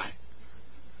 sister. Bye.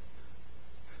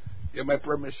 You have my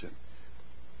permission.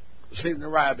 Leave the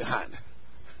ride behind.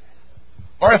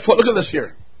 All right, folks, look at this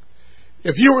here.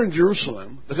 If you were in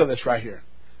Jerusalem, look at this right here.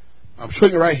 I'm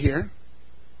showing you right here.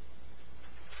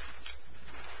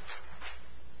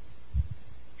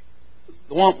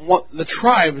 The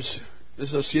tribes, this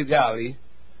is the Sea of Galilee,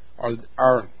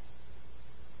 are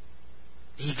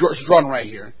this is drawn right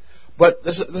here. But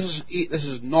this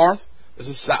is north, this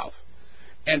is south.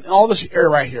 And all this area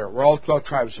right here, where all 12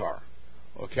 tribes are.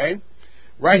 Okay?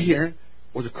 Right here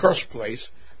was a cursed place,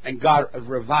 and God has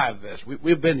revived this.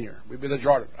 We've been here. We've been to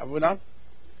Jordan. Have we not?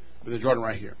 We've been to Jordan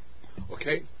right here.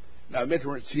 Okay? Now, the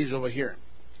Mediterranean Sea is over here.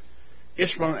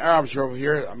 Ishmael and Arabs are over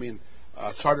here.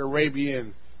 Saudi Arabia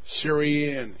and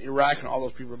Syria and Iraq and all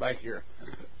those people are back here.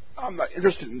 I'm not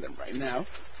interested in them right now.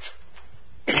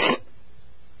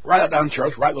 Write that down,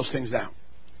 church. Write those things down.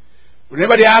 When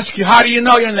anybody asks you, how do you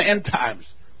know you're in the end times?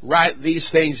 Write these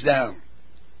things down.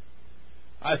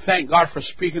 I thank God for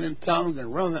speaking in tongues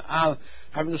and running the aisle,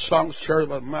 having the songs church,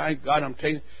 but my God, I'm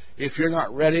telling you, if you're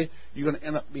not ready, you're going to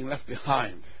end up being left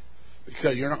behind.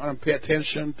 Because you're not going to pay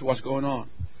attention to what's going on.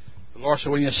 The Lord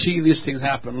said, when you see these things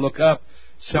happen, look up.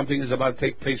 Something is about to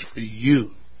take place for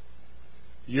you.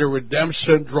 Your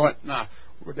redemption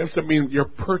redemption means your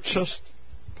purchased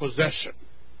possession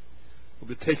will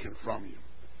be taken from you.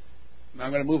 Now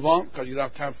I'm going to move on because you don't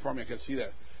have time for me. I can see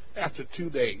that. After 2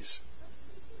 days.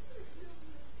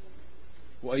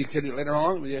 Well, you can do it later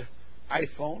on with your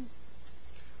iPhone.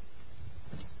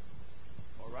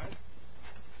 All right.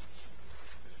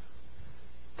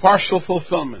 Partial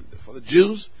fulfillment for the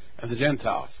Jews and the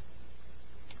Gentiles.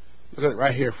 Look at it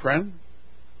right here, friend.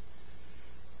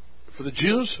 For the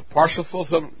Jews, partial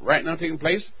fulfillment right now taking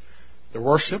place. The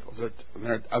worship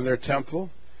of their temple.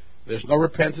 There's no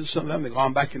repentance in them. They've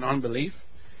gone back in unbelief.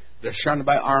 They're surrounded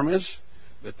by armies.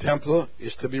 The temple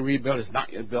is to be rebuilt. It's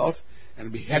not yet built.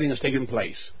 And beheading is taking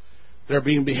place. They're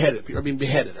being beheaded. People are being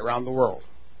beheaded around the world.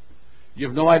 You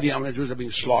have no idea how many Jews are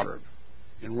being slaughtered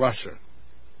in Russia,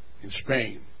 in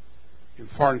Spain, in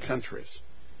foreign countries.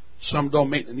 Some don't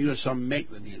make the news, some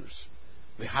make the news.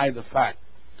 They hide the fact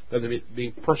that they're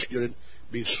being persecuted,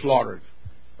 being slaughtered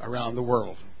around the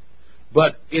world.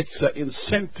 But it's an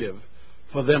incentive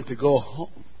for them to go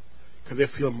home because they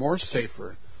feel more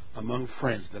safer among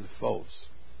friends than foes.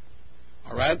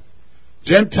 All right?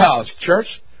 Gentiles,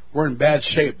 church, we're in bad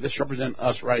shape. This represents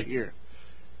us right here.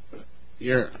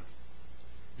 You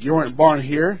weren't born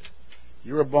here.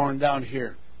 You were born down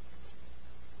here.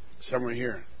 Somewhere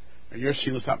here. And you're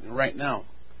seeing what's happening right now.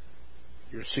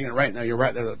 You're seeing it right now. You're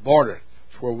right there at the border.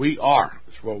 It's where we are.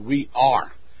 It's where we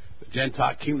are. The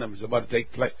Gentile kingdom is about to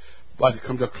take place, about to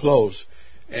come to a close.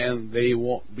 And they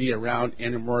won't be around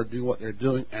anymore doing what they're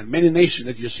doing. And many nations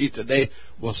that you see today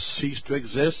will cease to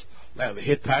exist. Like the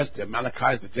Hittites, the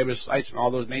Amalekites, the Jebusites, and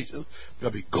all those nations, they'll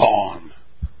be gone.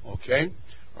 Okay?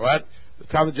 All right? The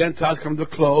time the Gentiles come to a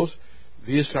close,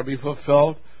 these shall be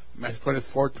fulfilled. Matthew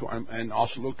 24 and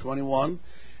also Luke 21.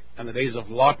 And the days of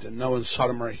Lot and Noah and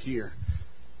Sodom are here.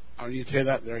 I need to tell you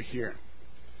that they're here.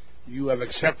 You have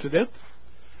accepted it.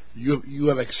 You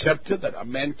have accepted that a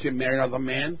man can marry another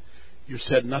man. You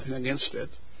said nothing against it.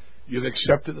 You've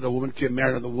accepted that a woman can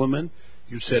marry another woman.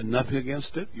 You said nothing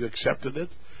against it. You accepted it.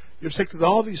 You've accepted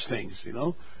all these things,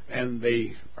 and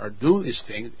they are doing these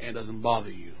things and it doesn't bother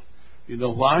you. You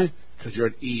know why? Because you're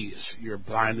at ease. You're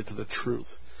blinded to the truth.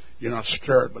 You're not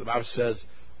stirred. But the Bible says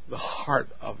the heart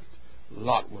of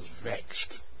Lot was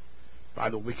vexed by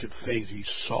the wicked things he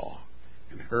saw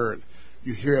and heard.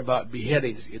 You hear about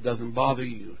beheadings. It doesn't bother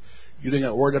you. You don't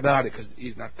get worried about it because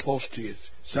he's not close to you.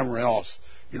 It's somewhere else.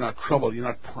 You're not troubled. You're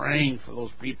not praying for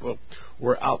those people who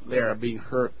are out there being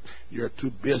hurt. You're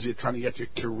too busy trying to get your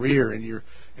career and your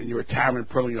retirement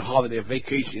program, your holiday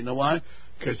vacation. You know why?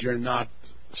 Because you're not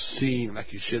seeing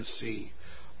like you should see.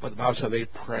 But the Bible said they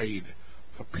prayed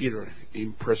for Peter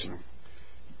in prison.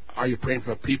 Are you praying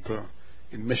for people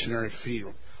in missionary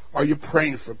field? Are you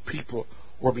praying for people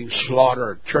who are being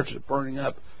slaughtered, churches burning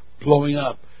up, blowing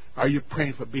up? Are you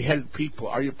praying for beheaded people?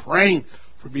 Are you praying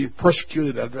for being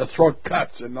persecuted, their throat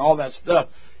cuts and all that stuff?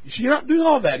 You see, you're not doing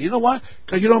all that. You know why?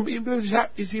 Because you don't even believe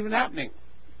it's even happening.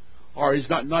 Or it's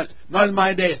not in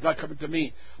my day. It's not coming to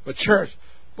me. But church,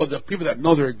 but the people that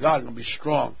know their God are going to be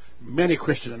strong. Many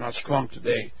Christians are not strong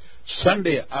today.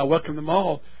 Sunday, I welcome them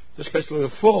all. This place will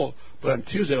be full. But on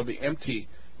Tuesday, it'll be empty.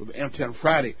 It'll be empty on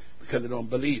Friday because they don't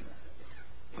believe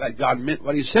that God meant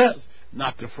what He says,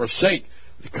 not to forsake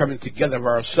the coming together of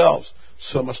ourselves.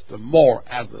 So much the more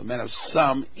as the man of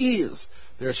some is.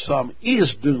 There's some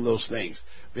is doing those things.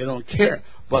 They don't care.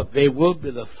 But they will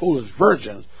be the foolish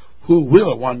virgins who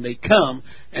will one day come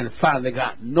and find they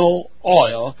got no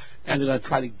oil, and they're going to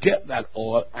try to get that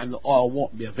oil, and the oil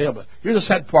won't be available. Here's the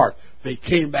sad part. They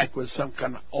came back with some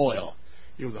kind of oil.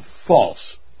 It was a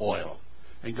false oil.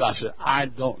 And God said, I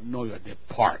don't know you.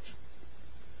 Depart.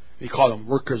 He called them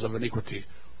workers of iniquity.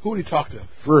 Who did He talk to?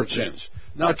 Virgins.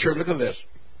 Now, church, look at this.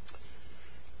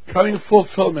 Coming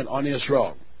fulfillment on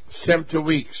Israel. 70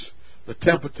 weeks. The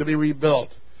temple to be rebuilt.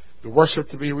 The worship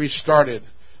to be restarted.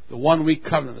 The 1 week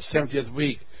covenant, the 70th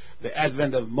week. The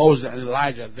advent of Moses and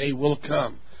Elijah. They will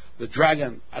come. The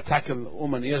dragon attacking the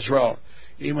woman Israel.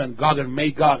 Even Gog and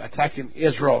Magog attacking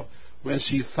Israel when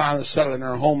she finally settled in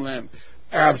her homeland.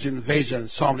 Arabs invasion.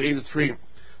 Psalm 83.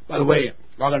 By the way,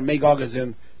 Gog and Magog is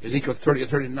in Ezekiel 30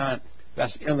 and 39.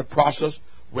 That's in the process,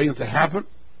 waiting to happen.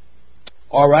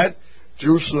 All right.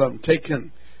 Jerusalem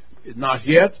taken, not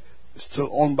yet. It's still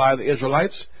owned by the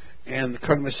Israelites. And the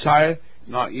coming Messiah,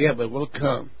 not yet, but will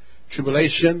come.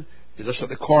 Tribulation is just at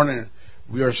the corner.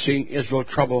 We are seeing Israel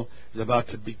trouble is about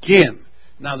to begin.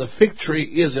 Now, the fig tree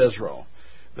is Israel.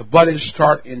 The budding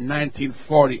start in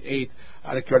 1948.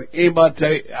 I declare anybody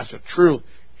tell you that's the truth.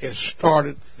 It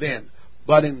started then.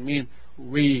 Budding means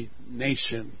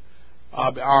re-nation.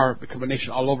 Become a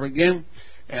nation all over again.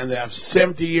 And they have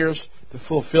 70 years to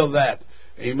fulfill that.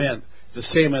 Amen. It's the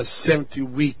same as 70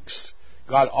 weeks.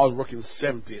 God always working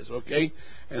 70s, okay?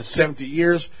 And 70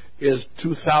 years is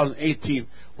 2018.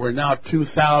 We're now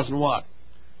 2000 what?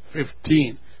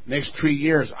 15. Next 3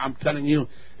 years, I'm telling you,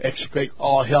 expect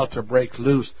all hell to break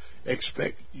loose.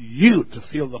 Expect you to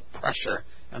feel the pressure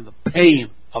and the pain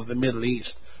of the Middle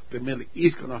East. The Middle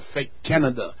East is going to affect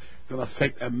Canada. Going to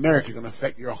affect America, going to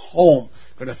affect your home,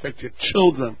 going to affect your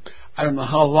children. I don't know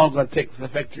how long it's going to take to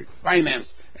affect your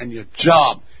finance and your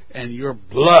job and your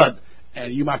blood,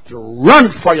 and you might have to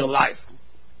run for your life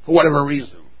for whatever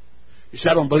reason. You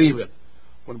say, I don't believe it.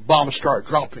 When bombs start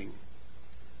dropping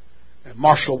and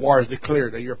martial law is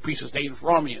declared and your peace is taken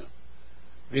from you,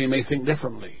 they may think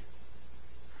differently.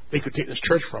 They could take this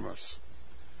church from us.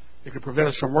 They could prevent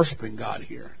us from worshiping God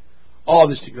here. All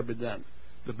these things could be done.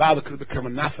 The Bible could have become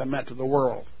anathema to the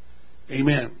world.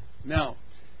 Amen. Now,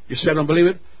 you said, I don't believe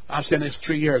it? I'm saying next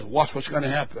 3 years, watch what's going to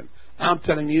happen. I'm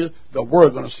telling you, the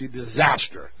world is going to see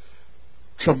disaster.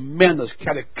 Tremendous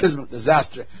cataclysmic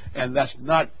disaster. And that's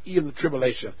not even the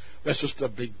tribulation. That's just the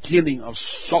beginning of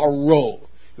sorrow.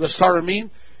 You know what sorrow mean?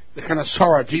 The kind of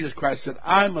sorrow Jesus Christ said,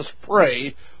 I must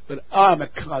pray that I am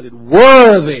accounted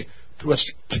worthy to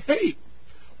escape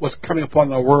what's coming upon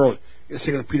the world. In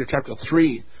 2 Peter chapter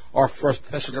 3 or 1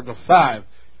 Thessalonians chapter 5.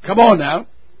 Come on now.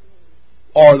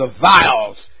 Or the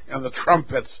vials and the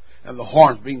trumpets and the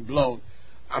horns being blown.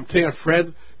 I'm telling you,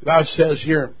 friend, the Bible says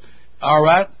here, all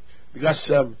right,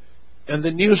 because in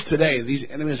the news today, these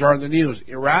enemies are in the news.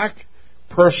 Iraq,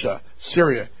 Persia,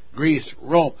 Syria, Greece,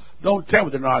 Rome. Don't tell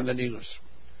me they're not in the news.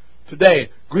 Today,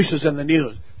 Greece is in the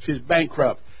news. She's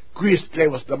bankrupt. Greece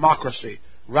gave us democracy.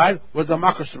 Right? What does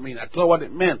democracy mean? I told you what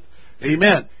it meant.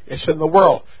 Amen. It's in the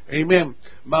world. Amen.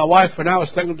 My wife and I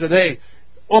was thinking today,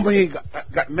 Omni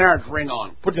got marriage ring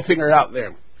on. Put your finger out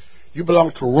there. You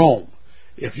belong to Rome.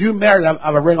 If you married and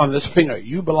have a ring on this finger,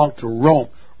 you belong to Rome.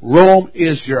 Rome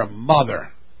is your mother.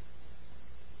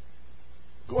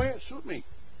 Go ahead, shoot me.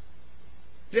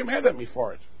 Get mad at me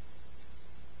for it.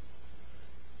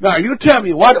 Now, you tell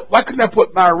me, why couldn't I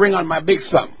put my ring on my big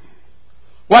thumb?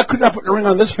 Why couldn't I put the ring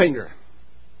on this finger?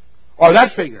 Or that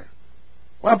finger?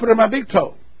 Why put it on my big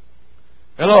toe?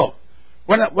 Hello?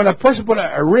 When a person put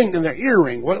a ring in their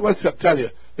earring, what's that tell you?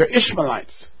 They're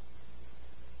Ishmaelites.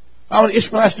 How many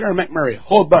Ishmaelites there in McMurray? A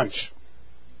whole bunch.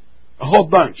 A whole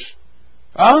bunch.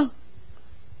 Huh?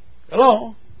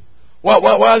 Hello? Why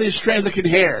are these strange looking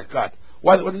hair, God?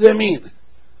 What do they mean?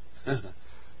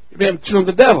 You may have tuned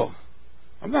the devil.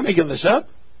 I'm not making this up.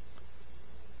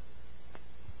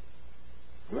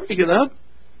 I'm not making it up.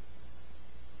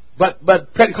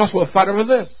 But Pentecost will fight over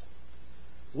this.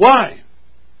 Why?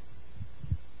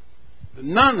 The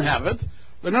nun have it.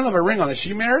 The nun have a ring on it. Is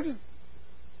she married?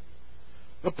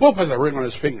 The Pope has a ring on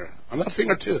his finger. On that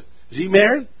finger too. Is he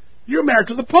married? You're married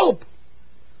to the Pope.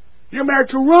 You're married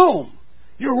to Rome.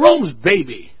 You're Rome's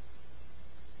baby.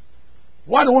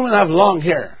 Why do women have long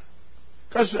hair?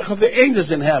 Because the angels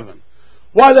in heaven.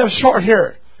 Why do they have short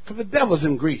hair? Because the devil's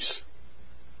in Greece.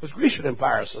 It's Grecian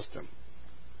Empire system.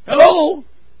 Hello?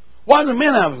 Why do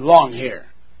men have long hair?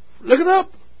 Look it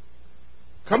up.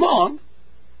 Come on.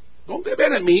 Don't get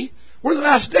mad at me. We're in the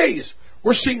last days.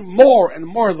 We're seeing more and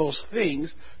more of those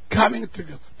things coming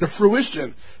to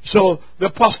fruition. So the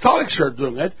apostolics are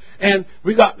doing it, and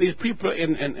we got these people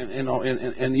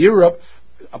in Europe,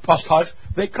 apostolics.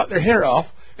 They cut their hair off,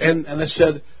 and they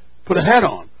said, "Put a hat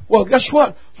on." Well, guess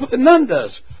what? That's what the nun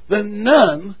does. The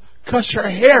nun cuts her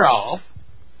hair off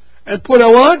and put a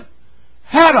what?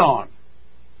 Hat on.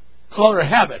 Call it a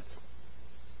habit.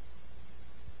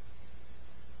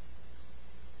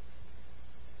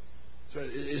 So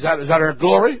is that her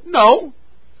glory? No.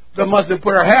 The Muslim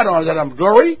put her hat on. Is that her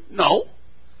glory? No.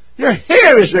 Your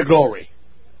hair is your glory.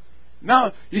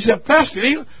 Now, you said, Pastor,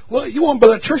 well, you won't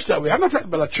build a church that way. I'm not trying to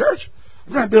build a church.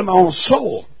 I'm trying to build my own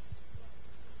soul.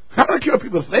 I don't care what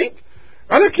people think.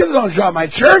 I don't care if they don't join my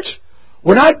church.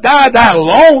 When I die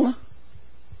alone.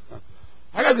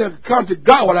 I got to come to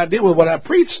God what I did with what I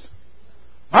preached.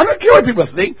 I don't care what people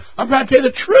think. I'm trying to tell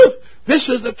you the truth. This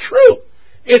is the truth.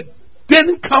 It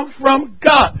didn't come from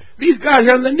God. These guys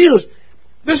are on the news.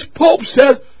 This Pope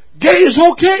said gay is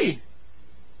okay.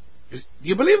 Do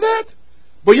you believe that?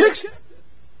 But you accept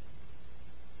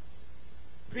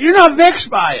it. You're not vexed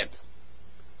by it.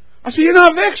 I said, you're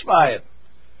not vexed by it.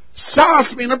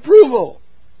 Silence means approval.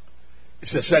 He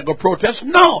said, should I go protest?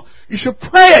 No. You should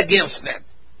pray against it.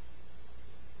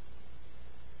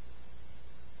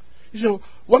 He said,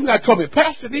 one guy told me,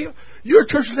 Pastor Neil, your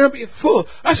church will never be full.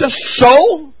 I said,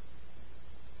 so?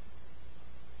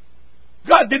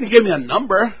 God didn't give me a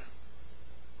number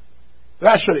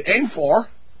that I should aim for.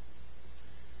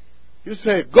 You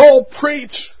say, go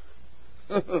preach.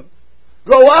 Go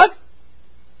what?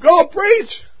 Go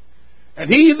preach. And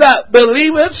he that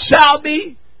believeth shall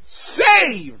be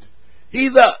saved. He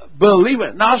that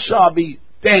believeth not shall be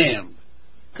damned.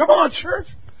 Come on, church.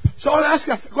 So I'll ask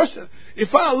you a question.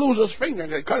 If I lose this finger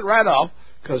and cut it right off,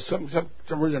 because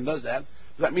some religion does that,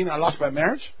 does that mean I lost my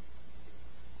marriage?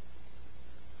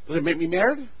 Does it make me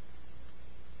married?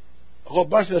 A whole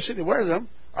bunch of the city wears them.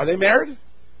 Are they married?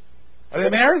 Are they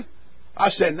married? I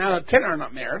said 9 out of 10 are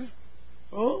not married.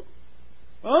 Oh?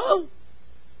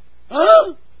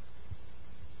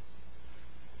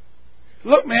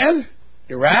 Look, man.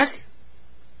 Iraq,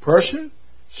 Persia,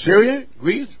 Syria,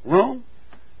 Greece, Rome,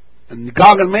 and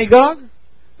Gog and Magog,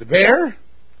 the bear.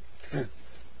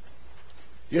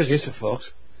 Here's the issue,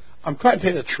 folks. I'm trying to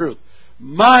tell you the truth.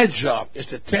 My job is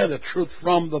to tell the truth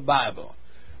from the Bible.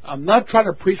 I'm not trying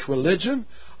to preach religion.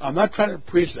 I'm not trying to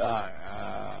preach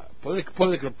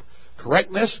political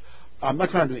correctness. I'm not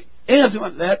trying to do anything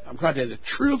like that. I'm trying to tell you the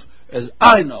truth as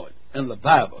I know it in the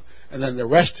Bible. And then the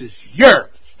rest is yours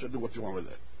to do what you want with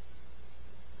it.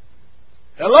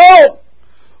 Hello?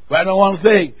 But I know one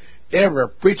thing. Every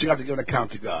preacher got to give an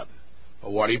account to God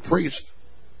for what he preached.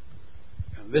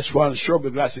 And this one sure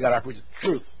be blessed to God I preach the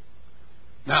truth.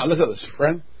 Now, look at this,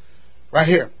 friend. Right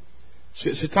here.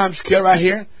 See time scale right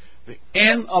here? The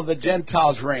end of the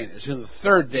Gentiles' reign is in the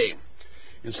third day.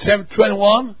 In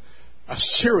 721,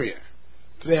 Assyria,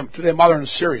 today modern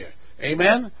Syria,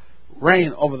 amen,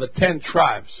 reigned over the 10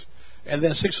 tribes. And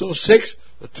then 606,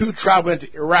 the 2 tribes went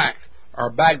to Iraq, or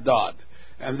Baghdad.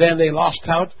 And then they lost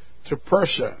out to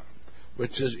Persia,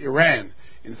 which is Iran,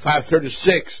 in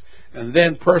 536. And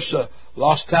then Persia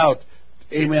lost out,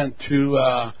 amen,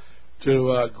 to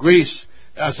Greece.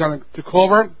 Someone took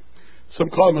over. Some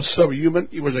call him a subhuman.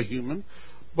 He was a human.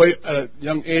 But at a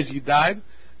young age he died.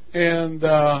 And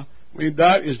when he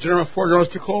died, his general 4 generals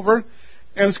took over.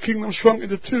 And his kingdom shrunk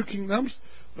into 2 kingdoms.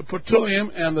 The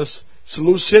Ptolemy and the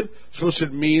Seleucid.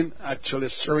 Seleucid mean actually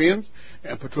Syrians.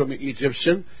 And Ptolemy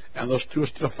Egyptian. And those 2 are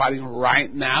still fighting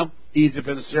right now. Egypt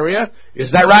and Syria.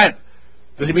 Is that right?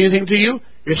 Does it mean anything to you?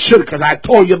 It should, because I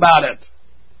told you about it.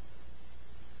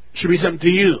 It should be something to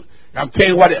you. I'm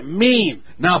telling you what it means.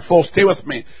 Now, folks, stay with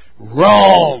me.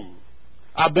 Rome.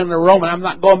 I've been to Rome, and I'm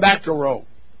not going back to Rome.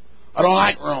 I don't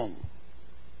like Rome.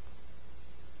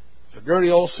 It's a dirty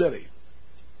old city.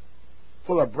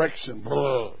 full of bricks and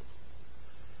blah.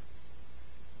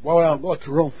 What would I go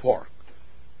to Rome for?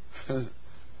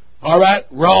 All right,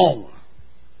 Rome.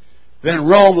 Then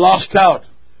Rome lost out.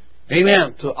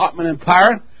 Amen. To the Ottoman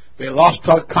Empire. They lost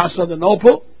out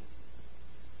Constantinople.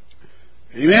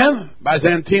 Amen.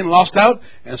 Byzantine lost out,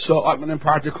 and so Ottoman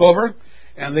Empire took over,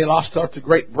 and they lost out to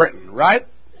Great Britain, right?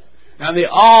 And they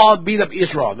all beat up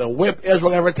Israel. They whipped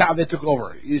Israel every time they took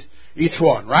over, each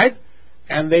one, right?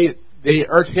 And they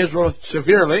hurt Israel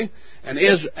severely,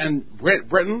 and Great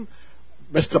Britain,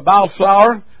 Mr.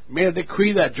 Balfour, made a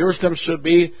decree that Jerusalem should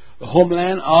be the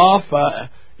homeland of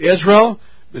Israel,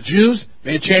 the Jews.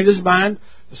 They changed his mind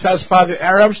to satisfy the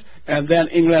Arabs, and then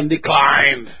England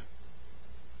declined.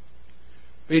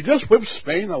 They just whipped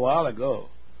Spain a while ago,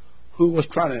 who was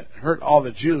trying to hurt all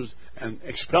the Jews and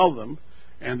expel them,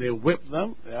 and they whipped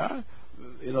them. Yeah,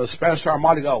 the Spanish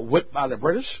Armada got whipped by the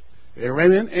British.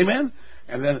 Amen, amen.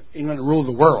 And then England ruled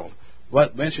the world.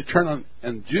 But when she turned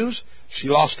on Jews, she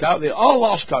lost out. They all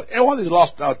lost out. Everyone of these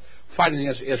lost out fighting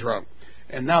against Israel.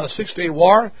 And now the 6-Day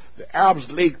War, the Arabs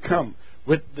League come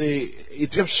with the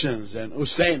Egyptians and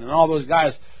Hussein and all those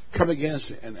guys come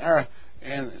against and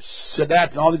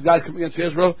Sadat and all these guys come against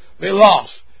Israel. They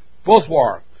lost both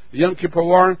wars. The Yom Kippur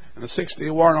War and the 6-Day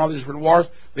War and all these different wars,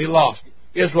 they lost.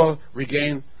 Israel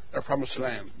regained their promised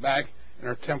land back in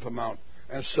their Temple Mount.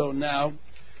 And so now,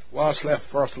 what's left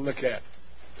for us to look at?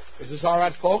 Is this all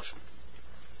right, folks?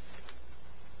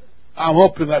 I'm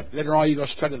hoping that later on you're going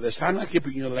to study this. I'm not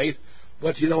keeping you late,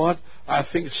 but you know what? I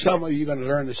think some of you are going to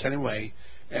learn this anyway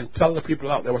and tell the people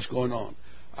out there what's going on.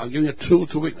 I'm giving you a tool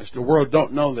to weakness. The world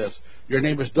don't know this. Your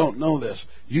neighbors don't know this.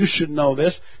 You should know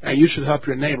this, and you should help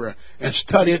your neighbor and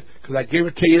study it because I gave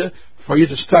it to you for you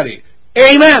to study.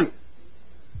 Amen!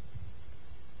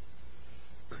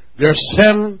 There are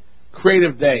 7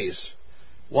 creative days.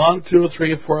 1, 2,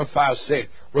 3, 4, 5, 6.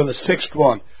 We're the 6th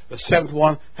one. The 7th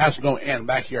one has no end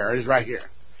back here. It is right here.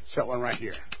 7th one right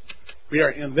here. We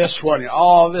are in this one here.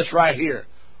 All this right here.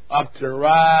 Up to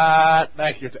right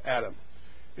back here to Adam.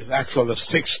 It's actually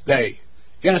the 6th day.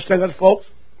 You understand that, folks?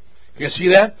 Can you see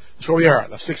that? That's where we are,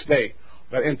 the 6th day.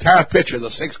 That entire picture, the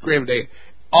 6th grave day,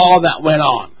 all that went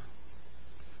on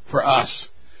for us.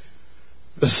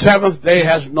 The 7th day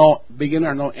has no beginning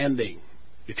or no ending.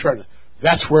 Eternal.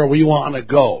 That's where we want to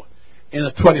go. In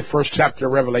the 21st chapter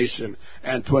of Revelation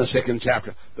and 22nd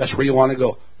chapter. That's where you want to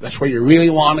go. That's where you really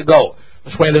want to go.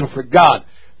 That's why you're living for God.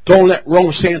 Don't let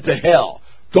Rome send to hell.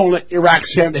 Don't let Iraq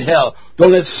send to hell.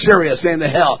 Don't let Syria send to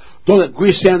hell. Don't let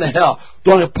Greece send to hell.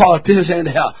 Don't let politicians send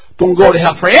to hell. Don't go to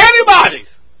hell for anybody.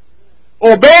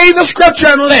 Obey the scripture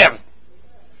and live.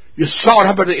 You saw what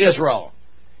happened to Israel.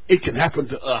 It can happen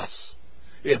to us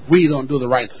if we don't do the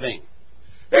right thing.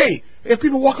 Hey, if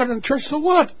people walk out in church, so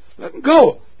what? Let them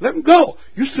go. Let them go.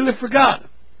 You still live for God.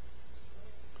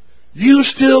 You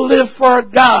still live for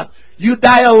God. You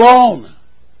die alone.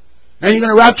 And you're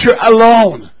going to rapture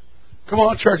alone. Come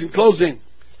on, church, in closing.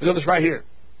 Look at this right here.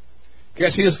 Can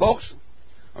you see this, folks?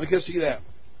 I can see that.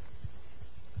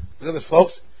 Look at this,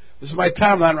 folks. This is my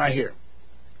timeline right here.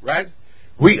 Right?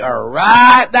 We are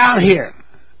right down here.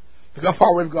 Look how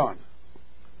far we've gone.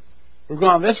 We've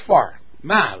gone this far.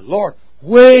 My Lord.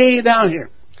 Way down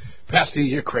here. Pastor,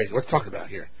 you're crazy. What are you talking about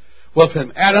here? Well,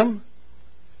 from Adam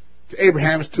to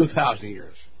Abraham is 2,000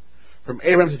 years. From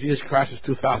Abraham to Jesus Christ is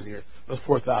 2,000 years. That's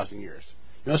 4,000 years.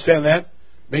 You understand that?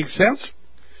 Makes sense?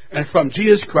 And from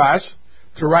Jesus Christ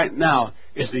to right now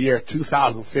is the year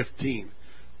 2015.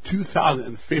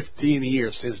 2015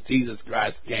 years since Jesus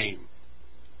Christ came.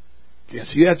 Can you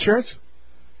see that, church?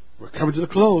 We're coming to the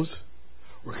close.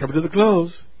 We're coming to the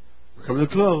close. We're coming to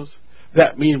the close.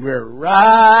 That means we're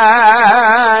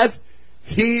right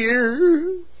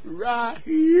here. Right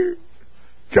here.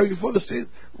 Coming for the sin.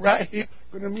 Right here.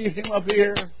 We're going to meet him up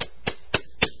here.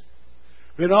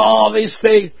 With all these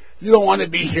things, you don't want to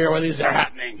be here when these are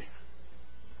happening.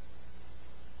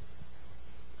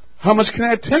 How much can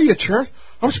I tell you, church?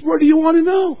 How much more do you want to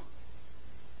know?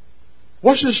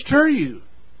 What should stir you?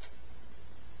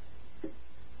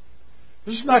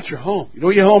 This is not your home. You know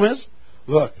what your home is?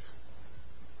 Look.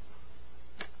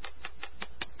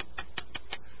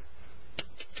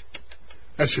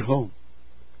 That's your home.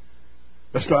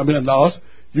 That's not $1 million.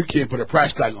 You can't put a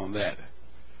price tag on that.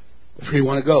 That's where you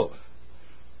want to go.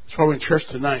 That's why we're in church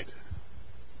tonight.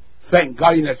 Thank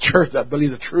God you're in a church that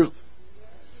believes the truth.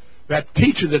 That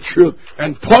teaches the truth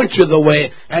and points you the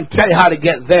way and tell you how to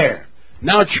get there.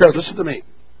 Now, church, listen to me.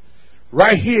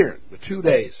 Right here, the 2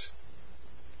 days.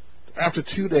 After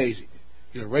 2 days,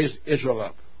 you raise Israel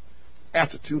up.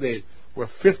 After 2 days, we're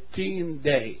 15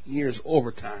 years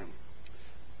overtime.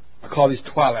 I call these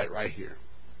twilight right here.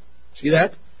 See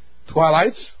that?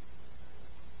 twilights.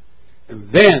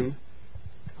 And then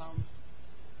comes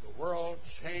the world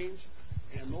change,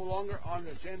 and no longer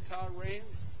under Gentile reign.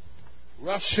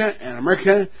 Russia and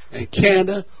America and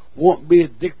Canada won't be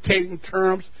dictating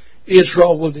terms.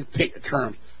 Israel will dictate the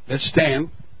terms. Let's stand.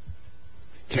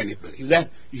 Can you believe that?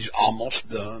 He's almost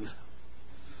done.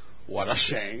 What a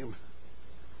shame.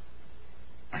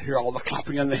 I hear all the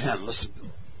clapping in the hand. Listen.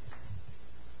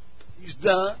 He's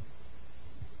done.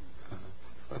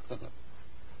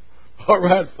 All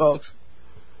right, folks.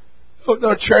 Oh,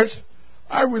 no, church.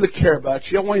 I really care about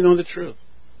you. I want you to know the truth.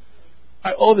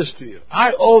 I owe this to you.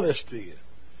 I owe this to you.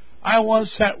 I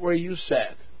once sat where you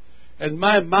sat, and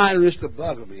my mind used to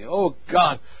bug me. Oh,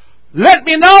 God, let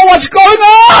me know what's going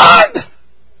on!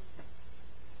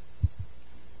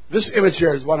 This image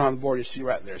here is one on the board you see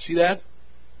right there. See that?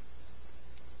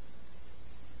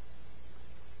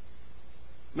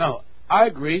 Now, I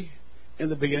agree, in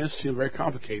the beginning it seemed very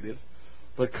complicated,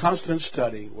 but constant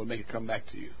studying will make it come back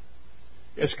to you.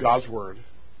 It's God's Word.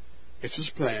 It's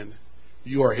His plan.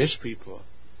 You are His people.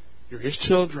 You're His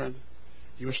children.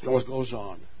 You must know what goes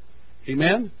on.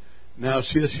 Amen? Now,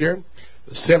 see this here?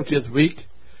 The 70th week.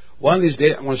 One of these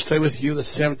days, I'm going to stay with you the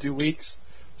 70 weeks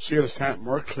so you understand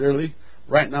more clearly.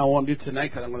 Right now, I won't do it tonight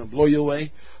because I'm going to blow you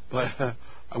away. But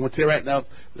I'm going to tell you right now,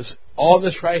 all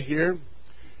this right here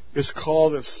is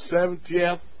called the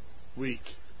 70th week.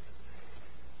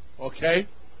 Okay?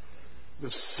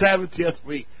 The 70th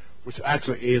week, which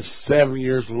actually is 7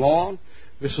 years long.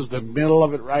 This is the middle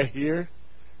of it right here.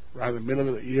 Right in the middle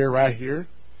of the year right here.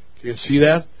 Can you see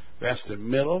that? That's the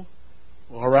middle.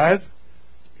 All right?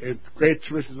 And great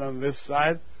tribulations on this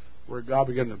side where God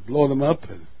began to blow them up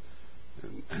and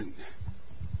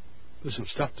do some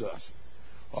stuff to us.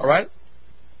 All right?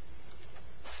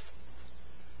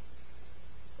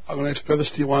 I'm going to explain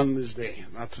this to you one this day,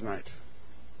 not tonight.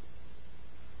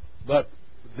 But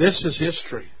this is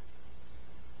history.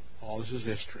 All this is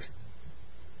history.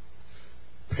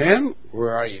 Pen,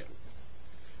 where are you?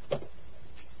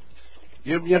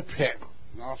 Give me a pen,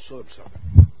 and I'll show them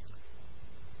something.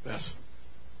 That's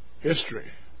history.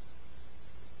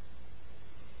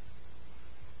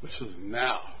 This is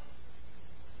now.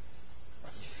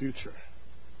 That's the future.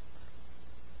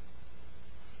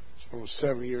 It's almost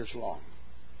 7 years long.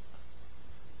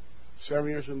 7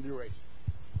 years in duration.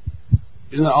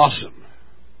 Isn't that awesome?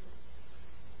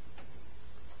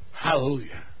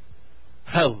 Hallelujah.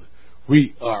 Hallelujah.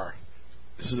 We are,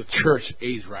 this is a church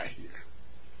age right here.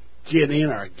 Get in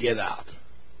or get out.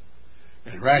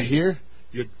 And right here,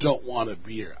 you don't want to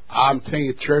be here. I'm telling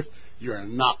you, church, you're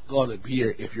not going to be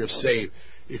here if you're saved.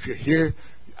 If you're here,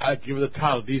 I give the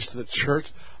title deeds to the church.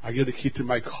 I give the key to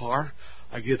my car.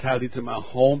 I give the title deed to my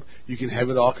home. You can have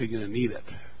it all because you're going to need it.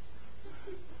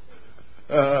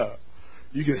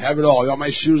 You can have it all. I got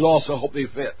my shoes also. Hope they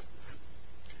fit.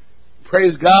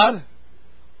 Praise God.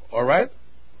 All right?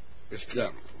 It's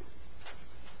done.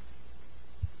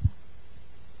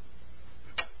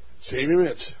 Same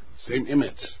image. Same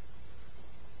image.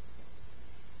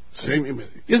 Same image.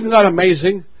 Isn't that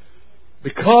amazing?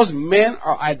 Because men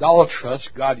are idolatrous,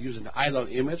 God used an idol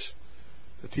image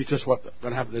to teach us what's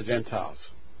going to happen to the Gentiles.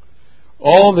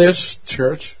 All this,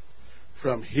 church,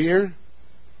 from here,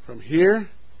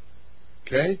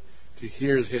 okay, to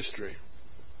here is history.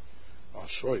 I'll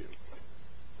show you.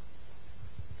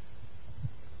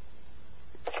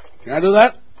 Can I do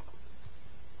that?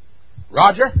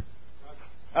 Roger?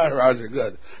 Roger,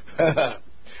 good.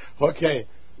 Okay,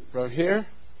 from here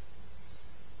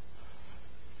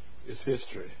is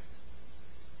history.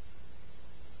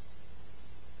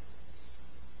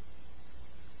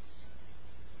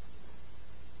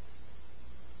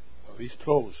 Well, these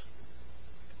toes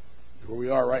is where we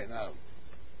are right now.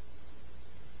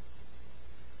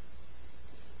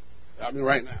 I mean,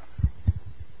 right now.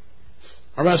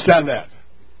 I'm going to stand that.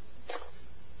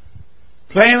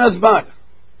 Plain as mud.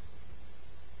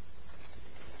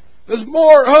 There's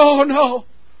more. Oh, no.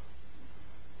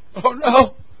 Oh,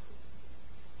 no.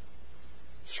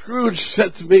 Scrooge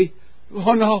said to me,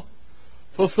 oh, no.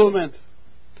 Fulfillment.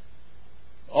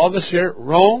 All this here,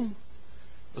 Rome,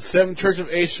 the seven church of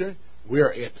Asia, we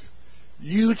are it.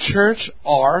 You, church,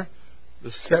 are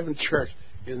the seventh church.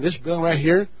 In this building right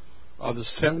here are the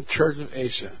seven churches of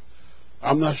Asia.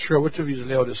 I'm not sure which of you is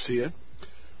Laodicea.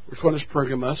 Which one is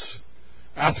Pergamos?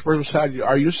 Ask the person beside you,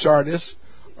 are you Sardis?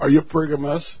 Are you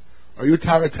Pergamos? Are you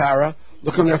Thyatira?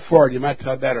 Look on their forehead, you might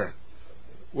tell better.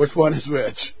 Which one is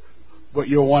which? But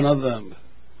you're one of them.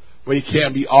 But you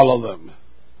can't be all of them.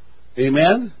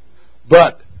 Amen?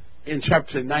 But in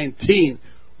chapter 19,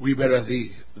 we better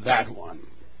be that one.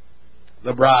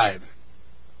 The bride.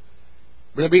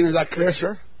 Brother Bean, is that clear,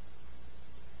 sir?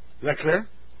 Is that clear?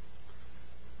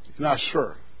 He's not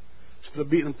sure. Still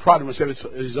beating, prodding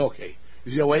himself. He's okay.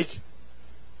 Is he awake?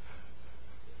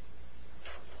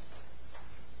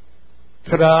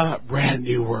 Ta-da! Brand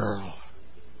new world.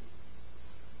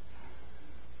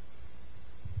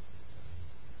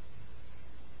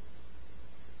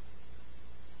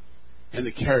 In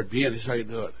the Caribbean, this is how you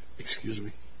do it. Excuse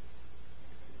me.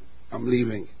 I'm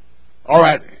leaving. All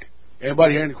right.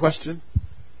 Anybody here? Any question?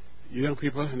 You young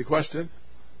people, any question?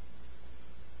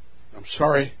 I'm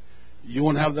sorry. You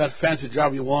won't have that fancy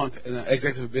job you want in an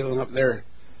executive building up there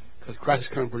because Christ is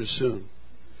coming pretty soon.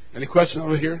 Any question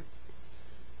over here?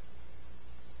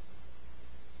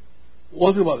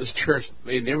 One thing about this church,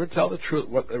 they never tell the truth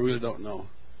what they really don't know.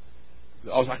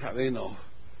 They always act like they know.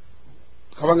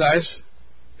 Come on, guys.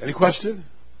 Any question?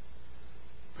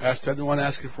 Pastor, I don't want to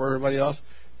ask it for everybody else.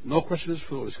 No question is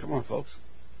foolish. Come on, folks.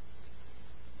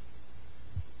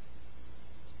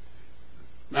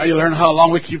 Now you learn how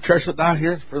long we keep church down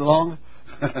here for long.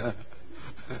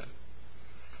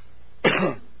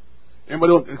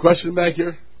 Anybody want a question back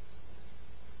here?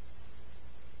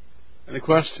 Any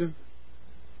question?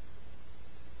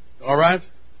 All right?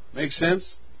 Makes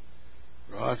sense?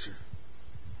 Roger.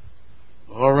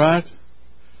 All right.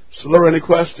 Slur, any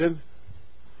question?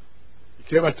 You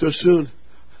came back too soon.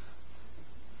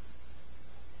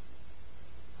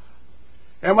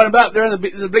 Anybody back there in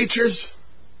the bleachers?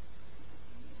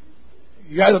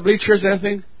 You guys in the bleachers,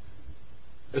 anything?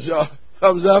 Is it a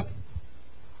thumbs up?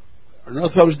 Or no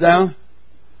thumbs down?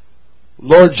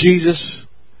 Lord Jesus,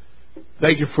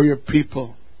 thank you for your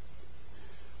people.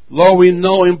 Lord, we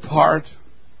know in part,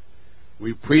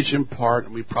 we preach in part,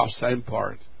 and we prophesy in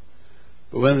part.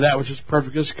 But when that which is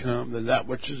perfect has come, then that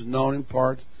which is known in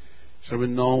part shall be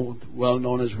known, well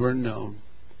known as we're known.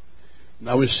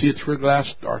 Now we see through a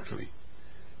glass darkly.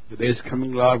 The day is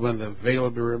coming, Lord, when the veil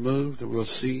will be removed, and we'll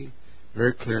see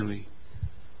very clearly.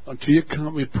 Until you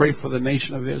come, we pray for the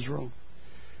nation of Israel.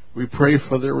 We pray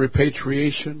for their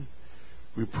repatriation.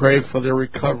 We pray for their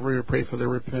recovery. We pray for their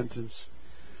repentance.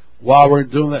 While we're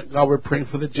doing that, God, we're praying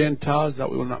for the Gentiles that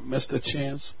we will not miss the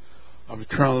chance of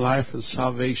eternal life and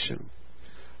salvation.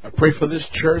 I pray for this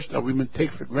church that we may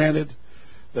take for granted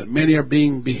that many are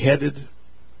being beheaded,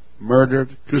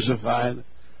 murdered, crucified,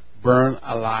 burned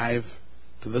alive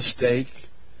to the stake,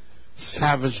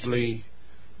 savagely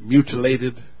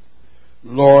mutilated.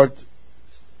 Lord,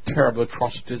 terrible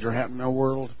atrocities are happening in our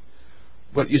world.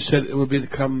 But you said it would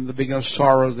become the beginning of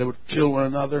sorrows. They would kill one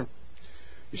another.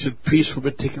 You said peace will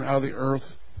be taken out of the earth.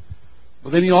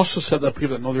 But then you also said that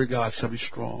people that know their God shall be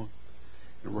strong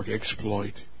and work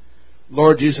exploit.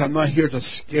 Lord Jesus, I'm not here to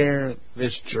scare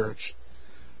this church.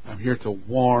 I'm here to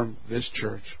warn this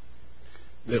church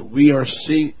that we are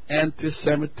seeing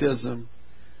anti-Semitism,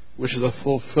 which is a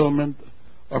fulfillment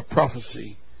of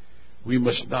prophecy. We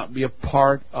must not be a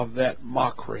part of that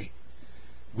mockery.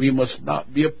 We must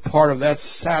not be a part of that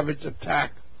savage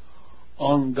attack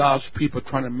on God's people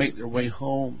trying to make their way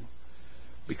home.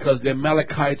 Because the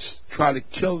Amalekites tried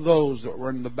to kill those that were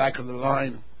in the back of the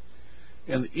line.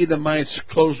 And the Edomites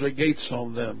closed their gates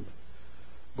on them.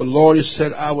 But Lord, you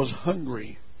said, I was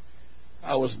hungry.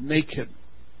 I was naked.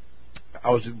 I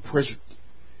was in prison.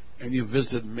 And you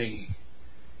visited me.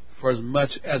 For as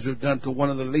much as we've done to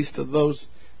one of the least of those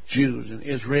Jews and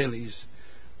Israelis,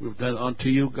 we've done unto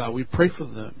you, God. We pray for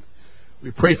them.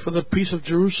 We pray for the peace of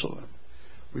Jerusalem.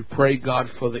 We pray, God,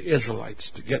 for the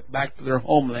Israelites to get back to their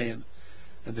homeland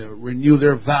and to renew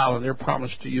their vow and their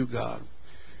promise to you, God.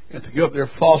 And to give up their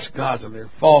false gods and their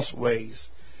false ways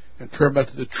and turn back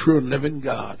to the true and living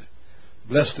God.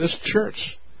 Bless this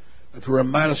church. And to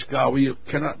remind us, God, we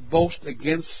cannot boast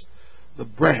against the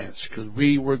branch because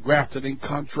we were grafted in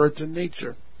contrary to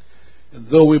nature. And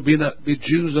though we be not be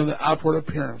Jews in the outward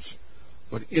appearance,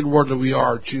 but inwardly we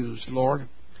are Jews, Lord.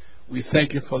 We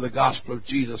thank you for the gospel of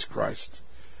Jesus Christ.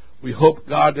 We hope,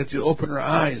 God, that you open our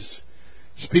eyes.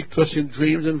 Speak to us in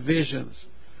dreams and visions.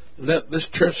 Let this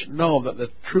church know that the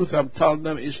truth I'm telling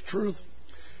them is truth,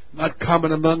 not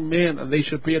common among men, and they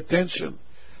should pay attention.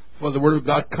 For the word of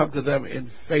God come to them in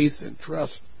faith and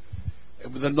trust.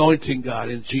 And with anointing, God,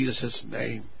 in Jesus'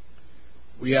 name.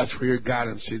 We ask for your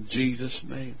guidance in Jesus'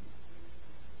 name.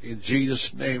 In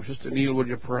Jesus' name. Sister Neil, would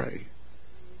you pray?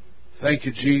 Thank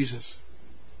you, Jesus.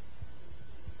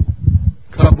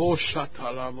 Kabo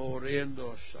shata la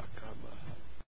morendo shaka.